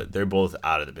dead, but they're both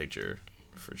out of the picture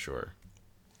for sure.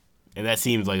 And that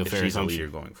seems like a fair she's assumption. A leader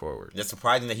going forward. It's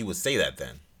surprising that he would say that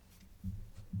then.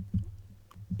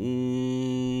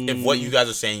 Mm. If what you guys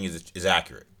are saying is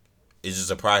accurate, it's just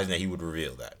surprising that he would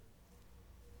reveal that.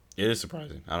 It is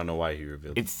surprising. I don't know why he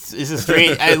revealed it. It's a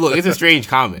strange. It's a strange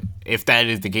comment. If that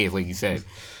is the case, like you said,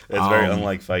 it's very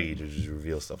unlike Feige to just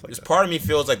reveal stuff like that. Part of me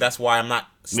feels like that's why I'm not.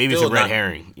 Maybe it's a red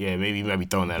herring. Yeah, maybe he might be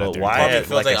throwing that out there. Why part of me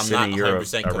feels like I'm Cine not Europe,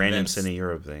 100% a random convinced. Cine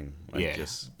Europe thing? Like Yeah.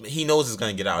 Just, He knows it's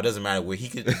gonna get out. It doesn't matter where he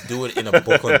could do it in a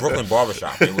Brooklyn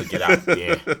barbershop. It would get out.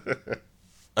 Yeah.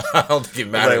 I don't think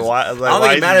it matters. why I don't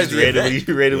think it matters. is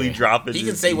he randomly dropping? He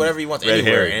can say whatever he wants red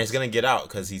anywhere, herring. and it's gonna get out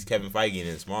because he's Kevin Feige and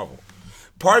it's Marvel.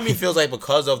 Part of me feels like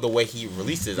because of the way he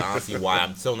releases, honestly, why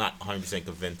I'm still not 100%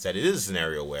 convinced that it is a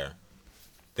scenario where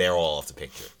they're all off the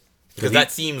picture. Because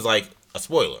that seems like a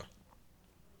spoiler.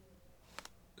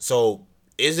 So,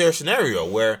 is there a scenario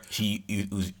where she's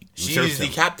the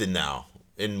captain now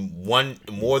in one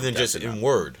more than just in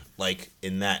word, like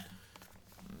in that?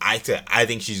 I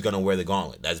think she's gonna wear the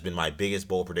gauntlet. That's been my biggest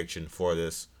bold prediction for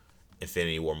this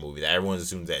Infinity War movie. That everyone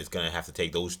assumes that it's gonna have to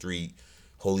take those three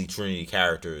Holy Trinity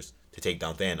characters to take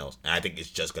down Thanos, and I think it's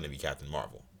just gonna be Captain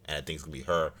Marvel, and I think it's gonna be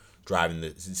her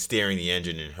steering the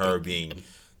engine, and her being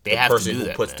the person who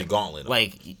puts the gauntlet on.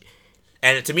 Like,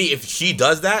 and to me, if she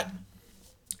does that,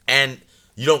 and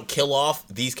you don't kill off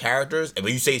these characters,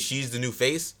 but you say she's the new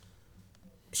face,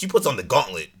 she puts on the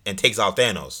gauntlet and takes out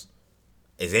Thanos.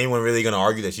 Is anyone really going to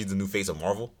argue that she's the new face of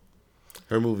Marvel?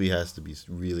 Her movie has to be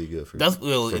really good for that's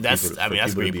people that's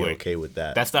a great to be point. okay with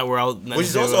that. That's not where I'll. Which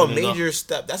is also a major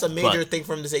step. That's a major thing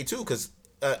for him to say too, because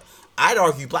I'd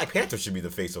argue Black Panther should be the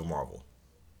face of Marvel.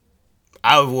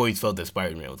 I've always felt that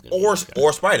Spider-Man was going to be or the next guy.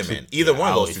 or Spider-Man. Either one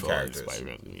I of always those two felt that characters.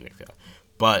 Spider-Man was going to be the next guy.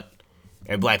 But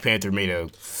and Black Panther made a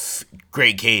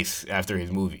great case after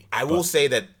his movie. I will say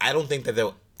that I don't think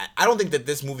that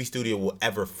this movie studio will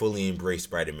ever fully embrace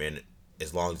Spider-Man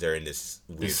as long as they're in this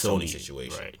weird Sony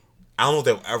situation. Right. I don't know if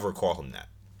they'll ever call him that.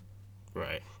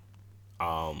 Right.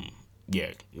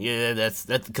 Yeah. That's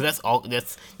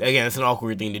an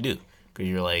awkward thing to do because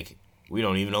you're like, we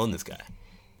don't even own this guy.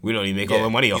 We don't even make all the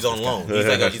money off. He's on loan.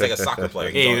 He's like a soccer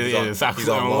player. He's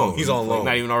on loan. He's on loan. Like,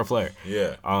 not even our player.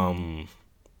 Yeah.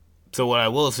 So what I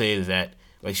will say is that,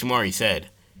 like Shamari said,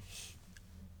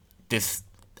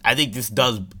 I think this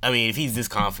does. I mean, if he's this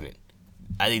confident,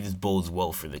 I think this bodes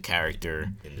well for the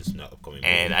character. In this upcoming movie.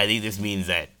 And I think this means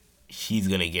that she's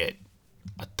gonna get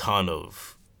a ton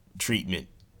of treatment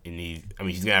in these. I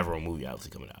mean, she's gonna have her own movie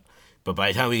obviously coming out. But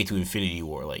by the time we get to Infinity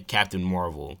War, like Captain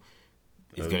Marvel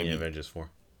is gonna be Avengers 4.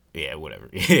 Yeah, whatever.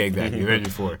 Yeah, exactly.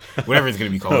 Avengers 4. Whatever it's going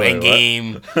to be called.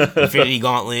 Endgame, Infinity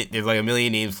Gauntlet. There's like a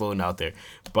million names floating out there.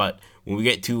 But when we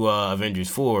get to Avengers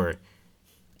 4,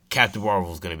 Captain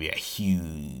Marvel is going to be a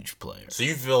huge player. So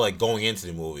you feel like going into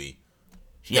the movie,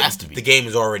 She has to be. The game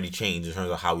has already changed in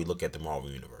terms of how we look at the Marvel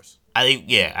Universe. I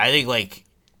think, like,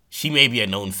 she may be a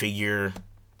known figure.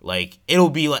 Like, it'll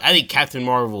be like, I think Captain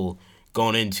Marvel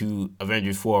going into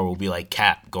Avengers 4 will be like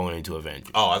Cap going into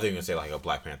Avengers. Oh, I think you were going to say like a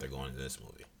Black Panther going into this movie.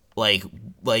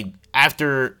 Like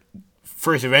after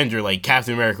first Avenger, like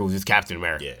Captain America was just Captain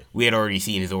America. Yeah. We had already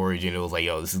seen his origin. It was like,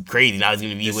 yo, this is crazy. Now he's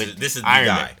gonna be This is the Iron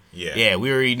guy. Man. Yeah. Yeah,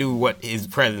 we already knew what his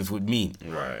presence would mean.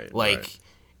 Right. Like, right.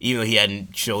 even though he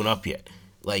hadn't shown up yet.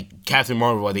 Like Captain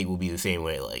Marvel, I think will be the same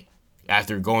way. Like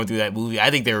after going through that movie, I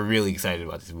think they were really excited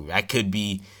about this movie. I could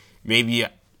be, maybe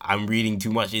I'm reading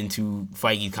too much into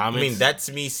Feige's comments. I mean, that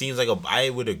to me seems like I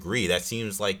would agree. That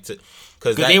seems like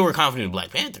because they were confident in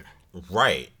Black Panther.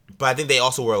 Right. But I think they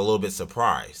also were a little bit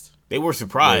surprised. They were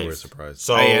surprised.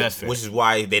 So, that's fair. which is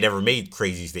why they never made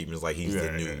crazy statements like he's the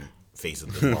new face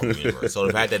of the Marvel Universe. So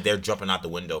the fact that they're jumping out the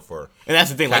window for... And that's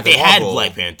the thing. Like, they had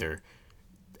Black Panther.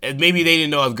 And maybe they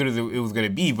didn't know how good as it was going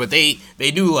to be, but they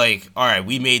knew, like, all right,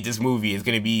 we made this movie. It's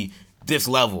going to be this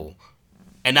level.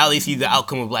 And now they see the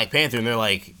outcome of Black Panther, and they're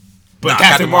like... But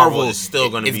Captain Marvel is still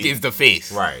going to be... is the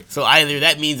face. Right. So either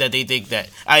that means that they think that...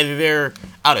 Either they're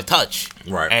out of touch.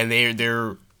 Right. And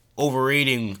they're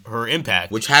overrating her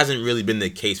impact. Which hasn't really been the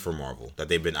case for Marvel. That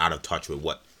they've been out of touch with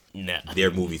what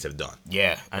their movies have done.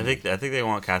 Yeah. I think they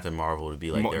want Captain Marvel to be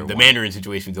like their the Mandarin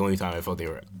situation is the only time I felt they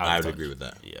were out of touch. I would agree with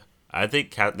that. Yeah. I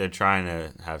think they're trying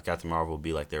to have Captain Marvel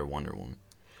be like their Wonder Woman.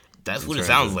 That's what it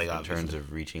sounds like, in terms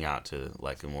of reaching out to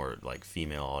like a more like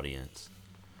female audience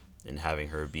and having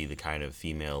her be the kind of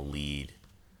female lead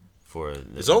for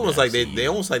it's almost like they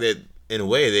almost like that in a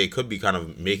way they could be kind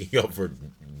of making up for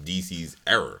DC's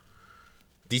error.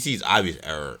 DC's obvious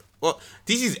error. Well,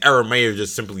 DC's error may have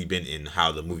just simply been in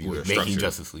how the movie was structured. Making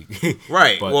Justice League.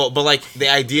 Right. But like the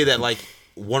idea that like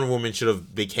Wonder Woman should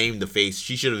have became the face.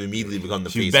 She should have immediately become the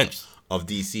face of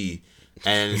DC.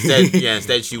 And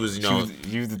instead she was,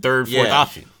 she was the third, fourth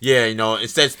option. Yeah,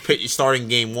 instead starting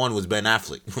game one was Ben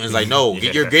Affleck. It's like, no,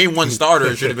 your game one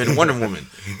starter should have been Wonder Woman.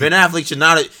 Ben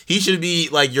Affleck he should be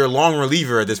like your long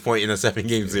reliever at this point in a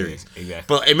 7-game series. Exactly.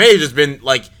 But it may have just been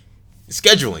like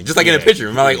scheduling, just like in a pitcher.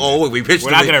 I'm like, oh, wait, we pitched.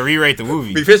 We're not gonna rewrite the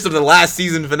movie. We pitched them the last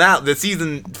season finale. The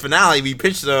season finale, we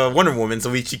pitched Wonder Woman,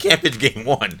 so she can't pitch game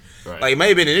one. Right. Like it may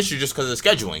have been an issue just because of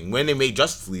scheduling. When they made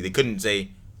Justice League, they couldn't say,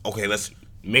 okay, let's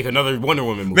make another Wonder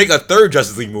Woman movie. Make a third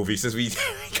Justice League movie since we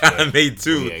kind of made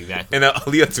two. Yeah, exactly. And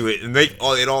Aaliyah to it and make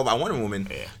it all about Wonder Woman.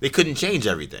 Yeah. They couldn't change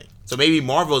everything. So maybe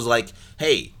Marvel's like,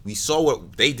 hey, we saw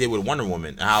what they did with Wonder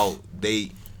Woman, how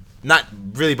they, not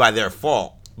really by their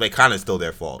fault, but kind of still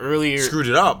their fault. Earlier, screwed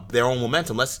it up, their own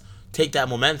momentum. Let's take that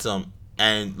momentum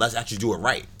and let's actually do it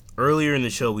right. Earlier in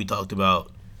the show, we talked about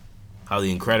how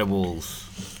The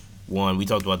Incredibles 1, we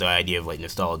talked about the idea of like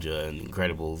nostalgia and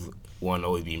Incredibles 1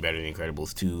 always being better than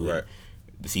Incredibles 2. Right.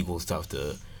 The sequel is tough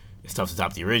to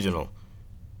top the original.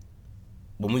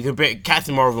 When we compare,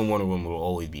 Captain Marvel and Wonder Woman will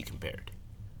always be compared.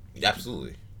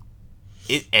 Absolutely.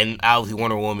 And obviously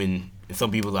Wonder Woman, in some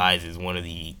people's eyes, is one of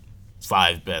the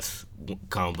 5 best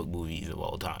comic book movies of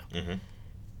all time. Mm-hmm.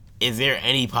 Is there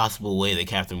any possible way that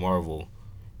Captain Marvel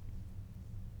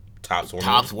tops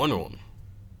Wonder Woman?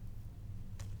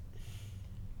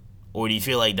 Or do you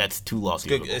feel like that's too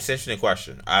lofty? It's an interesting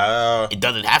question. It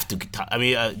doesn't have to. I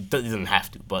mean, it doesn't have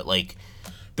to. But like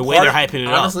the way they're hyping it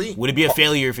honestly, up, would it be a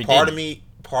failure if it didn't?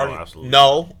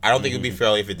 No, I don't think it would be a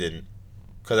failure if it didn't.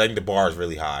 Because I think the bar is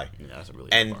really high. Yeah, that's a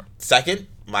really and bar. Second,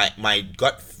 my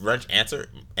gut wrench answer,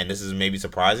 and this is maybe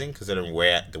surprising considering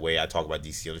the way I talk about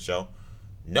DC on the show,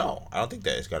 No, I don't think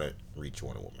that it's gonna reach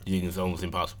Wonder Woman. You think it's almost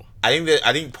impossible? I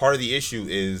think part of the issue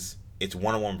is it's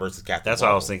Wonder Woman versus Captain That's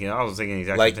Marvel. what I was thinking. I was thinking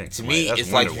exactly Like the same. to me, That's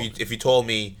it's like Wonder Woman. if you told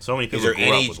me So many people is there grew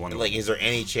any up with Wonder like Woman. is there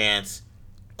any chance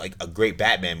like a great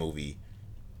Batman movie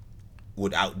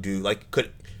would outdo like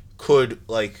could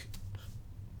like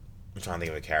I'm trying to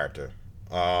think of a character.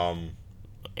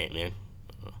 Ant-Man.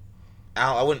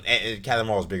 I wouldn't. Captain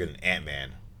Marvel's bigger than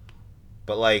Ant-Man,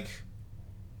 but like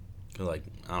Could like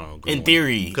I don't know. Green In Lantern.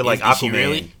 theory, could like is she Aquaman.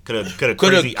 really? Could a could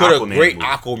crazy a Aquaman great movie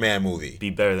Aquaman movie be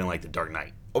better than like the Dark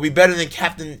Knight? or be better than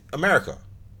Captain America?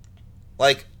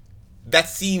 Like that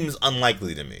seems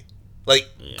unlikely to me. Like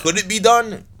could it be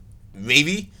done?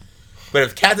 Maybe, but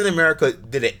if Captain America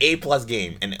did an A+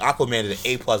 game and Aquaman did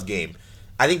an A+ game,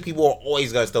 I think people are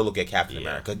always gonna still look at Captain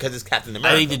America because it's Captain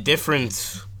America. I think the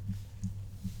difference,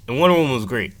 and Wonder Woman was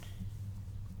great.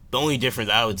 The only difference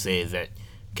I would say is that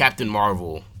Captain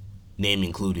Marvel, name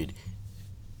included,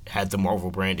 had the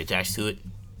Marvel brand attached to it,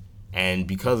 and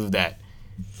because of that,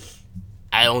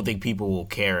 I don't think people will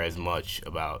care as much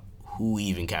about who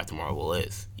even Captain Marvel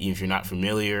is, even if you're not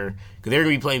familiar, because they're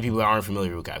gonna be playing people that aren't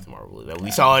familiar with Captain Marvel. That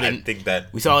we saw it in. I think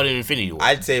that we saw it in Infinity War.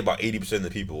 I'd say about 80% of the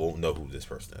people won't know who this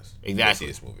person is. when they Exactly.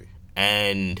 see this movie.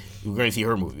 And we're going to see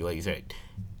her movie, like you said.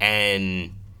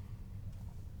 And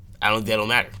I don't think that'll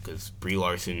matter because Brie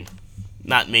Larson,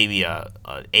 not maybe a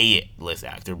A-list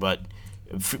actor, but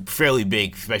fairly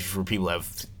big, especially for people that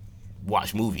have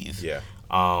watched movies. Yeah.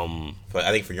 But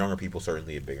I think for younger people,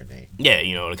 certainly a bigger name. Yeah,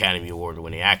 you know, an Academy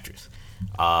Award-winning actress.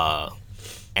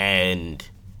 And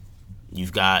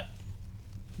you've got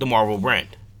the Marvel brand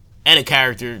and a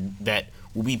character that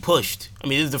will be pushed. I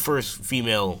mean, this is the first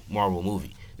female Marvel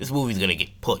movie. This movie's going to get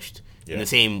pushed in the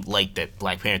same light that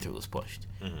Black Panther was pushed.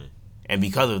 Mm-hmm. And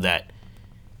because of that,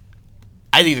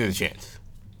 I think there's a chance.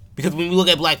 Because when we look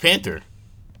at Black Panther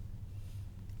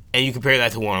and you compare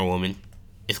that to Wonder Woman,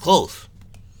 it's close.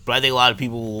 But I think a lot of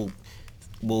people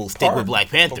will stick with Black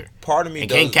Panther. Part of me and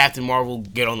does. can Captain Marvel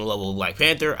get on the level of Black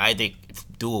Panther? I think it's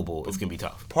doable. It's going to be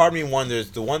tough. Part of me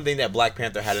wonders, the one thing that Black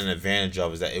Panther had an advantage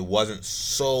of is that it wasn't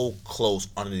so close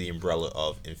under the umbrella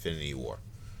of Infinity War.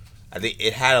 I think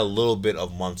it had a little bit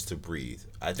of months to breathe.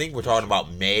 I think we're talking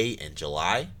about May and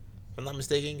July, if I'm not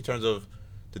mistaken, in terms of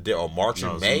or March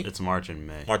and May. It's March and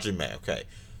May. March and May, okay.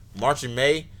 March and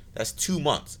May, that's 2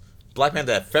 months. Black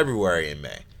Panther had February and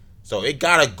May. So it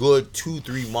got a good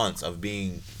 2-3 months of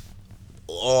being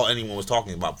all anyone was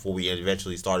talking about before we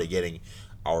eventually started getting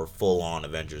our full-on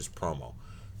Avengers promo.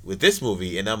 With this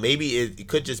movie, and now maybe it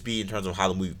could just be in terms of how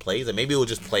the movie plays, and maybe it will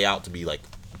just play out to be like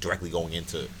directly going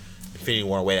into Infinity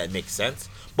War in a way that makes sense.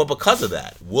 But because of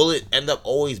that, will it end up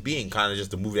always being kind of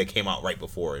just a movie that came out right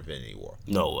before Infinity War?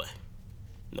 No way.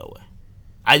 No way.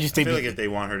 I just I think feel like if they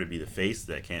want her to be the face,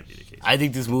 that can't be the case. I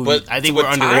think this movie. But- I think but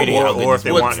we're time- underrating how or good if they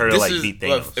this movie want her to This like is- beat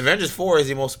look, Thanos. Avengers 4 is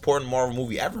the most important Marvel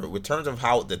movie ever. In terms of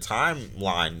how the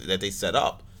timeline that they set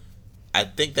up, I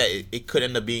think that it could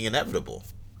end up being inevitable.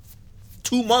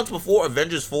 2 months before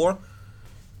Avengers 4,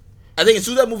 I think as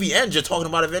soon as that movie ends, you're talking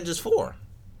about Avengers 4.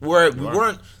 Where we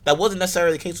weren't, that wasn't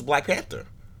necessarily the case with Black Panther.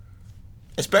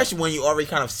 Especially when you already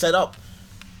kind of set up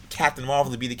Captain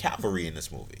Marvel to be the cavalry in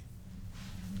this movie.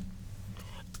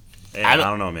 Hey, I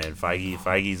don't know, man.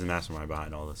 Feige's the mastermind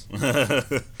behind all this.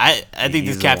 I think He's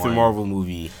this the Captain one. Marvel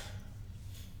movie,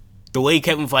 the way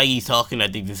Kevin Feige's talking, I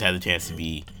think this has a chance to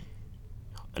be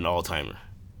an all-timer.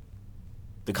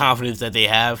 The confidence that they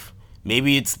have,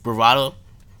 maybe it's bravado,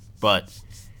 but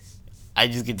I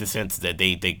just get the sense that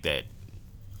they think that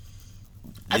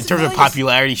in terms of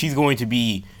popularity, she's going to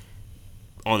be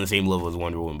on the same level as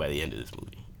Wonder Woman by the end of this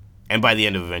movie. And by the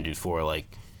end of Avengers 4,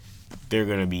 like, they're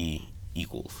going to be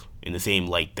equals in the same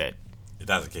light that If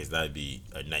that's the case, that would be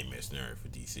a nightmare scenario for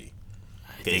DC.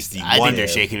 I think they're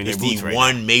shaking in their It's boots the right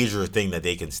one major thing that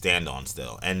they can stand on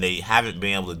still, and they haven't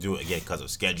been able to do it again because of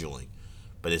scheduling.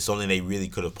 But it's something they really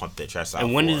could have pumped their chest out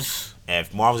And when for. is- And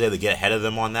if Marvel's able to get ahead of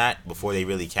them on that before they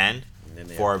really can, then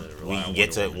they before have to we rely can on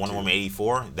get to Wonder Woman Wonder too. Woman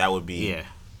 84, that would be yeah.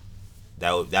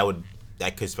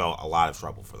 that could spell a lot of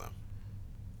trouble for them.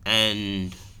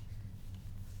 And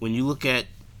when you look at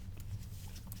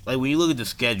the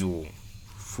schedule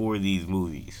for these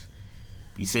movies,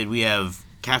 you said we have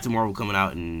Captain Marvel coming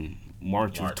out in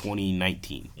March of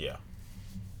 2019. Yeah,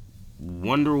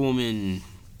 Wonder Woman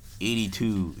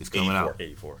 82 is coming out.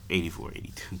 84.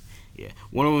 82. Yeah.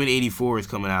 Wonder Woman 84 is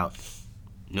coming out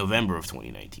November of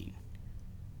 2019.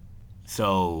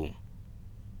 So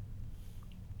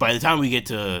by the time we get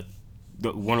to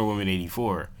the Wonder Woman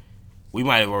 84, we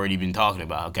might have already been talking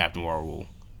about how Captain Marvel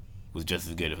was just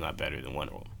as good, if not better, than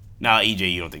Wonder Woman. Now,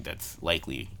 EJ, you don't think that's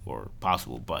likely or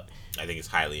possible, but I think it's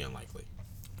highly unlikely.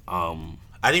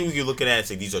 I think we could look at it and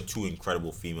say these are two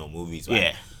incredible female movies.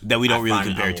 Yeah, that we don't really find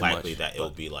it compare too much. unlikely that it'll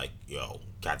be like,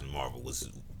 Captain Marvel was.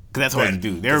 Because that's hard to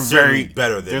do. They're considerably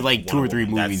better than There's like 2 or 3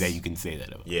 Wonder Woman. movies That's- that you can say that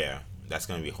about. Yeah, that's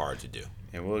gonna be hard to do.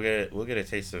 And we'll get a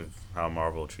taste of how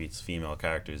Marvel treats female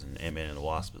characters in Ant-Man and the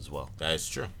Wasp as well. That is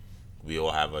true. We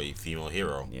all have a female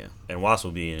hero. Yeah, and Wasp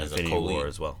will be in As a Infinity co-lead. War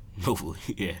as well. Hopefully,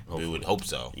 yeah. We would hope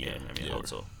so. Yeah, I mean, I hope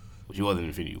so. She was in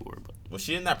Infinity War, but Was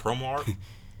she in that promo arc? she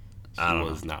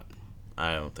was not.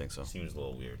 I don't think so. Seems a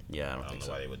little weird. Yeah, I I don't don't think know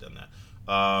so. why they would have done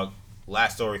that.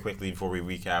 Last story quickly before we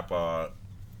recap.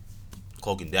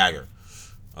 Cloak and Dagger.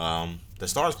 The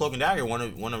stars Cloak and Dagger want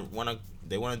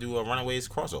to do a Runaways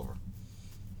crossover.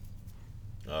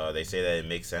 They say that it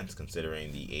makes sense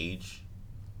considering the age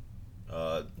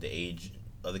of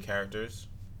the characters.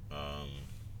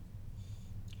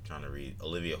 Trying to read.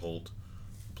 Olivia Holt,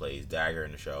 who plays Dagger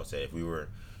in the show, said if we were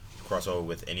to cross over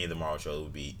with any of the Marvel shows,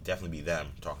 it would definitely be them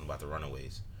talking about the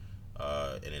Runaways.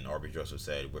 And then Aubrey Joseph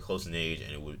said, we're close in age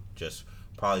and it would just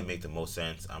probably make the most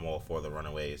sense. I'm all for the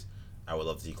Runaways. I would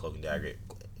love to see Cloak and Dagger,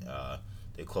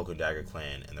 the Cloak and Dagger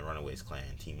clan and the Runaways clan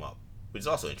team up. Which is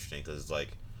also interesting because it's like,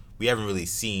 we haven't really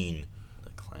seen... The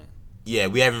clan. Yeah,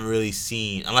 we haven't really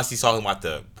seen... Unless he's talking about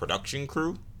the production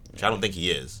crew, which I don't think he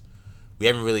is. We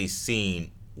haven't really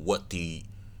seen what the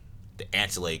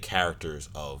ancillary characters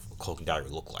of Cloak and Dagger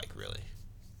look like, really.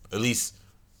 At least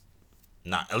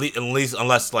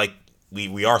unless like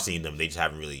we are seeing them, they just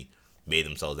haven't really made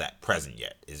themselves that present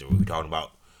yet. Is it we're talking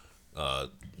about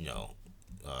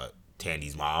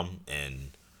Tandy's mom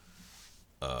and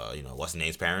what's the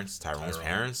name's parents? Tyrone's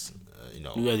parents. You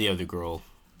got the other girl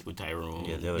with Tyrone.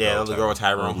 Yeah, The other girl with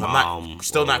Tyrone. I'm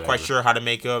still not quite sure how to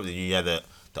make up. Then you have the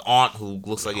aunt who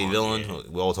looks like a villain. yeah.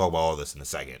 We'll talk about all this in a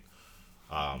second.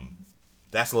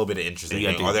 That's a little bit of interesting. You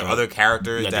got thing. the- Are there other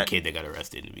characters You got that the kid that got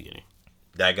arrested in the beginning.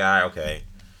 that guy? Okay,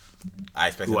 I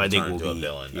expect him Who to I think turn will into a be-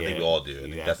 villain. I yeah, think we all do. I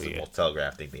think that's exactly, the yeah. most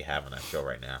telegraphed thing they have on that show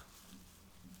right now.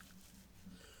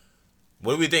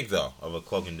 What do we think though of a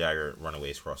Cloak and Dagger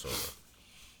Runaways crossover?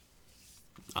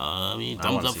 I mean, I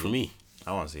thumbs wanna up see for it. me.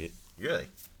 I want to see it. Really?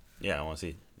 Yeah, I want to see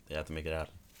it. They have to make it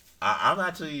happen. I'm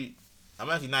actually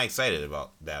not excited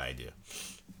about that idea.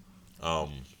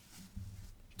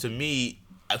 To me,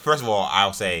 first of all,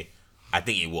 I'll say I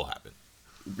think it will happen.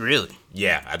 Really?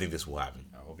 Yeah, I think this will happen.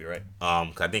 I hope you're right.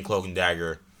 'Cause I think Cloak and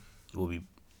Dagger. Will be.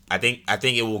 I think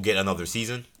it will get another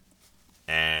season,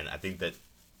 and I think that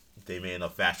they may end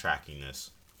up fast tracking this.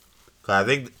 'Cause I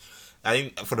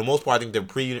think for the most part, I think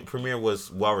the premiere was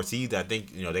well received. I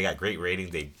think they got great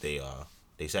ratings.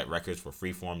 They set records for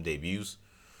freeform debuts,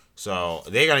 so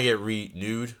they're gonna get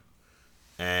renewed,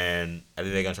 and I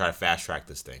think they're gonna try to fast track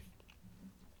this thing.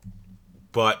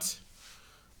 But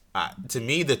to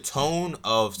me, the tone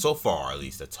of so far, at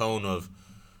least, the tone of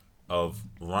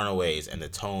Runaways and the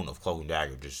tone of Cloak and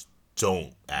Dagger just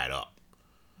don't add up.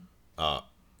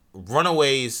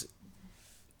 Runaways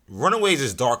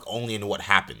is dark only in what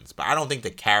happens, but I don't think the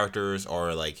characters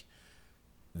or like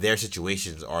their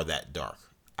situations are that dark.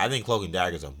 I think Cloak and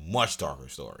Dagger is a much darker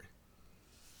story.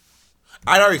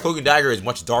 I'd argue Cloak and Dagger is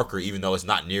much darker, even though it's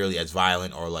not nearly as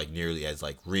violent or like nearly as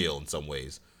like real in some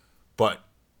ways. But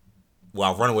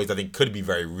while Runaways, I think, could be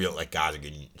very real, like guys are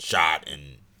getting shot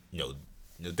and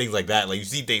things like that. Like you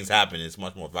see things happen, it's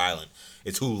much more violent.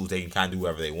 It's Hulu, they can kind of do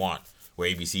whatever they want. Where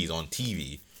ABC is on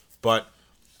TV, but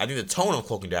I think the tone of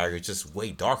Cloak and Dagger is just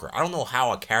way darker. I don't know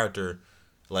how a character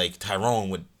like Tyrone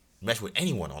would mesh with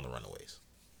anyone on the Runaways.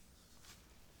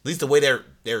 At least the way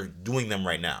they're doing them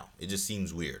right now, it just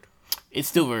seems weird. It's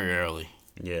still very early.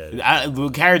 Yeah. The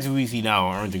characters we see now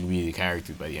aren't going to be the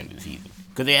characters by the end of the season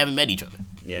because they haven't met each other.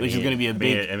 Yeah, which is going to be a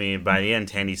big. I mean, by the end,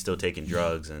 Tandy's still taking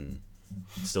drugs and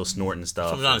still snorting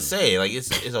stuff. That's what I'm trying to say. Like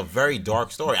it's a very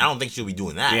dark story. I don't think she'll be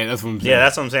doing that. Yeah, that's what I'm saying. Yeah,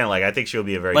 that's what I'm saying. Like, I think she'll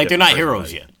be a very like they're not different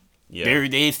heroes person, yet. Yeah.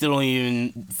 They still don't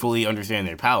even fully understand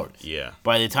their powers. Yeah.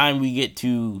 By the time we get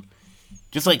to,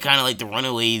 just like kind of like the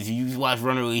Runaways, you watch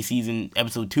Runaway season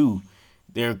episode 2,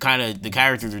 they're the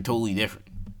characters are totally different.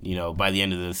 By the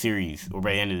end of the series or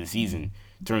by the end of the season,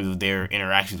 in terms of their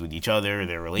interactions with each other,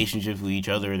 their relationships with each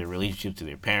other, their relationships to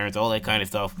their parents, all that kind of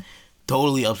stuff,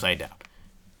 totally upside down.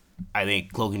 I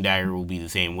think Cloak and Dagger will be the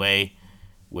same way,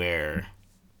 where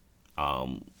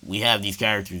we have these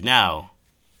characters now,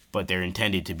 but they're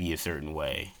intended to be a certain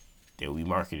way. They will be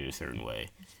marketed a certain way.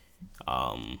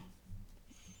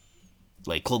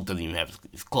 Like Cloak doesn't even have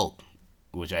his cloak,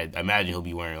 which I imagine he'll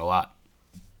be wearing a lot.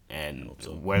 And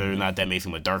whether or not that makes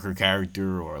him a darker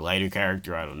character or a lighter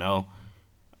character, I don't know.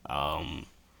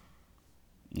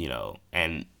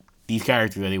 And these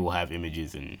characters, they will have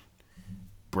images and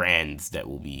brands that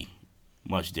will be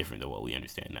much different than what we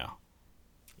understand now.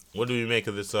 What do you make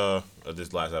of this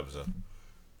last episode?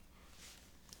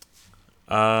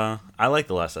 I like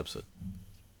the last episode.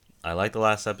 I like the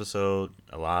last episode.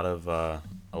 A lot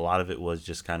of it was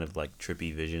just kind of like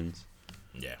trippy visions.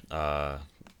 Yeah.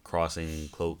 Crossing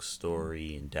Cloak's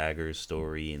story and Dagger's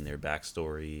story and their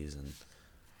backstories and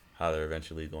how they're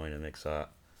eventually going to mix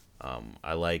up.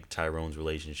 I like Tyrone's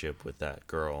relationship with that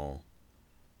girl.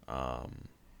 I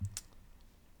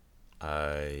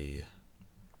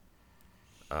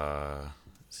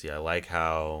like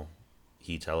how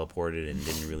he teleported and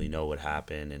didn't really know what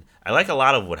happened, and I like a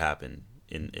lot of what happened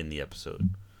in the episode.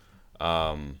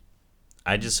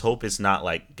 I just hope it's not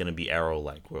like gonna be Arrow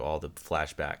like with all the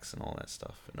flashbacks and all that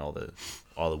stuff and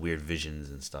all the weird visions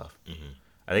and stuff. Mm-hmm.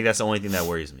 I think that's the only thing that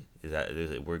worries me is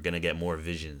that we're gonna get more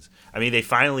visions. I mean, they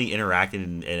finally interacted,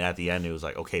 and at the end it was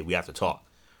like, okay, we have to talk.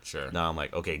 Sure. Now I'm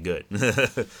like, okay, good.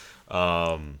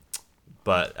 So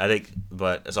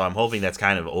I'm hoping that's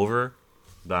kind of over,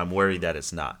 but I'm worried that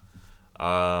it's not.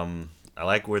 I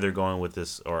like where they're going with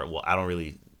this, I don't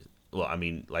really. Well, I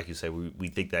mean, like you said,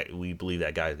 we believe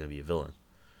that guy is going to be a villain.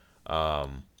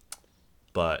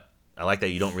 But I like that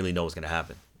you don't really know what's going to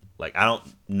happen. Like, I don't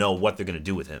know what they're going to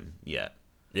do with him yet.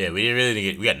 Yeah,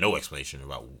 we got no explanation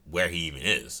about where he even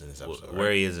is in this episode.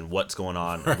 Where he is and what's going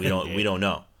on, we don't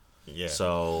know. Yeah.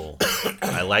 So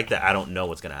I like that I don't know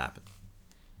what's going to happen.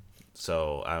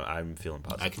 So I'm feeling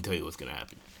positive. I can tell you what's gonna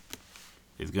happen.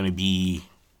 It's gonna be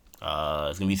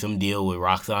some deal with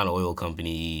Roxxon Oil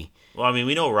Company. Well, I mean,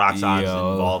 we know Roxxon's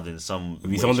involved in some.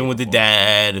 It'll be something with the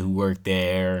dad who worked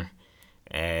there,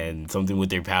 and something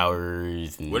with their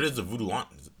powers. And where does the Voodoo Aunt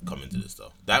come into this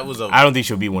though? I don't think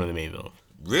she'll be one of the main villains.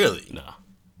 Really? No,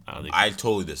 I don't think. I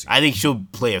totally disagree. I think she'll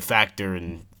play a factor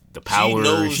in the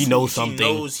power. She knows something. She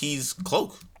knows he's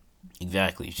Cloak.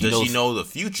 Exactly. Does she know the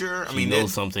future? She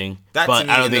knows something. That to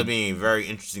me ended up being a very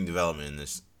interesting development in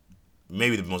this.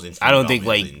 Maybe the most interesting. I don't think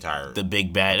like the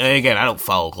big bad. And again, I don't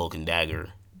follow Cloak and Dagger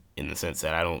in the sense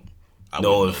that I don't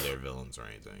know if they're villains or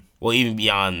anything. Well, even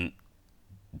beyond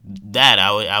that,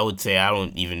 I would say I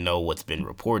don't even know what's been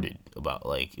reported about.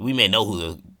 Like, we may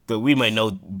know we might know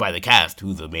by the cast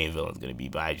who the main villain's going to be,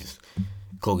 but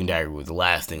Cloak and Dagger was the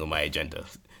last thing on my agenda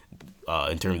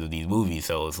in terms of these movies.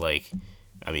 So it's like,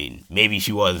 I mean, maybe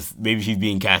she's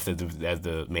being cast as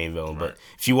the main villain, right. But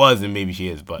if she was, then maybe she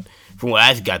is. But from what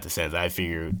I got the sense, I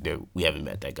figure that we haven't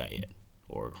met that guy yet,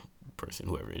 or person,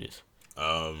 whoever it is.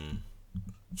 To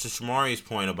Shamari's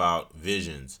point about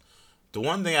visions, the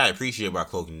one thing I appreciate about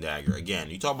Cloak and Dagger, again,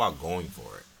 you talk about going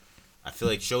for it. I feel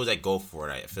like shows that go for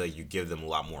it, I feel like you give them a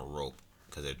lot more rope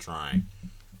because they're trying.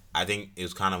 I think it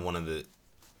was kind of one of the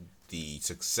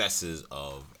successes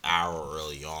of Arrow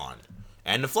early on,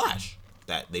 and The Flash,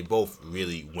 that they both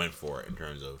really went for it in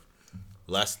terms of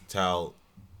let's tell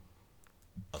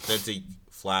authentic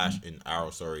Flash and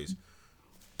Arrow stories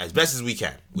as best as we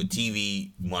can with TV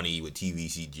money, with TV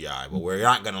CGI, but we're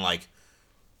not gonna like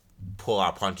pull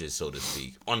our punches, so to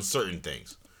speak, on certain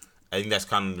things. I think that's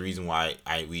kind of the reason why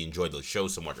we enjoyed the show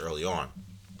so much early on.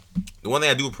 The one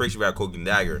thing I do appreciate about Cloak and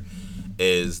Dagger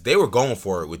is they were going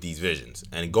for it with these visions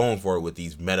and going for it with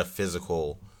these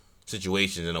metaphysical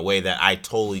situations in a way that I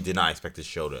totally did not expect this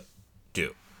show to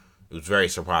do. It was very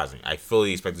surprising. I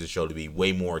fully expected the show to be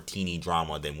way more teeny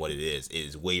drama than what it is. It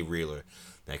is way realer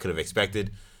than I could have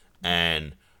expected.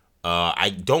 And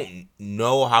I don't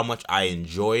know how much I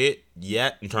enjoy it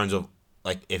yet in terms of,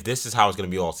 like, if this is how it's going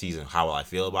to be all season, how will I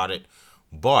feel about it?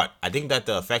 But I think that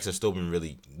the effects have still been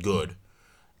really good.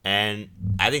 And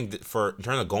I think that in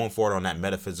terms of going forward on that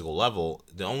metaphysical level,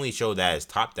 the only show that has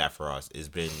topped that for us has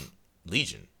been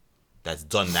Legion. That's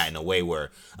done that in a way where,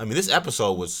 I mean, this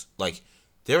episode was, like,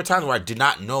 there were times where I did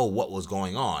not know what was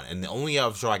going on. And the only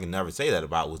other show I can never say that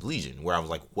about was Legion, where I was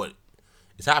like, what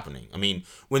is happening? I mean,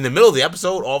 when in the middle of the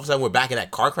episode, all of a sudden we're back in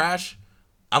that car crash,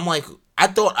 I'm like, I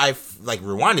thought I, like,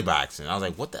 rewinded by accident. I was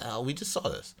like, what the hell? We just saw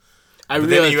this. I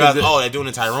realized, they're doing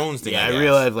the Tyrone's thing. Yeah, I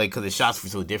realized, like, because the shots were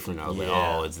so different, I was like,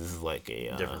 oh, this is like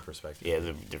a different perspective. Yeah, it's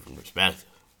a different perspective,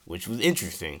 which was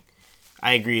interesting.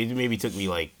 I agree. It maybe took me,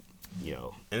 like, you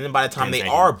know. And then by the time they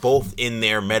are both in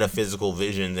their metaphysical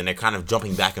visions and they're kind of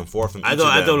jumping back and forth from I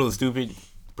thought it was stupid,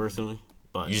 personally.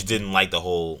 But you just didn't like the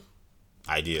whole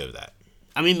idea of that.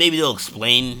 I mean, maybe they'll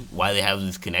explain why they have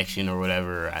this connection or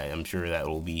whatever. I'm sure that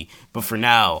will be. But for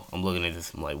now, I'm looking at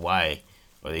this. I'm like, why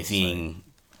are they seeing?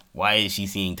 Why is she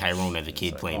seeing Tyrone as a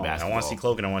kid playing basketball? I want to see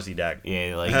Cloak and I want to see Dagger.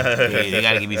 Yeah, like they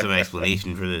got to give me some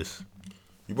explanation for this.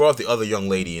 You brought up the other young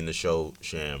lady in the show,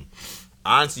 Sham.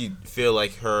 I honestly feel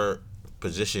like her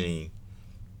positioning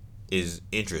is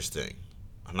interesting.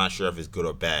 I'm not sure if it's good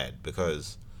or bad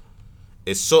because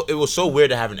it was so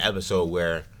weird to have an episode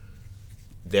where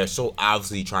they're so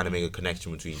obviously trying to make a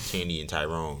connection between Tandy and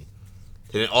Tyrone.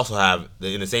 They then also have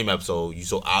in the same episode, you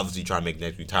so obviously trying to make a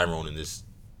connection between Tyrone and this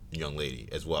young lady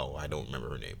as well. I don't remember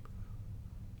her name.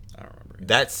 I don't remember.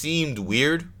 That seemed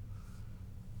weird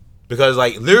because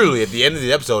like literally at the end of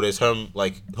the episode, it's him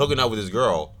like hooking up with this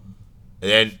girl and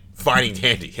then finding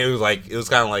Tandy. It was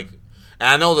kind of like, and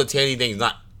I know the Tandy thing's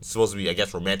not supposed to be, I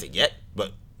guess, romantic yet,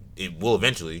 but it will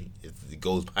eventually if it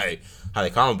goes by how the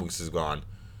comic books is gone.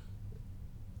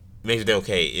 Makes it think,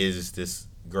 okay, is this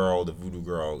girl, the voodoo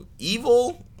girl,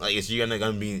 evil? Like, is she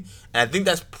gonna be? And I think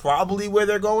that's probably where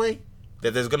they're going.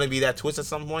 That there's gonna be that twist at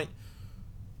some point.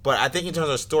 But I think in terms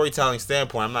of a storytelling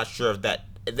standpoint, I'm not sure if that.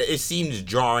 It seems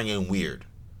jarring and weird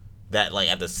that like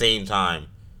at the same time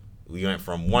we went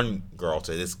from one girl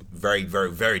to this very,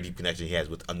 very, very deep connection he has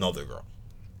with another girl.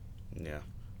 Yeah.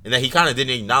 And that he kind of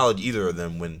didn't acknowledge either of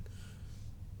them when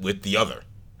with the other.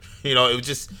 You know, it was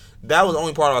just that was the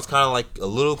only part I was kind of like a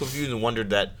little confused and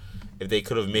wondered that if they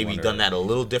could have maybe done that a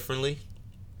little differently.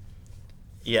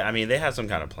 Yeah, I mean they have some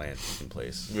kind of plan in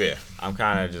place. Yeah, I'm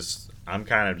kind of just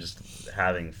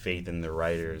having faith in the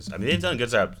writers. I mean they've done a good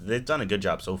job. They've done a good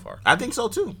job so far. I think so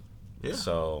too. Yeah.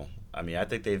 So I mean I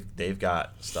think they've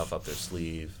got stuff up their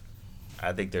sleeve.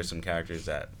 I think there's some characters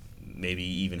that maybe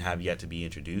even have yet to be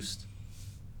introduced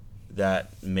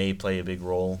that may play a big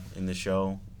role in the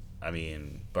show. I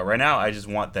mean, but right now I just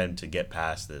want them to get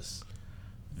past this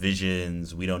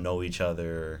visions, we don't know each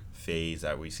other phase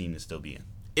that we seem to still be in.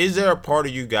 Is there a part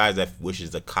of you guys that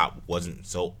wishes the cop wasn't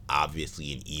so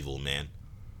obviously an evil man?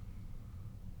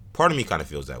 Part of me kind of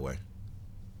feels that way.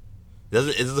 Does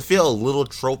it feel a little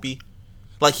tropey?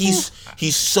 Like he's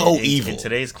so evil in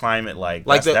today's climate. Like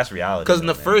that's reality. Because in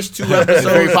the first two episodes,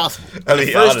 very possible. In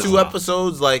the first two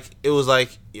episodes, like it was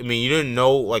like I mean you didn't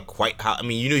know like quite how. I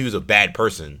mean you knew he was a bad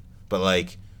person, but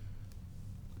like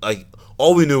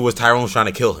all we knew was Tyrone was trying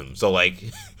to kill him. So like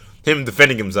him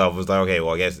defending himself was like okay,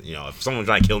 well I guess if someone's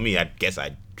trying to kill me, I guess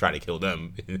I'd try to kill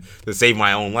them to save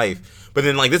my own life. But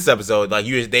then like this episode, like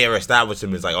they ever established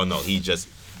him as like oh no, he's just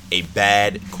a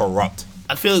bad, corrupt.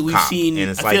 I feel like we've cop. seen.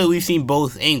 I feel like we've seen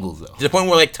both angles though. To the point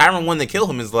where like Tyrone wanting to kill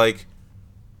him is like,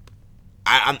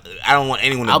 I don't want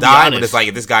anyone to I'll be die, honest. but it's like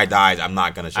if this guy dies, I'm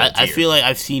not gonna shed I tears. feel like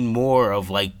I've seen more of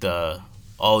like I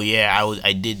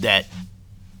did that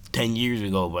 10 years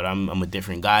ago, but I'm a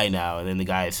different guy now. And then the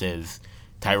guy says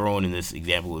Tyrone in this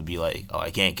example would be like, oh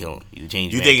I can't kill him. You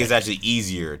change. You think it's actually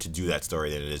easier to do that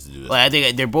story than it is to do this? Like, I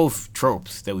think they're both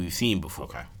tropes that we've seen before.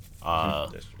 Okay.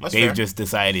 They've fair. just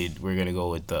decided we're gonna go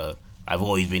with the I've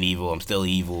always been evil. I'm still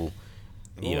evil.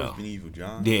 I've always been evil,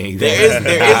 John. Yeah,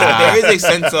 exactly. there is a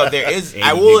sense of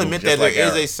I will admit that like there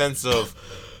is Eric. a sense of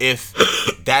if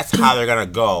that's how they're gonna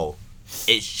go,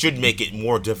 it should make it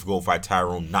more difficult for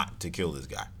Tyrone not to kill this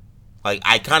guy. Like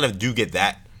I kind of do get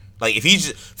that. Like if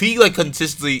he like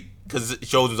consistently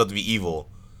shows himself to be evil,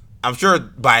 I'm sure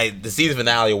by the season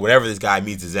finale or whatever this guy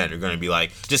meets his end, they're gonna be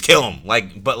like, just kill him.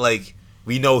 Like, but like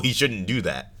we know he shouldn't do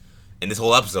that. And this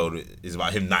whole episode is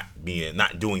about him not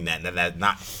doing that, and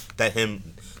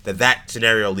that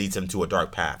scenario leads him to a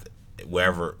dark path,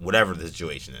 whatever the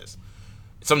situation is.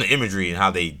 Some of the imagery and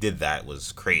how they did that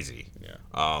was crazy. Yeah.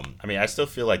 I mean, I still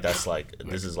feel like that's like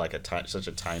this is like such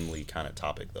a timely kind of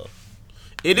topic though.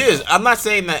 It is. I'm not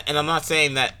saying that, and I'm not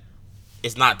saying that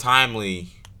it's not timely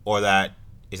or that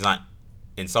it's not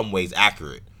in some ways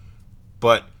accurate,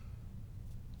 but.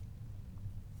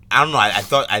 I don't know.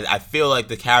 I feel like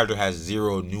the character has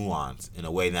zero nuance in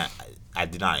a way that I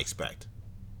did not expect.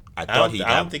 I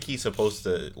don't think he's supposed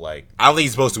to like. I don't think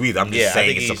he's supposed to either. I'm just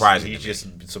saying it's surprising. He's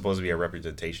just supposed to be a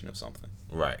representation of something.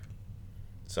 Right.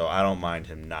 So I don't mind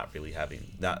him not really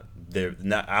having I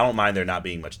don't mind there not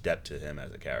being much depth to him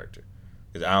as a character,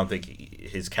 because I don't think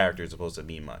his character is supposed to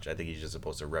mean much. I think he's just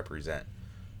supposed to represent,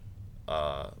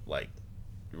 like,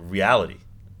 reality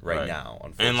right now.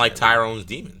 Unfortunately. And like Tyrone's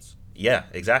demons. Yeah,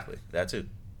 exactly. That too.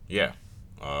 Yeah.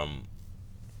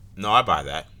 No, I buy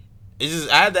that. It's just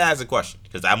I had to ask a question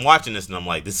because I'm watching this and I'm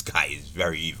like, this guy is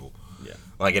very evil. Yeah.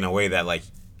 Like in a way that like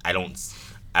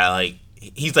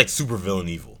he's like super villain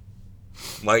evil.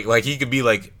 Like he could be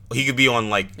on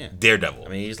like Daredevil. I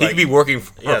mean, he could be working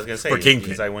for, I was gonna say, for Kingpin.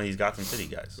 He's like one of these Gotham City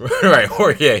guys. Right.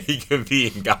 Or he could be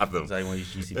in Gotham. He's like one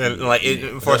of these GCP. And like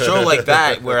for a show like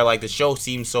that where like the show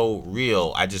seems so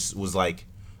real, I just was like,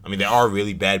 I mean, there are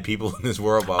really bad people in this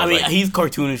world. But I mean, like, he's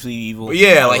cartoonishly evil.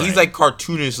 yeah, like he's like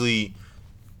cartoonishly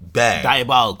bad,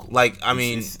 diabolical. Like I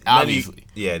mean, obviously,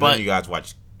 none of you guys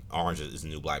watch Orange Is the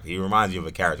New Black. He reminds me of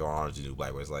a character on Orange Is the New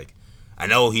Black, where it's like, I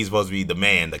know he's supposed to be the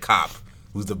man, the cop,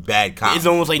 who's the bad cop. It's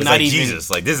almost like not even Jesus.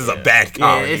 Like this is a bad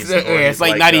cop. It's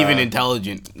like not even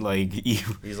intelligent. Like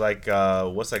he's like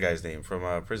what's that guy's name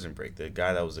from Prison Break? The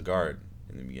guy that was a guard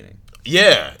in the beginning.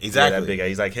 Yeah, exactly. Yeah, that big guy.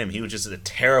 He's like him. He was just a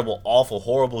terrible, awful,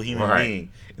 horrible human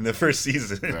being in the first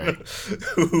season,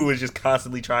 who was just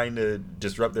constantly trying to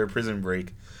disrupt their prison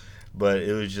break. But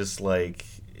it was just like,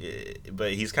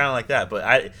 but he's kind of like that.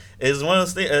 But it's one of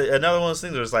those things. Another one of those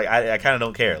things where it's like I kind of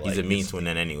don't care. Like, he's a mean to an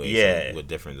end anyway. Yeah, so what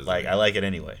difference is like it? I like it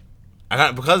anyway.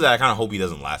 Because of that, I kind of hope he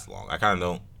doesn't last long. I kind of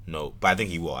don't know, but I think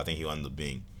he will. I think he'll end up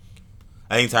being.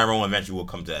 I think Tyrone eventually will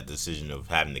come to that decision of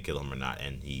having to kill him or not,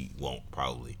 and he won't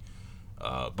probably.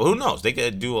 But who knows? They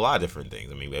could do a lot of different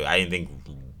things. I mean, I didn't think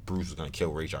Bruce was gonna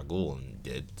kill Ra's al Ghul and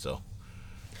did so.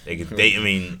 They could.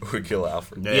 Or kill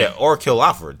Alfred. Yeah, or kill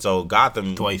Alfred. So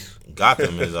Gotham twice.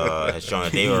 Gotham has shown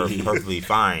that they are perfectly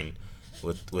fine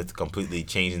with completely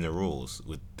changing the rules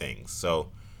with things.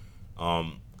 So,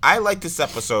 I like this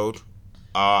episode.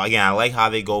 Again, I like how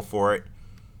they go for it.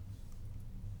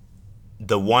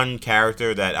 The one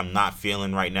character that I'm not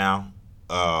feeling right now,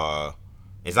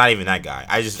 it's not even that guy.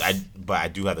 But I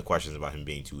do have the questions about him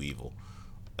being too evil.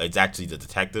 It's actually the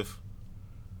detective.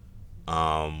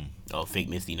 Fake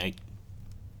Misty Knight.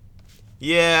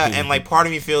 Yeah, and like part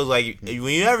of me feels like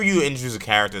whenever you introduce a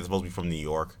character that's supposed to be from New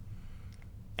York,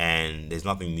 and there's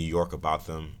nothing New York about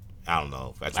them, I don't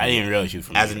know. I didn't realize you were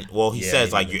from New York. He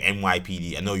says like you're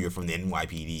NYPD. I know you're from the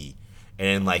NYPD, and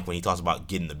then like when he talks about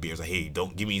getting the beer, it's like, hey,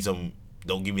 don't give me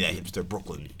that hipster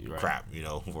Brooklyn crap,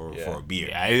 for a beer.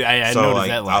 Yeah, I noticed like,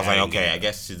 that. I was like, okay, I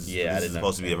guess this is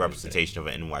supposed to be a representation of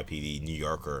an NYPD New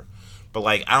Yorker, but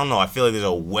like I don't know. I feel like there's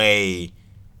a way.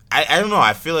 I don't know.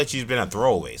 I feel like she's been a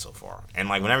throwaway so far, and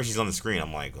like whenever she's on the screen,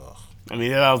 I'm like, ugh. I mean,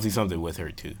 there's obviously something with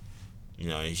her too.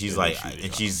 And she's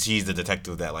she's the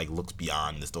detective that like looks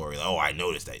beyond the story. Like, oh, I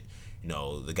noticed that,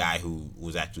 the guy who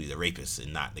was actually the rapist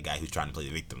and not the guy who's trying to play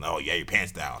the victim. Oh, yeah, your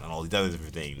pants down and all these other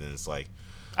different things. And it's like,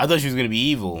 I thought she was gonna be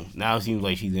evil. Now it seems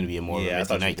like she's gonna be a more. Yeah, I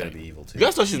thought she was gonna be evil too. You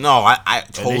guys thought she? No, I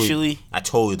totally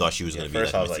thought she was gonna be.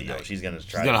 First, I was like, no, she's gonna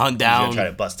hunt down. She's gonna try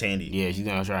to bust Tandy. Yeah, she's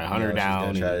gonna try to hunt her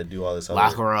down. She's gonna try to do all this.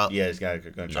 Lock her up. Yeah, she's gonna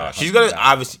try. She's gonna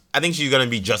obviously. I think she's gonna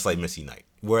be just like Misty Knight,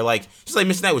 where like just like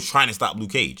Misty Knight was trying to stop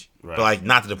Luke Cage, but like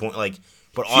not to the point like.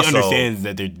 But she also understands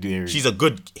that they're. She's a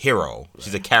good hero. Right.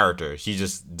 She's a character. She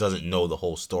just doesn't know the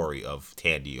whole story of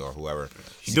Tandy or whoever.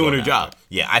 She's doing her job.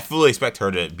 Yeah, I fully expect her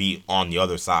to be on the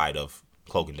other side of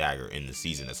Cloak and Dagger in the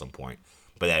season at some point,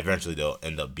 but that eventually they'll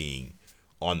end up being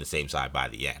on the same side by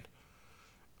the end.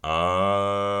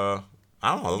 I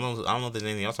don't know. I don't know if there's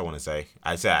anything else I want to say.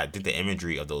 I think the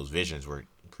imagery of those visions were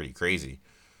pretty crazy.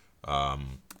 I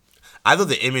thought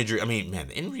the imagery. I mean, man,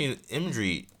 the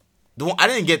imagery. The one I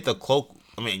didn't get the cloak.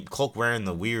 I mean, Cloak wearing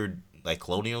the weird like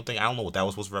colonial thing. I don't know what that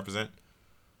was supposed to represent.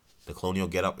 The colonial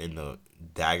getup in the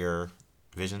Dagger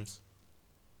visions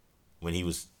when he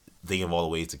was thinking of all the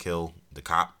ways to kill the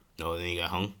cop. Oh, then he got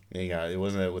hung. Yeah, it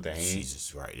wasn't with the hanging.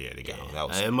 Jesus, right? Yeah, they got hung. That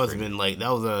was it must have been like that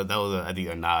was a I think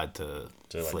a nod to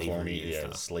slavery.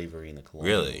 Like slavery in the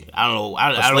colonial. Really? I don't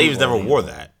know. Slaves never wore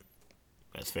that.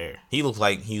 That's fair. He looked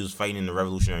like he was fighting in the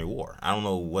Revolutionary War. I don't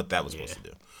know what that was supposed to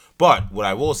do. But what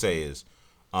I will say is,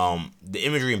 the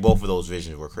imagery in both of those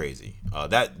visions were crazy.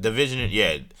 The vision,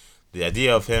 the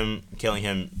idea of him killing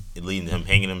him, leading to him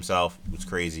hanging himself was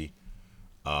crazy.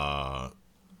 The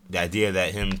idea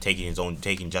that him taking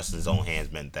justice in his own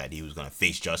hands meant that he was gonna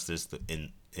face justice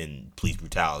in police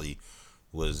brutality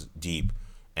was deep.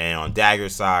 And on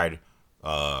Dagger's side,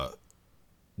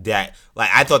 that like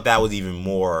I thought that was even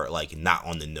more like not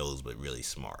on the nose but really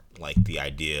smart. Like the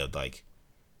idea of like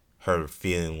her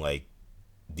feeling like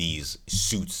these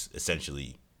suits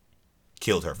essentially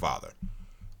killed her father,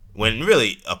 when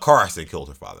really a car accident killed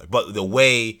her father. But the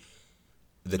way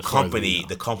the company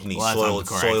soiled.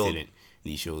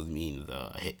 These shows mean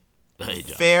the hit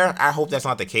job. Fair. I hope that's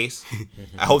not the case.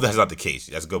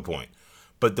 That's a good point.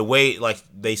 But the way like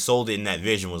they sold it in that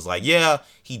vision was like, yeah,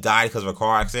 he died because of a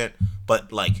car accident,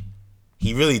 but like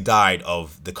he really died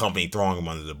of the company throwing him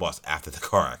under the bus after the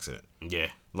car accident. Yeah.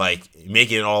 Like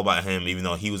making it all about him, even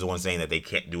though he was the one saying that they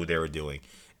can't do what they were doing,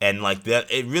 and like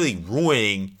that, it really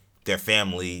ruining their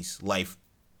family's life.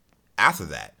 After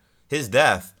that, his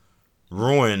death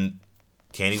ruined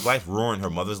Candy's life, ruined her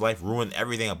mother's life, ruined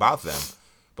everything about them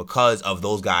because of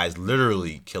those guys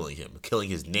literally killing him, killing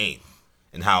his name,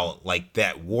 and how like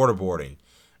that waterboarding,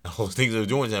 and those things they were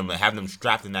doing to him, and having them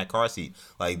strapped in that car seat,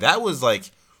 like that was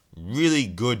like really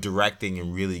good directing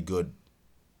and really good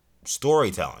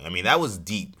storytelling. I mean, that was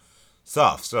deep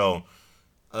stuff. So,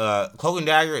 Cloak and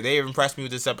Dagger, they have impressed me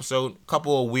with this episode. A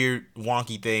couple of weird,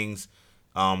 wonky things.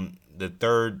 The the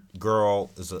third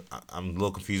girl is I'm a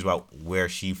little confused about where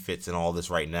she fits in all this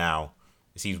right now.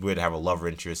 It seems weird to have a love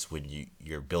interest when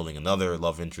you're building another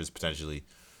love interest potentially.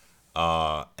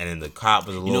 And then the cop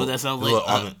is a little. That sounds like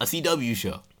a CW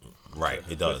show. Right,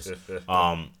 it does.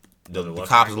 The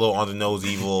cop is a little on the nose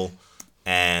evil,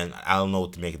 and I don't know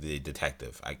what to make of the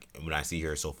detective. When I see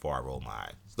her so far, I roll my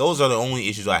eyes. Those are the only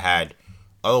issues I had.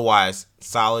 Otherwise,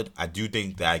 solid. I do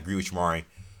think that I agree with Shamari.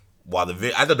 While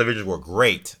I thought the visuals were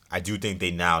great, I do think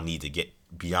they now need to get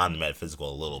beyond the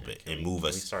metaphysical a little bit and move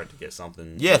us. We start to get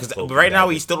something. Yeah, because right now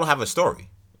we still don't have a story.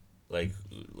 Like,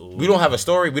 we don't have a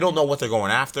story. We don't know what they're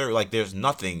going after. Like, there's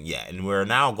nothing yet, and we're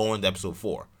now going to episode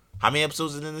 4. How many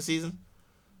episodes is in the season?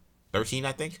 13,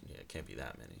 I think. Yeah, it can't be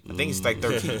that many. I think it's like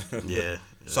 13. Yeah.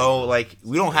 So like,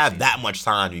 we don't have that much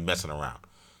time to be messing around.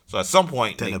 So at some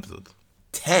point, 10 episodes.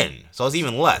 10. So it's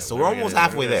even less. So we're almost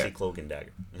halfway there. See Cloak and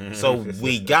Dagger. So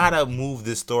we gotta move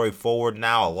this story forward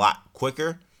now a lot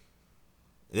quicker.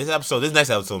 This next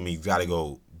episode, we gotta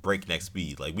go breakneck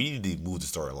speed. Like, we need to move the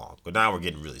story along. But now we're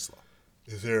getting really slow.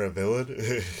 Is there a villain?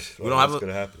 We don't have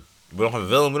gonna happen. We don't have a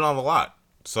villain. We don't have a lot.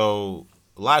 So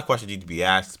a lot of questions need to be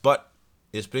asked. But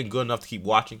it's been good enough to keep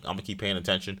watching. I'm gonna keep paying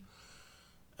attention.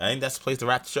 I think that's the place to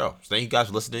wrap the show. So thank you guys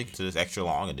for listening to this extra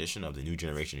long edition of the New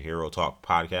Generation Hero Talk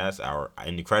podcast, our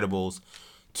Incredibles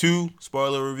 2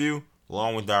 spoiler review,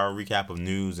 along with our recap of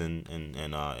news and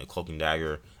Cloak and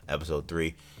Dagger episode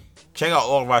 3. Check out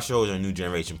all of our shows on New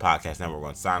Generation Podcast Network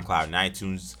on SoundCloud and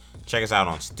iTunes. Check us out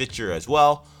on Stitcher as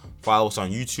well. Follow us on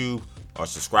YouTube or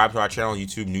subscribe to our channel on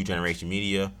YouTube, New Generation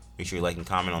Media. Make sure you like and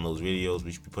comment on those videos.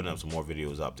 We should be putting up some more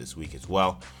videos up this week as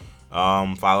well.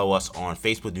 Follow us on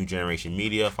Facebook, New Generation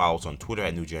Media. Follow us on Twitter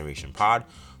at New Generation Pod.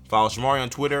 Follow Shamari on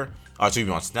Twitter, on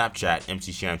Snapchat,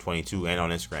 MCSham22, and on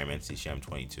Instagram,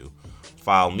 MCSham22.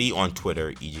 Follow me on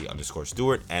Twitter,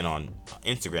 EJ_Stewart, and on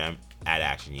Instagram,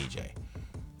 @ActionEJ.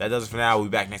 That does it for now. We'll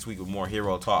be back next week with more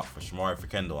Hero Talk. For Shamari, for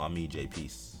Kendall, I'm EJ.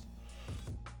 Peace.